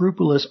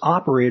unscrupulous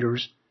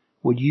operators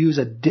would use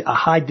a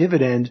high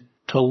dividend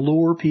to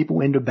lure people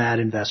into bad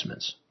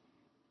investments.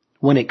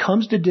 When it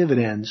comes to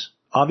dividends,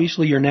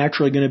 obviously you're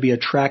naturally going to be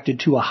attracted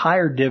to a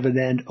higher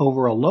dividend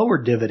over a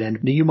lower dividend.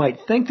 Now you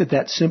might think that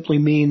that simply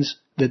means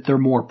that they're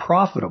more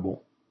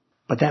profitable,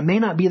 but that may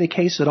not be the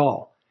case at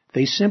all.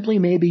 They simply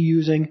may be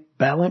using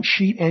balance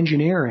sheet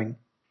engineering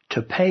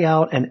to pay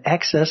out an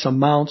excess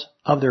amount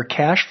of their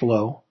cash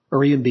flow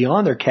or even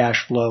beyond their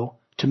cash flow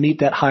to meet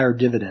that higher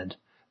dividend.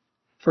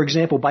 For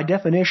example, by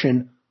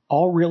definition,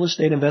 all real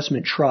estate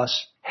investment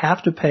trusts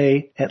have to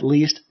pay at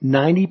least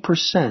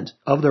 90%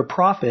 of their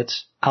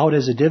profits out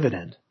as a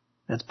dividend.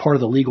 That's part of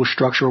the legal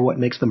structure of what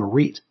makes them a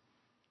REIT.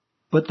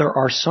 But there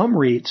are some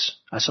REITs,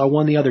 I saw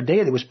one the other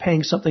day that was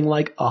paying something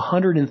like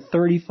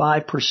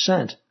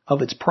 135%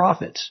 of its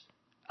profits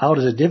out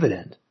as a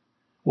dividend.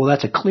 Well,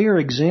 that's a clear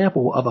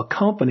example of a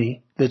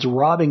company that's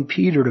robbing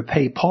Peter to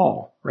pay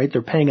Paul, right?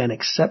 They're paying an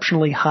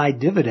exceptionally high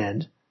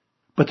dividend,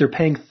 but they're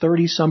paying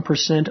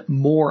 30%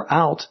 more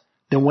out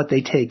than what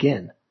they take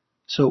in.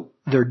 So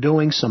they're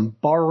doing some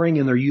borrowing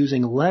and they're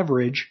using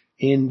leverage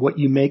in what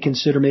you may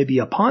consider maybe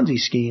a Ponzi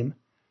scheme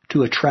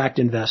to attract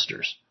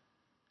investors.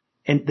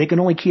 And they can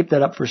only keep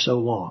that up for so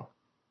long.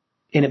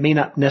 And it may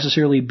not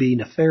necessarily be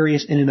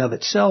nefarious in and of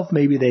itself.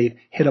 Maybe they've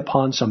hit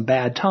upon some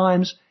bad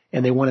times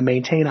and they want to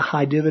maintain a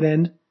high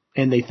dividend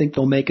and they think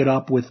they'll make it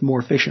up with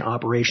more efficient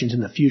operations in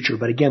the future.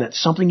 But again,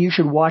 it's something you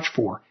should watch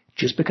for.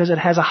 Just because it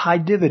has a high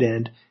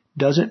dividend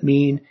doesn't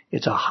mean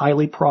it's a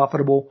highly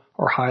profitable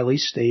or highly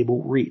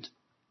stable REIT.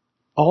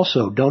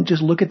 Also, don't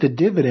just look at the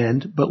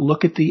dividend, but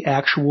look at the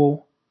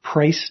actual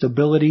price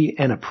stability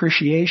and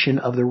appreciation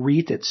of the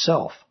REIT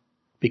itself.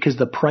 Because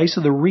the price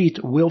of the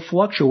REIT will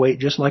fluctuate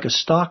just like a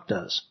stock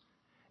does.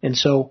 And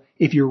so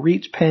if your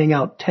REIT's paying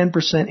out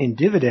 10% in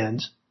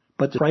dividends,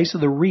 but the price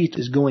of the REIT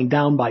is going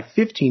down by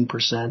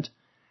 15%,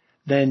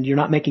 then you're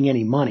not making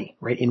any money,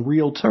 right? In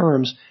real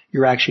terms,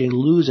 you're actually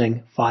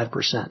losing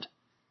 5%.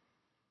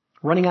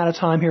 Running out of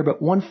time here,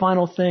 but one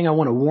final thing I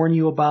want to warn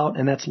you about,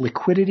 and that's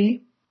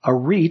liquidity. A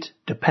REIT,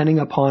 depending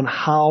upon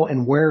how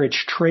and where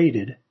it's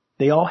traded,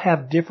 they all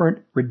have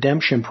different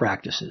redemption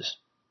practices.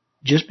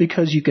 Just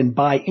because you can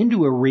buy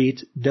into a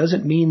REIT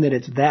doesn't mean that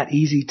it's that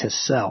easy to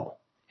sell.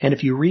 And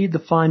if you read the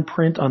fine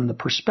print on the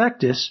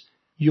prospectus,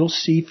 you'll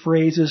see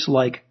phrases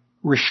like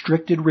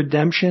restricted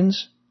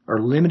redemptions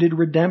or limited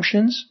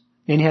redemptions.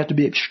 And you have to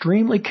be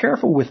extremely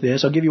careful with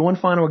this. I'll give you one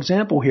final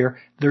example here.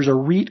 There's a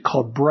REIT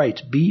called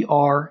Bright,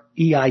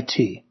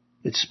 B-R-E-I-T.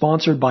 It's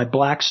sponsored by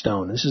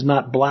Blackstone. This is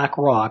not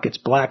BlackRock, it's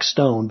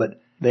Blackstone, but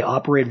they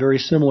operate very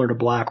similar to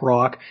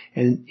BlackRock.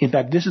 And in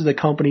fact, this is the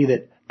company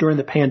that during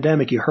the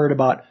pandemic you heard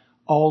about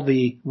all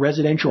the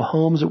residential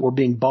homes that were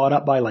being bought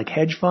up by like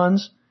hedge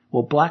funds.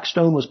 Well,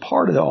 Blackstone was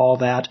part of all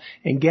that.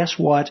 And guess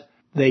what?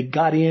 They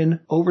got in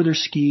over their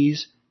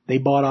skis. They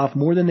bought off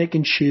more than they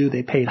can chew.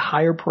 They paid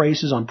higher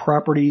prices on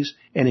properties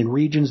and in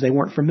regions they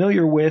weren't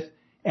familiar with.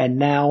 And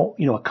now,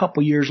 a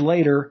couple years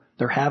later,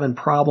 they're having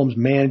problems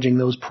managing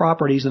those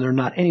properties and they're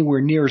not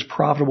anywhere near as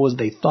profitable as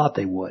they thought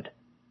they would.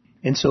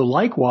 And so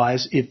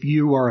likewise, if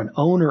you are an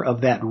owner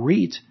of that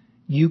REIT,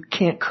 you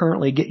can't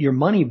currently get your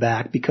money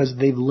back because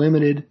they've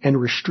limited and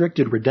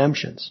restricted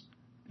redemptions.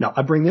 Now,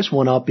 I bring this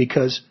one up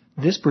because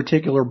this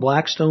particular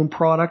Blackstone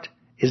product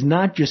is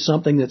not just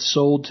something that's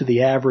sold to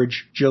the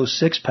average Joe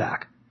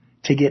six-pack.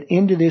 To get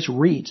into this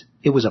REIT,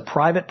 it was a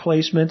private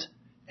placement,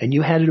 and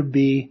you had to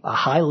be a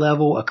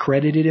high-level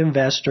accredited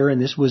investor, and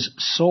this was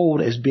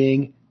sold as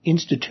being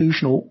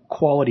institutional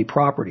quality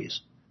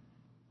properties.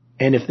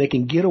 And if they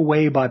can get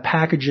away by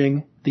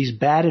packaging these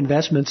bad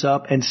investments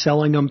up and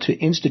selling them to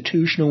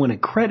institutional and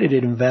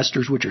accredited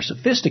investors, which are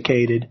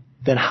sophisticated,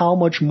 then how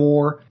much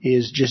more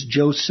is just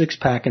Joe's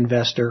six-pack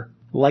investor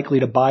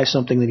likely to buy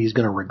something that he's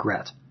going to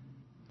regret?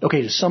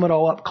 Okay, to sum it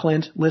all up,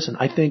 Clint, listen,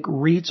 I think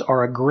REITs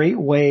are a great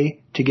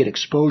way to get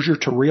exposure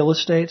to real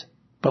estate,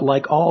 but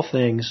like all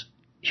things,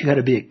 you got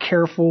to be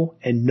careful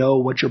and know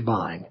what you're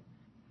buying.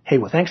 Hey,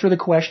 well, thanks for the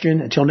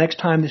question. Until next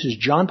time, this is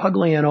John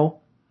Pugliano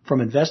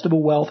from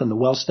Investable Wealth and the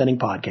Wealth Studying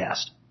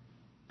Podcast.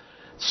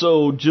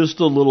 So just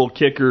a little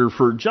kicker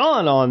for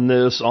John on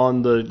this,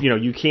 on the,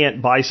 you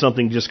can't buy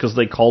something just because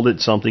they called it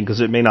something because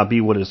it may not be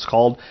what it's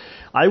called.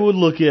 I would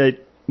look at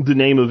the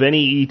name of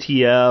any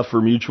ETF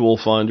or mutual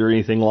fund or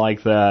anything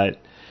like that,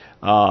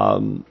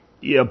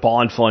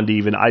 bond fund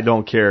even, I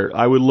don't care.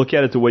 I would look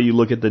at it the way you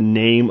look at the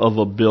name of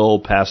a bill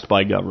passed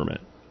by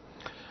government.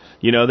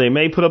 They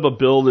may put up a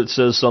bill that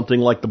says something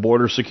like the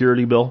border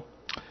security bill.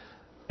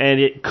 And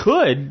it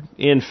could,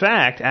 in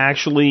fact,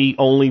 actually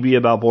only be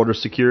about border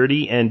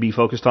security and be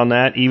focused on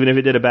that. Even if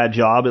it did a bad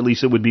job, at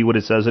least it would be what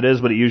it says it is,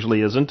 but it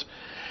usually isn't.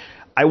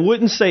 I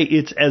wouldn't say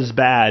it's as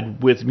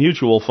bad with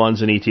mutual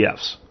funds and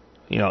ETFs.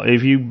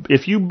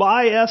 If you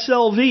buy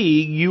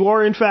SLV, you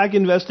are in fact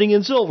investing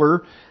in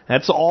silver.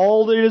 That's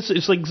all there is.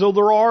 It's like, so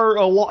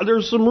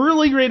there's some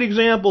really great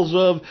examples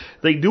of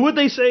they do what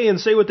they say and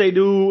say what they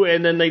do,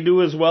 and then they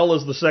do as well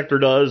as the sector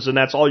does, and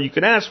that's all you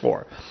can ask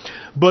for.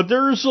 But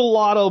there's a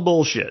lot of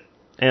bullshit.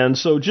 And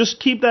so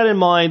just keep that in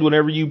mind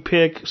whenever you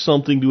pick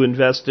something to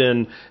invest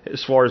in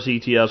as far as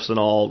ETFs and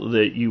all,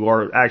 that you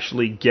are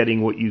actually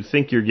getting what you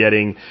think you're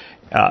getting.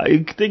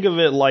 Think of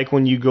it like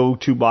when you go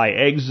to buy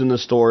eggs in the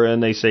store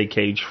and they say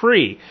cage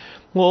free.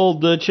 Well,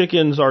 the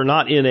chickens are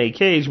not in a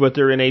cage, but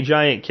they're in a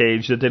giant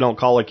cage that they don't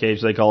call a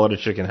cage, they call it a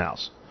chicken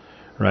house.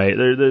 right?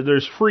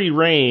 There's free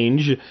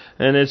range,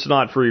 and it's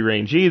not free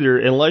range either,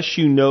 unless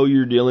you know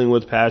you're dealing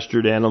with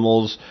pastured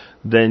animals.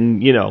 Then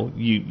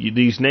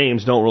these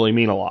names don't really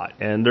mean a lot,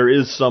 and there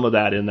is some of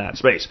that in that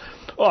space.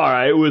 All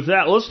right, with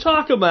that, let's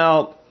talk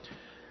about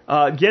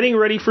getting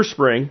ready for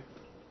spring.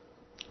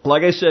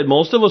 Like I said,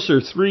 most of us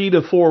are 3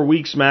 to 4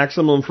 weeks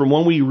maximum from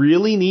when we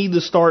really need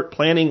to start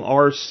planting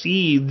our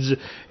seeds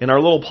in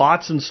our little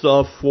pots and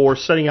stuff for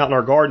setting out in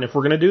our garden if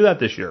we're going to do that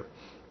this year.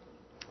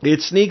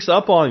 It sneaks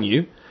up on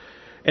you,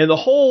 and the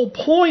whole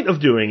point of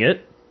doing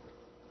it,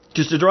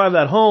 just to drive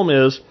that home,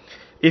 is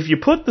if you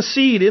put the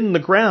seed in the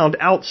ground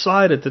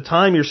outside at the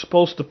time you're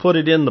supposed to put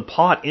it in the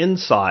pot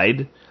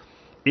inside,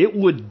 it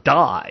would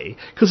die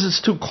because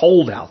it's too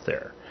cold out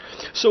there.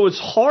 So it's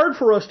hard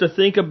for us to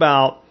think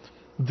about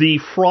the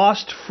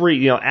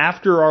frost-free,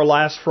 after our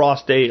last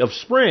frost day of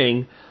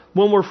spring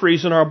when we're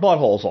freezing our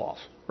buttholes off,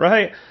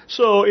 right?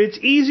 So it's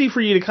easy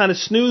for you to kind of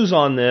snooze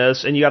on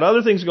this, and you got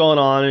other things going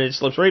on, and it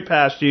slips right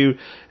past you,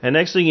 and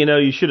next thing you know,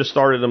 you should have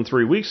started them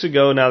 3 weeks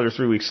ago, now they're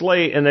 3 weeks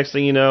late, and next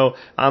thing you know,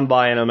 I'm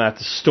buying them at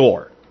the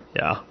store,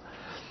 yeah?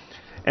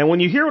 And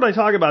when you hear what I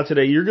talk about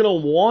today, you're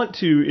going to want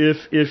to,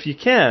 if you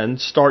can,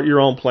 start your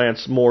own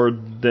plants more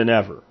than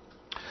ever.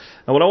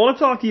 And what I want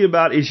to talk to you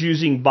about is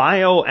using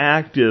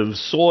bioactive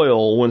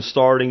soil when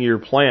starting your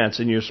plants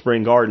in your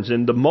spring gardens.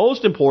 And the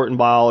most important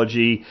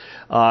biology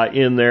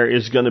in there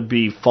is going to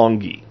be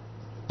fungi,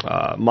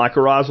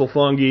 mycorrhizal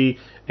fungi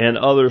and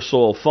other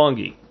soil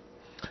fungi.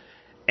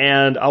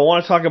 And I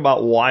want to talk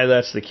about why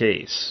that's the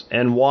case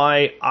and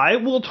why I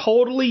will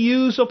totally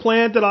use a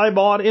plant that I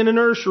bought in a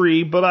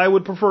nursery, but I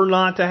would prefer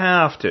not to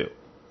have to.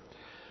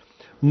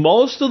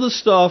 Most of the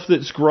stuff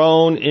that's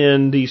grown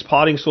in these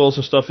potting soils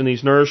and stuff in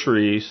these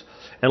nurseries,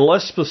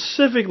 unless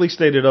specifically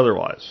stated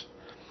otherwise,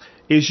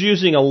 is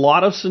using a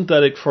lot of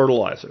synthetic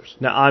fertilizers.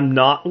 Now, I'm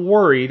not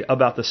worried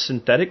about the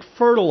synthetic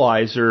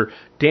fertilizer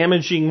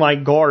damaging my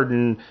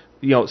garden,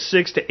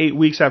 6 to 8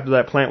 weeks after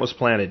that plant was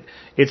planted.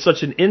 It's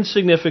such an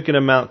insignificant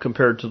amount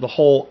compared to the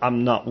whole,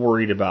 I'm not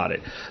worried about it.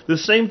 The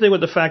same thing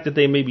with the fact that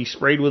they may be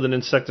sprayed with an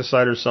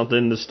insecticide or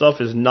something. The stuff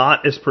is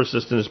not as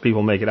persistent as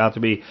people make it out to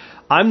be.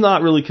 I'm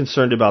not really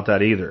concerned about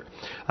that either.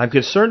 I'm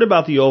concerned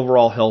about the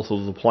overall health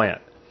of the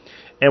plant.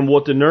 And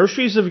what the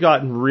nurseries have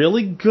gotten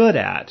really good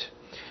at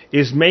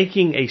is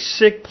making a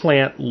sick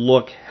plant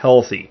look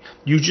healthy.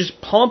 You just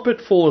pump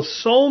it full of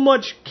so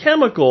much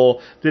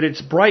chemical that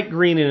it's bright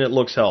green and it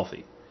looks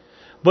healthy.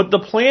 But the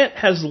plant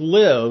has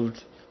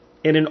lived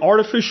in an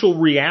artificial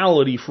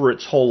reality for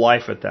its whole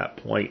life at that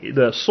point.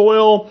 The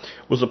soil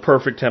was a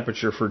perfect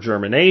temperature for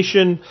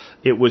germination.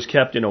 It was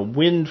kept in a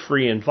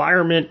wind-free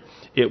environment.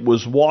 It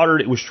was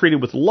watered. It was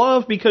treated with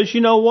love because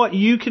you know what?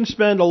 You can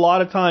spend a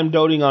lot of time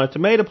doting on a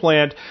tomato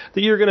plant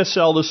that you're going to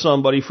sell to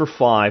somebody for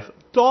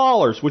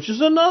 $5, which is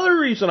another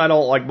reason I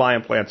don't like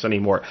buying plants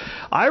anymore.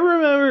 I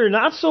remember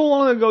not so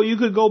long ago you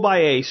could go buy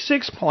a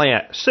six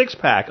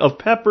pack of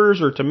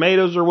peppers or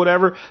tomatoes or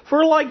whatever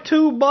for like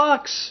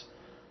 $2.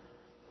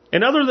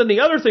 And other than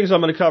the other things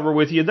I'm going to cover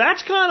with you,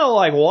 that's kind of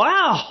like,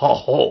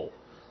 wow.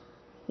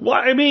 What,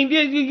 I mean, do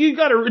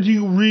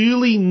you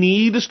really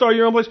need to start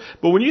your own place?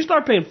 But when you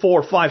start paying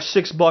 $4, $5,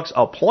 $6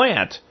 a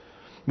plant,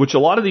 which a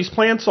lot of these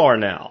plants are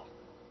now,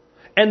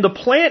 and the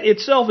plant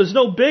itself is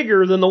no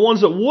bigger than the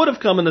ones that would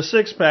have come in the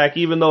 6-pack,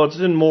 even though it's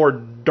in more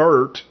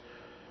dirt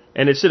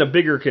and it's in a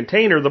bigger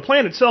container, the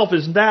plant itself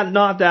is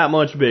not that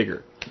much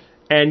bigger.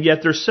 And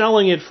yet they're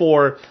selling it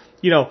for,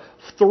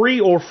 3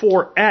 or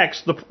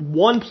 4x. The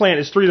one plant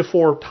is 3 to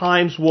 4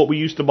 times what we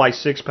used to buy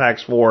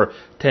 6-packs for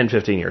 10,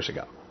 15 years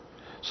ago.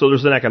 So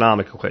there's an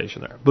economic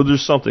equation there. But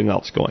there's something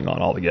else going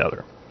on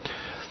altogether.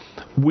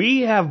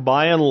 We have,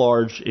 by and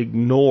large,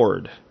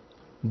 ignored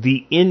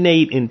the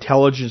innate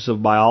intelligence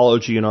of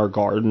biology in our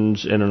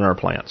gardens and in our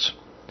plants.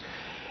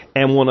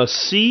 And when a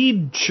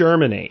seed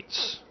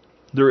germinates,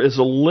 there is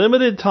a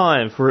limited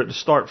time for it to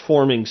start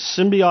forming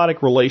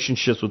symbiotic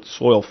relationships with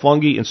soil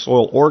fungi and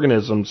soil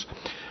organisms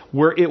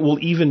where it will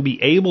even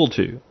be able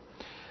to.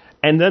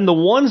 And then the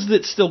ones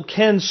that still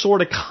can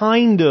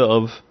kind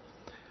of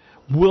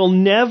will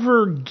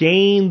never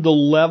gain the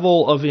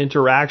level of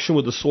interaction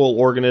with the soil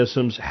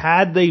organisms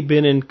had they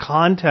been in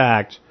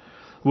contact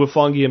with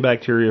fungi and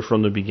bacteria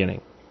from the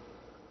beginning.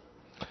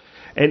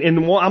 And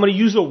I'm going to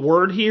use a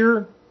word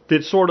here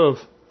that's sort of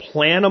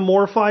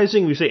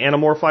plantamorphizing. We say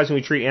anamorphizing,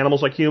 we treat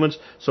animals like humans.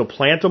 So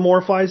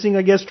plantamorphizing,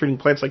 I guess, treating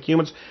plants like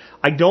humans.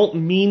 I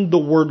don't mean the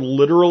word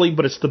literally,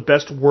 but it's the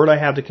best word I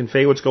have to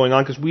convey what's going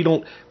on because we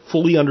don't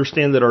fully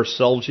understand that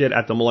ourselves yet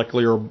at the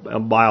molecular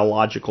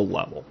biological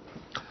level.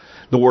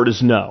 The word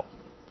is no.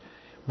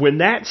 When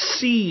that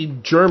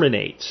seed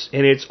germinates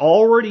and it's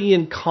already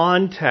in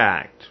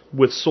contact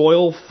with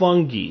soil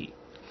fungi,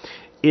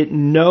 it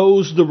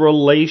knows the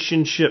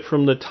relationship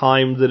from the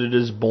time that it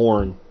is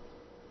born.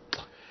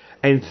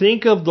 And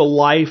think of the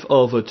life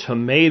of a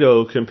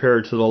tomato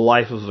compared to the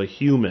life of a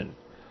human.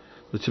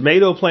 The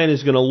tomato plant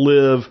is going to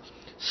live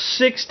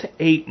 6 to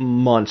 8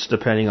 months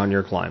depending on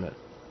your climate,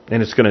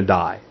 and it's going to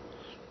die.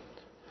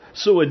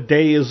 So a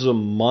day is a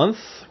month?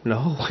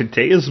 No, a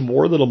day is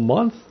more than a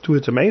month to a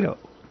tomato.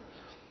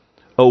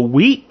 A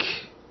week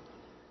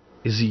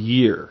is a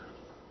year.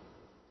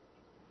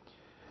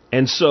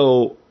 And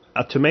so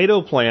a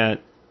tomato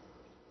plant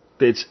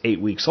that's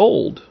 8 weeks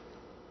old,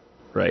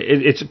 right?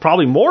 It's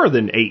probably more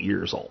than 8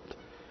 years old.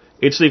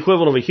 It's the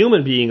equivalent of a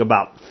human being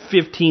about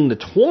 15 to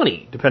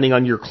 20, depending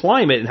on your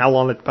climate and how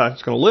long the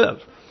plant's going to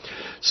live.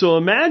 So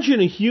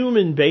imagine a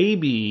human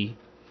baby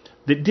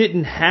that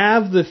didn't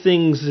have the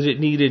things that it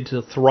needed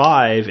to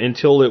thrive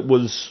until it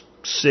was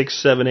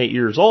 6, 7, 8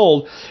 years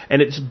old,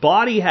 and its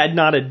body had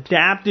not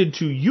adapted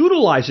to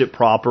utilize it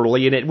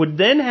properly, and it would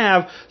then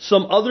have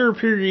some other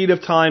period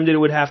of time that it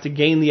would have to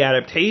gain the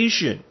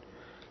adaptation.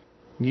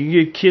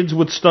 You get kids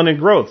with stunted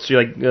growth, so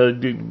like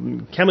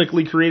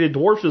chemically created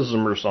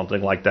dwarfism or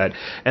something like that,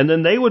 and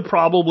then they would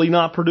probably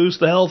not produce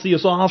the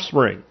healthiest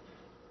offspring,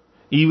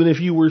 even if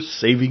you were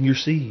saving your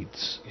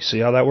seeds. You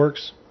see how that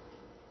works?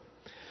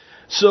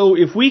 So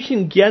if we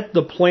can get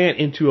the plant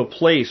into a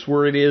place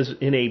where it is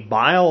in a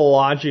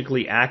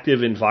biologically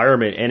active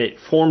environment and it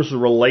forms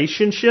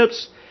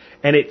relationships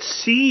and it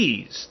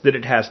sees that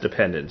it has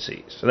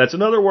dependencies. And that's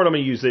another word I'm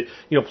going to use that,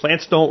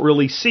 plants don't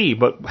really see.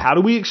 But how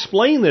do we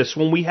explain this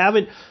when we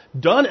haven't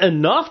done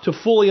enough to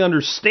fully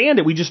understand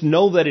it? We just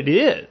know that it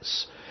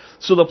is.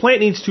 So the plant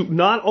needs to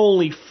not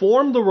only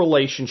form the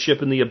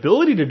relationship and the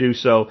ability to do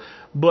so,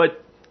 but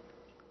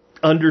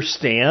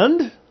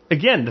understand.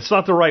 Again, that's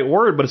not the right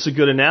word, but it's a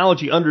good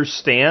analogy.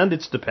 Understand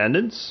its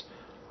dependence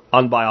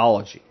on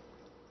biology,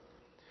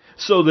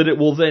 so that it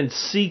will then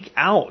seek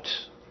out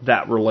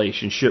that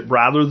relationship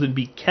rather than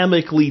be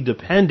chemically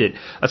dependent.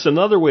 That's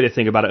another way to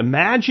think about it.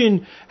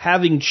 Imagine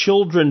having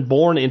children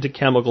born into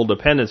chemical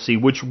dependency,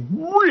 which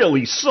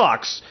really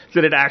sucks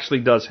that it actually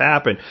does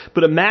happen.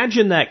 But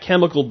imagine that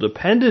chemical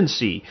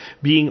dependency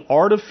being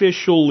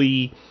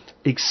artificially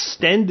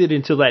extended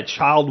until that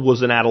child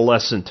was an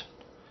adolescent.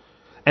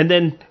 And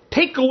then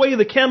take away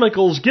the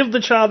chemicals, give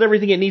the child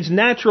everything it needs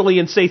naturally,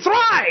 and say,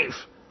 thrive!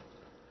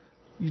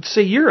 You'd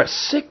say, you're a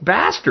sick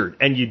bastard.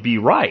 And you'd be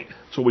right.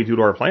 That's what we do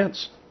to our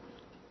plants.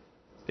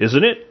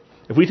 Isn't it?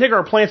 If we take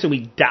our plants and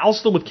we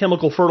douse them with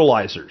chemical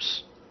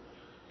fertilizers,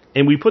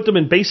 and we put them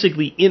in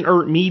basically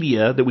inert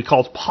media that we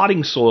call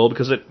potting soil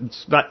because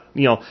it's got,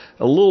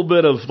 a little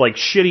bit of like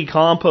shitty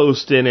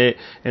compost in it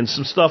and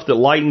some stuff that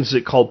lightens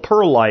it called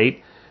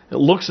perlite, it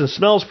looks and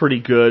smells pretty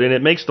good, and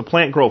it makes the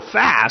plant grow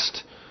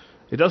fast,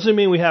 it doesn't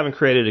mean we haven't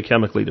created a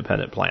chemically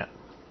dependent plant.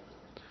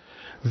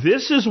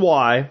 This is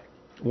why,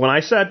 when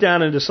I sat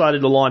down and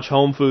decided to launch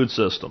Home Food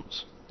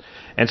Systems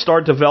and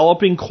start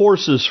developing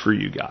courses for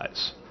you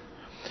guys,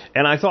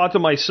 and I thought to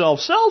myself,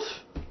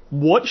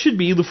 what should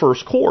be the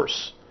first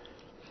course?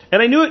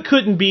 And I knew it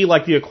couldn't be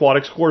like the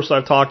aquatics course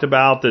I've talked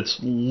about that's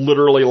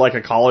literally like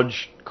a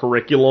college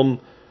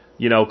curriculum,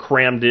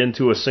 crammed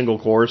into a single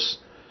course.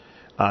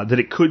 That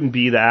it couldn't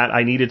be that.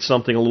 I needed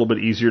something a little bit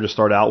easier to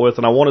start out with,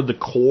 and I wanted the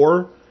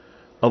core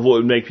of what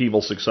would make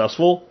people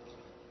successful.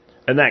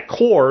 And that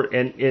core,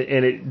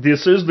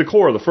 this is the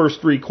core of the first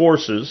 3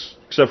 courses,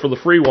 except for the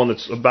free one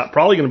that's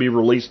probably going to be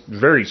released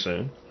very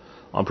soon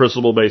on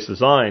principle-based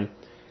design,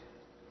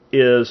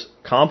 is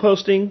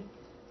composting,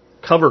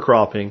 cover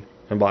cropping,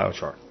 and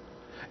biochar.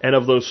 And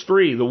of those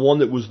 3, the one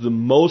that was the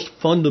most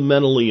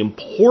fundamentally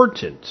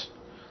important,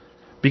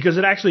 because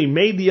it actually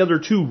made the other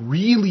 2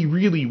 really,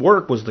 really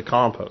work, was the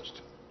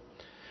compost.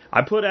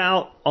 I put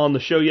out on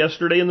the show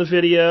yesterday in the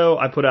video,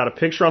 I put out a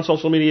picture on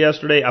social media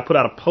yesterday, I put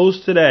out a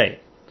post today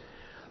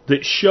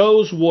that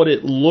shows what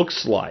it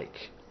looks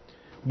like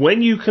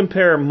when you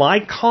compare my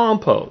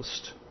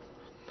compost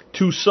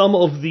to some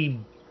of the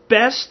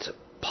best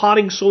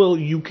potting soil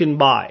you can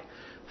buy.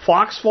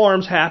 Fox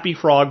Farms Happy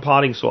Frog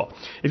potting soil.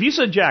 If you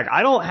said, Jack,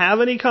 I don't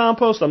have any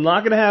compost, I'm not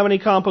going to have any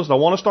compost, I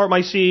want to start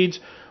my seeds,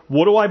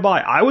 what do I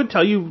buy? I would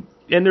tell you,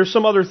 and there's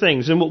some other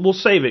things, and we'll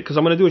save it because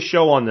I'm going to do a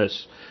show on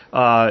this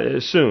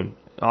soon,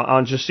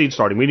 on just seed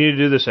starting. We need to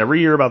do this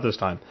every year about this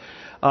time.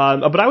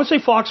 But I would say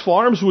Fox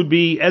Farms would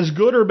be as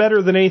good or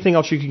better than anything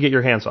else you can get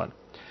your hands on.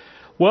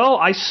 Well,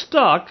 I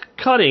stuck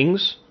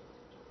cuttings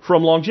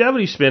from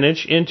longevity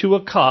spinach into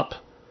a cup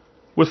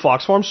with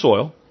Fox Farm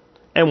soil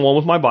and one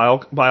with my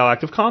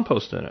bioactive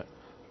compost in it.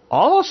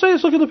 All I'll say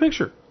is look at the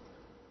picture.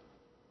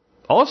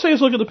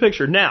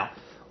 Now,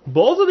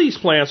 both of these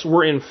plants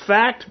were in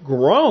fact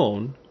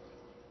grown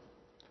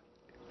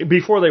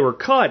before they were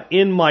cut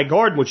in my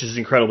garden, which is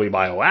incredibly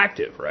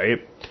bioactive,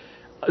 right?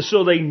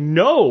 So they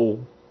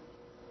know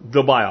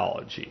the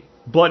biology,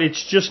 but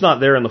it's just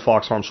not there in the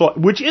Fox Farm soil,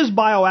 which is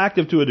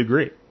bioactive to a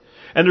degree.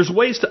 And there's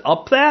ways to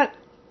up that,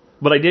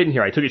 but I didn't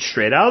here. I took it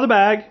straight out of the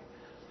bag,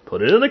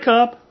 put it in the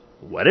cup,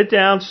 wet it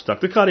down,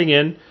 stuck the cutting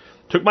in,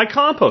 took my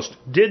compost,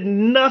 did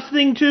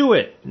nothing to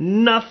it.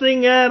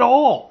 Nothing at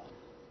all.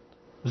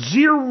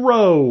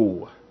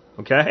 0.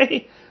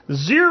 Okay?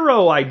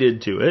 0 I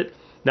did to it.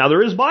 Now,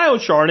 there is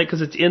biochar in it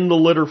because it's in the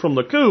litter from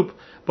the coop,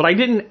 but I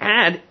didn't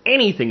add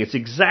anything. It's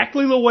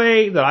exactly the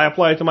way that I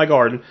apply it to my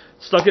garden.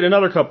 Stuck it in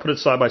another cup, put it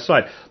side by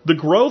side. The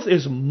growth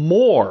is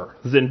more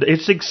than,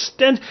 it's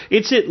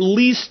at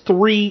least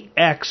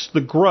 3x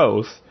the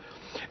growth.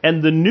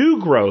 And the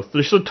new growth,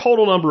 there's the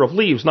total number of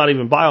leaves, not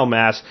even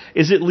biomass,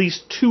 is at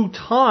least 2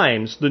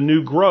 times the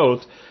new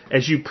growth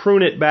as you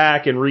prune it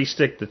back and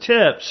restick the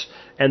tips,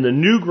 and the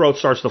new growth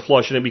starts to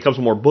flush and it becomes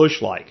more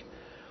bush-like.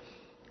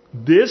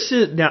 This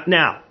is,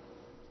 now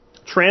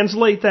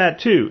translate that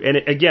too. And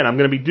again, I'm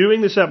going to be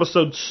doing this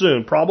episode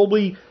soon,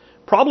 probably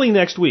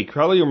next week,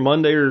 probably on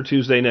Monday or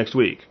Tuesday next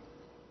week.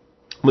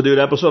 I'm going to do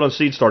an episode on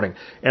seed starting.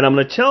 And I'm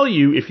going to tell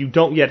you, if you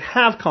don't yet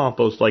have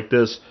compost like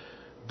this,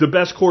 the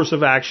best course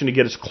of action to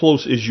get as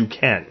close as you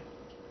can.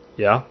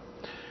 Yeah?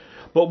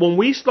 But when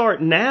we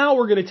start now,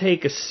 we're going to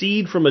take a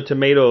seed from a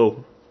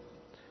tomato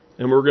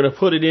and we're going to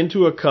put it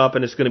into a cup,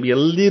 and it's going to be a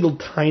little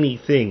tiny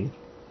thing.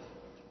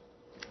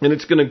 And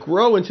it's going to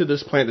grow into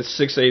this plant that's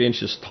 6-8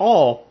 inches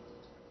tall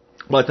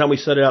by the time we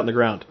set it out in the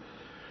ground.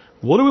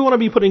 What do we want to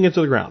be putting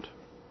into the ground?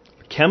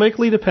 A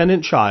chemically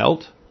dependent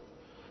child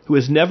who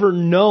has never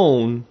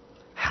known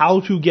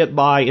how to get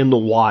by in the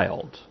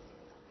wild.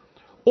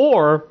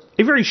 Or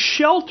a very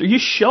you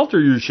shelter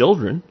your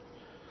children,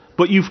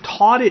 but you've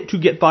taught it to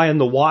get by in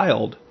the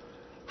wild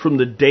from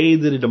the day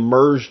that it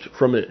emerged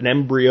from an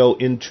embryo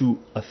into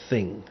a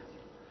thing.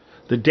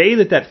 The day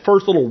that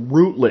first little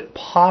rootlet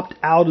popped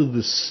out of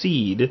the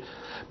seed,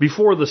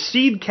 before the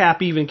seed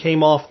cap even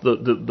came off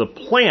the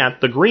plant,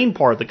 the green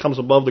part that comes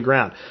above the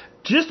ground.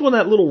 Just when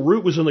that little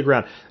root was in the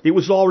ground, it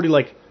was already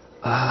like,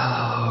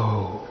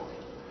 oh,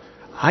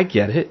 I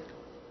get it.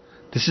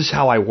 This is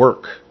how I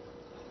work.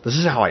 This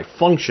is how I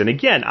function.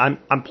 Again, I'm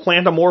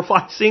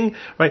plantamorphizing,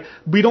 right?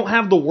 We don't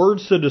have the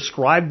words to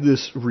describe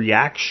this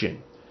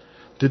reaction.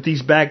 That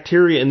these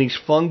bacteria and these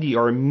fungi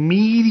are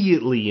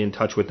immediately in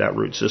touch with that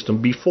root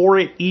system before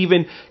it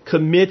even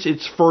commits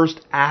its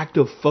first act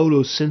of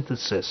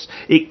photosynthesis.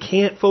 It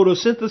can't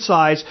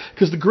photosynthesize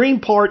because the green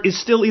part is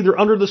still either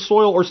under the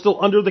soil or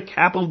still under the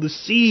cap of the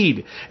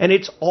seed, and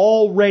it's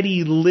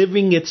already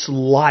living its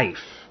life.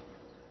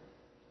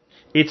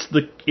 It's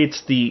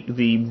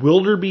the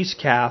wildebeest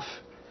calf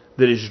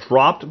that is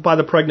dropped by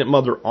the pregnant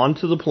mother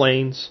onto the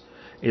plains,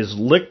 is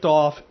licked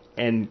off,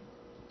 and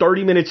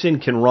 30 minutes in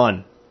can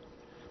run.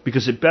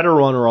 Because it better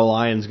run or a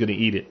lion's going to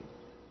eat it.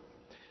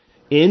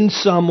 In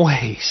some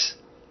ways,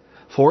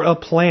 for a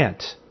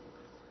plant,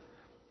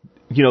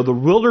 the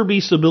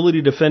wildebeest's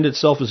ability to defend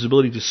itself is the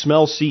ability to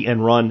smell, see,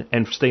 and run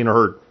and stay in a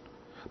herd.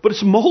 But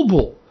it's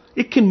mobile.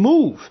 It can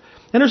move.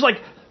 And there's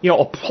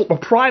a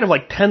pride of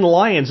 10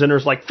 lions, and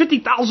there's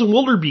 50,000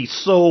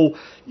 wildebeests. So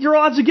your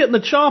odds of getting the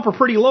chomp are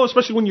pretty low,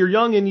 especially when you're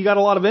young and you got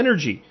a lot of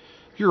energy.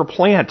 If you're a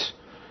plant,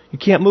 you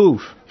can't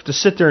move. You have to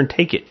sit there and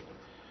take it.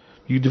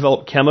 You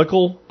develop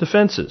chemical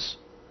defenses.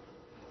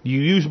 You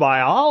use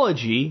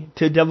biology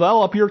to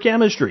develop your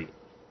chemistry.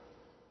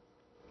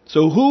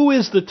 So who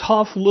is the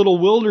tough little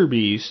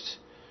wildebeest?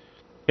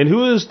 And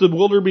who is the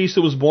wildebeest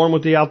that was born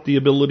without the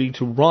ability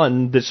to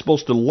run, that's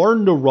supposed to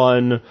learn to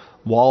run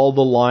while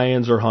the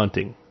lions are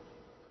hunting?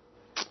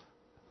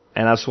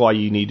 And that's why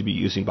you need to be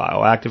using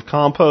bioactive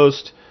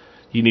compost.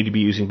 You need to be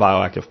using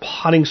bioactive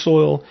potting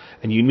soil,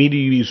 and you need to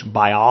use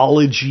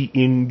biology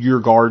in your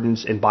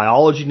gardens, and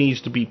biology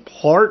needs to be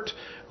part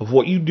of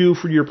what you do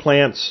for your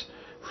plants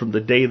from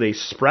the day they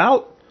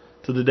sprout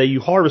to the day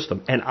you harvest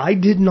them. And I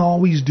didn't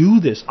always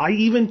do this. I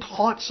even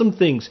taught some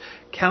things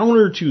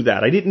counter to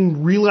that. I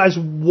didn't realize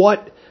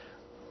what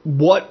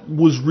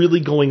was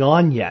really going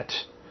on yet.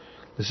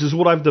 This is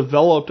what I've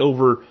developed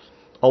over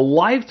a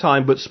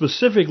lifetime, but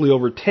specifically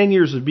over 10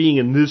 years of being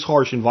in this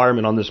harsh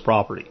environment on this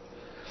property.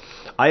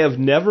 I have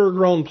never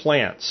grown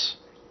plants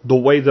the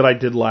way that I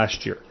did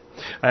last year.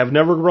 I've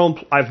never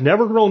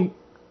grown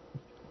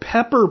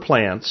pepper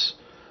plants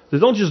that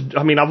don't just,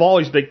 I've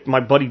always been, my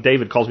buddy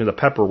David calls me the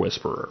pepper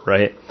whisperer,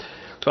 right?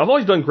 So I've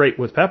always done great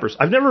with peppers.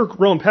 I've never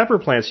grown pepper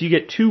plants. You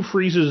get 2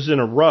 freezes in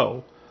a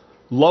row.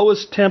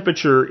 Lowest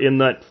temperature in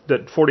that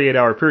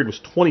 48-hour period was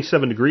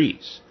 27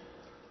 degrees.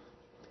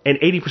 And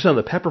 80% of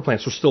the pepper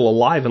plants were still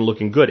alive and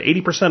looking good.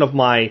 80% of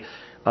my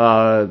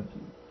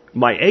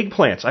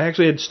eggplants. I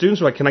actually had students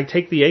who were like, can I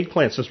take the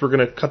eggplants since we're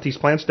going to cut these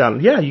plants down?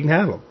 And yeah, you can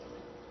have them.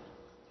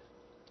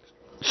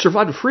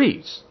 Survived a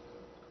freeze,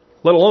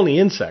 let alone the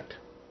insect.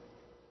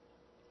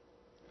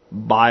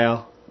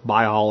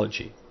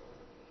 Biology.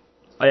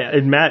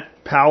 In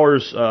Matt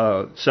Power's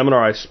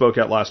seminar I spoke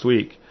at last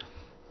week,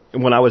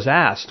 when I was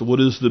asked what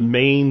is the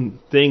main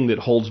thing that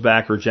holds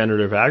back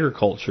regenerative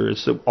agriculture,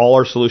 it's that all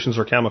our solutions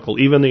are chemical.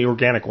 Even the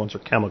organic ones are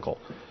chemical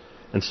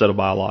instead of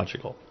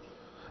biological.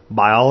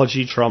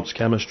 Biology trumps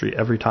chemistry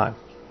every time.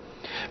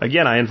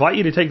 Again, I invite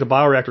you to take the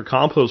bioreactor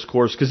compost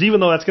course, because even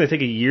though that's going to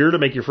take a year to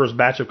make your first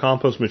batch of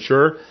compost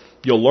mature,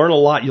 you'll learn a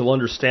lot, you'll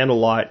understand a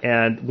lot,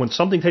 and when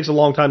something takes a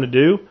long time to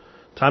do,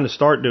 time to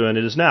start doing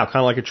it is now, kind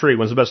of like a tree.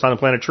 When's the best time to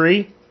plant a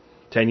tree?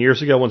 10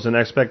 years ago. When's the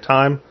next best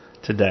time?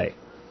 Today.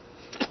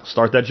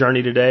 Start that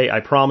journey today.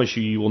 I promise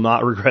you, you will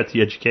not regret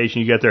the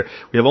education you get there.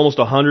 We have almost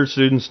 100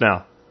 students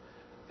now,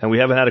 and we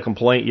haven't had a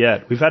complaint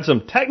yet. We've had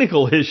some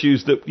technical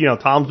issues that,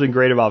 Tom's been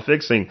great about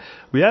fixing.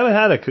 We haven't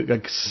had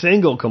a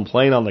single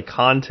complaint on the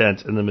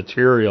content and the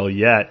material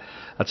yet.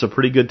 That's a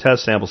pretty good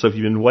test sample. So if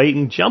you've been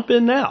waiting, jump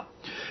in now.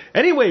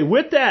 Anyway,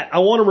 with that, I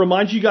want to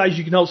remind you guys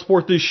you can help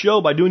support this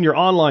show by doing your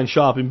online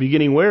shopping,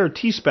 beginning where?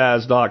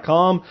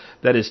 tspaz.com.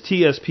 That is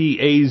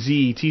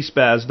TSPAZ,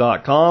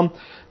 tspaz.com.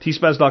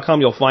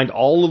 tspaz.com, you'll find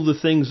all of the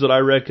things that I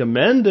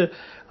recommend.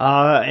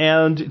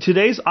 And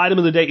today's item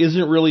of the day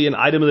isn't really an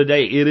item of the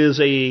day. It is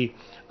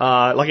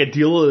like a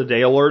deal of the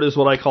day alert is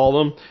what I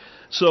call them.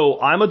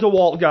 So I'm a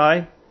DeWalt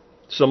guy.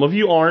 Some of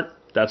you aren't.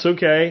 That's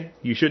okay.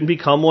 You shouldn't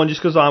become one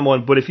just because I'm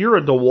one. But if you're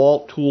a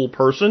DeWalt tool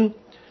person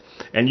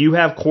and you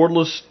have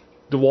cordless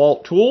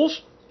DeWalt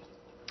tools,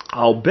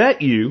 I'll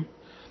bet you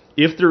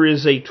if there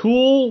is a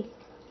tool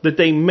that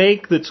they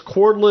make that's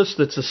cordless,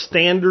 that's a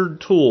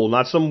standard tool,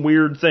 not some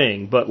weird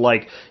thing, but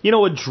like,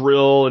 a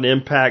drill, an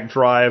impact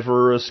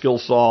driver, a skill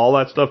saw, all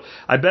that stuff,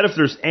 I bet if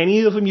there's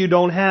any of them you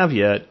don't have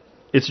yet,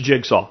 it's a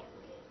jigsaw.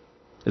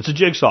 It's a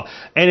jigsaw.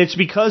 And it's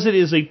because it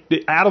is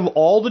out of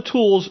all the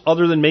tools,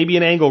 other than maybe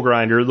an angle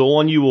grinder, the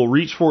one you will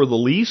reach for the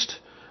least.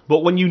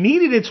 But when you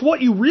need it, it's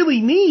what you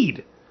really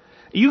need.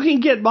 You can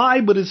get by,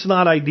 but it's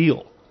not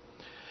ideal.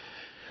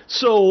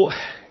 So,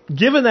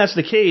 given that's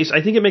the case,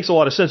 I think it makes a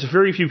lot of sense.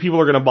 Very few people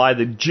are going to buy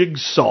the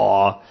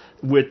jigsaw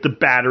with the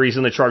batteries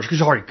and the charger,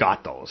 because you already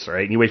got those,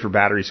 right? And you wait for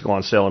batteries to go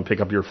on sale and pick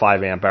up your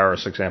 5 amp hour or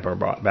 6 amp hour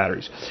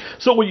batteries.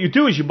 So what you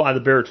do is you buy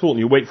the bare tool and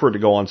you wait for it to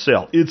go on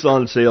sale. It's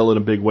on sale in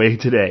a big way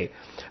today.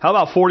 How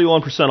about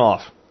 41%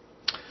 off?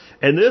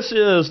 And this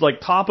is like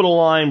top of the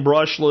line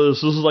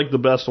brushless. This is like the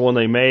best one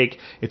they make.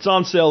 It's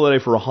on sale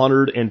today for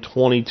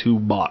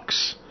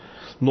 $122.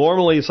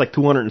 Normally it's like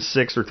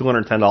 $206 or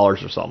 $210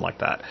 or something like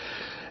that.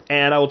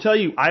 And I will tell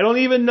you, I don't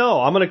even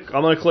know. I'm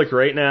gonna click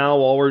right now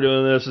while we're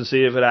doing this and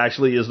see if it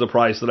actually is the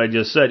price that I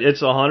just said.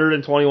 It's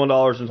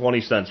 $121.20,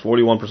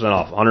 41%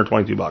 off,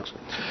 $122.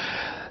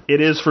 It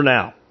is for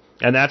now.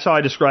 And that's how I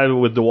describe it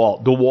with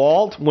DeWalt.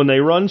 DeWalt, when they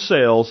run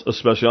sales,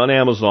 especially on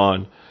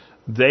Amazon,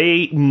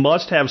 they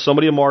must have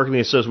somebody in marketing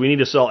that says we need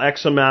to sell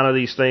X amount of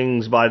these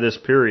things by this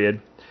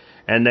period.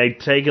 And they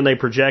take and they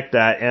project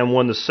that. And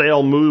when the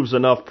sale moves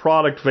enough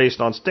product based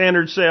on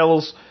standard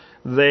sales,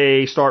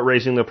 they start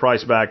raising the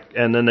price back,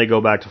 and then they go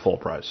back to full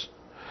price.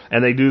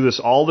 And they do this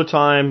all the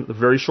time,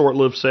 very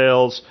short-lived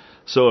sales.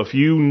 So if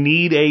you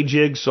need a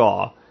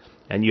jigsaw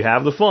and you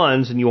have the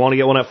funds and you want to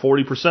get one at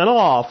 40%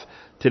 off,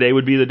 today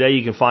would be the day.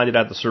 You can find it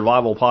at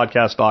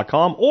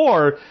thesurvivalpodcast.com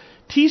or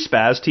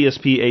TSPAZ,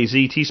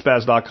 T-S-P-A-Z,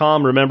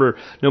 tspaz.com. Remember,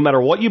 no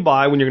matter what you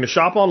buy, when you're going to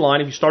shop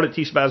online, if you start at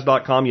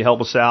tspaz.com, you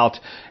help us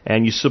out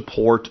and you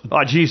support.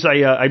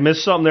 I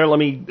missed something there. Let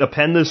me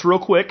append this real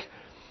quick.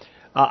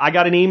 I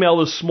got an email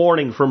this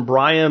morning from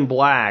Brian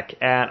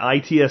Black at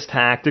ITS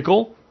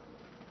Tactical,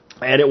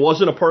 and it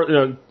wasn't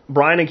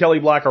Brian and Kelly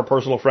Black are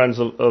personal friends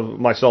of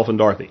myself and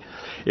Dorothy.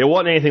 It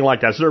wasn't anything like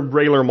that. So they're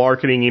regular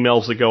marketing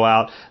emails that go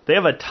out. They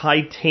have a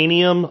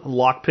titanium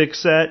lockpick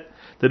set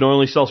that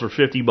normally sells for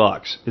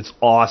 $50. It's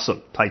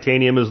awesome.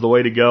 Titanium is the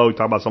way to go. We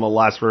talk about something that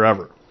lasts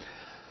forever.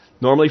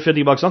 Normally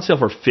 $50 on sale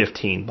for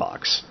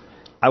 $15.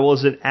 I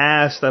wasn't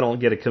asked. I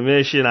don't get a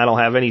commission. I don't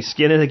have any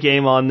skin in the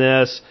game on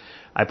this.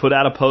 I put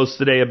out a post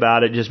today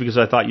about it just because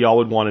I thought y'all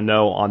would want to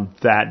know on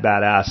that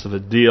badass of a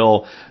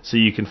deal. So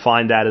you can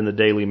find that in the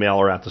Daily Mail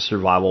or at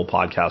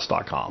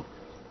thesurvivalpodcast.com.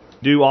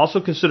 Do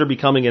also consider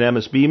becoming an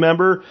MSB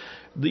member.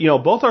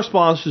 Both our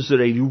sponsors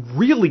today do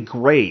really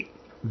great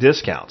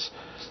discounts.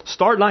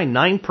 Start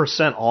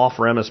 9% off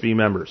for MSB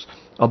members.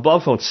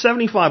 Above phone,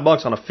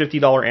 $75 on a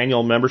 $50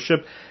 annual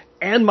membership.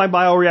 And my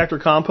bioreactor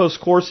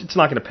compost course, it's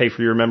not going to pay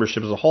for your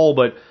membership as a whole,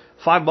 but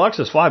 $5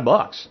 is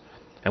 $5.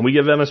 And we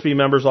give MSB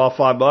members off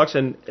 $5,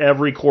 and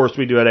every course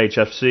we do at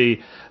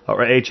HFC or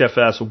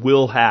HFS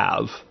will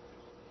have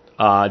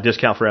a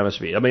discount for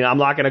MSB. I mean, I'm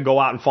not going to go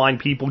out and find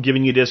people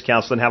giving you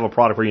discounts and have a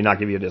product where you not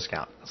give you a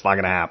discount. It's not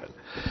going to happen.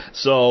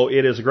 So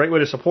it is a great way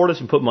to support us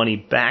and put money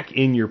back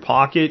in your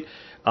pocket.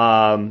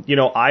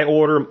 I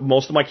order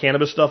most of my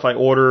cannabis stuff. I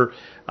order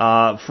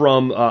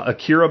from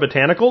Akira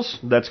Botanicals.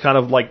 That's kind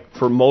of like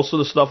for most of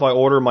the stuff I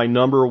order, my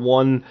number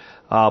one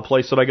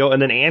place that I go.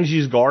 And then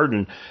Angie's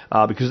Garden,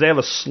 because they have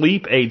a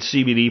sleep aid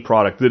CBD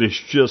product that is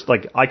just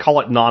like, I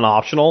call it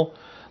non-optional.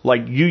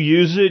 Like you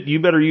use it, you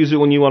better use it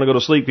when you want to go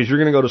to sleep because you're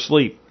going to go to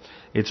sleep.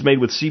 It's made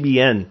with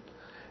CBN.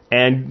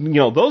 And,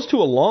 those two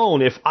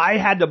alone, if I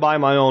had to buy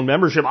my own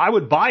membership, I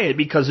would buy it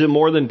because it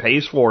more than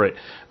pays for it.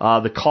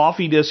 The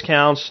coffee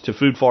discounts to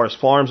Food Forest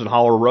Farms and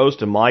Hollow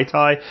Roast and Mai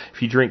Tai,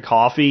 if you drink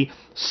coffee,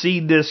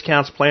 seed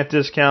discounts, plant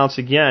discounts.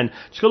 Again,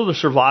 just go to the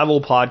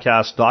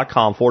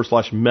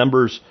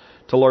survivalpodcast.com/members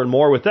to learn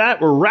more. With that,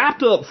 we're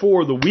wrapped up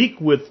for the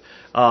week with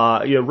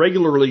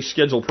regularly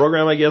scheduled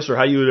program, I guess, or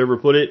how you would ever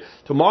put it.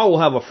 Tomorrow we'll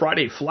have a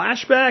Friday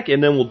flashback,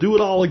 and then we'll do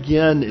it all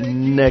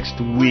again next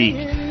week.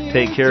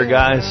 Take care,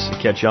 guys.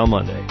 Catch you on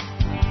Monday.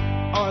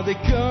 Are they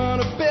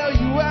gonna bail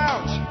you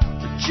out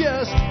or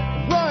just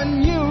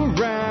run you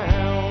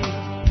around?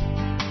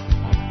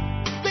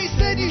 They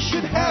said you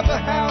should have a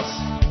house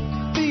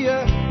the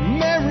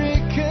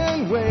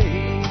American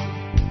way.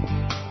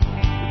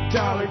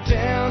 $1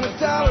 down,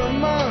 $1 a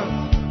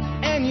month,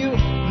 and you'll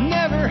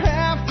never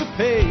have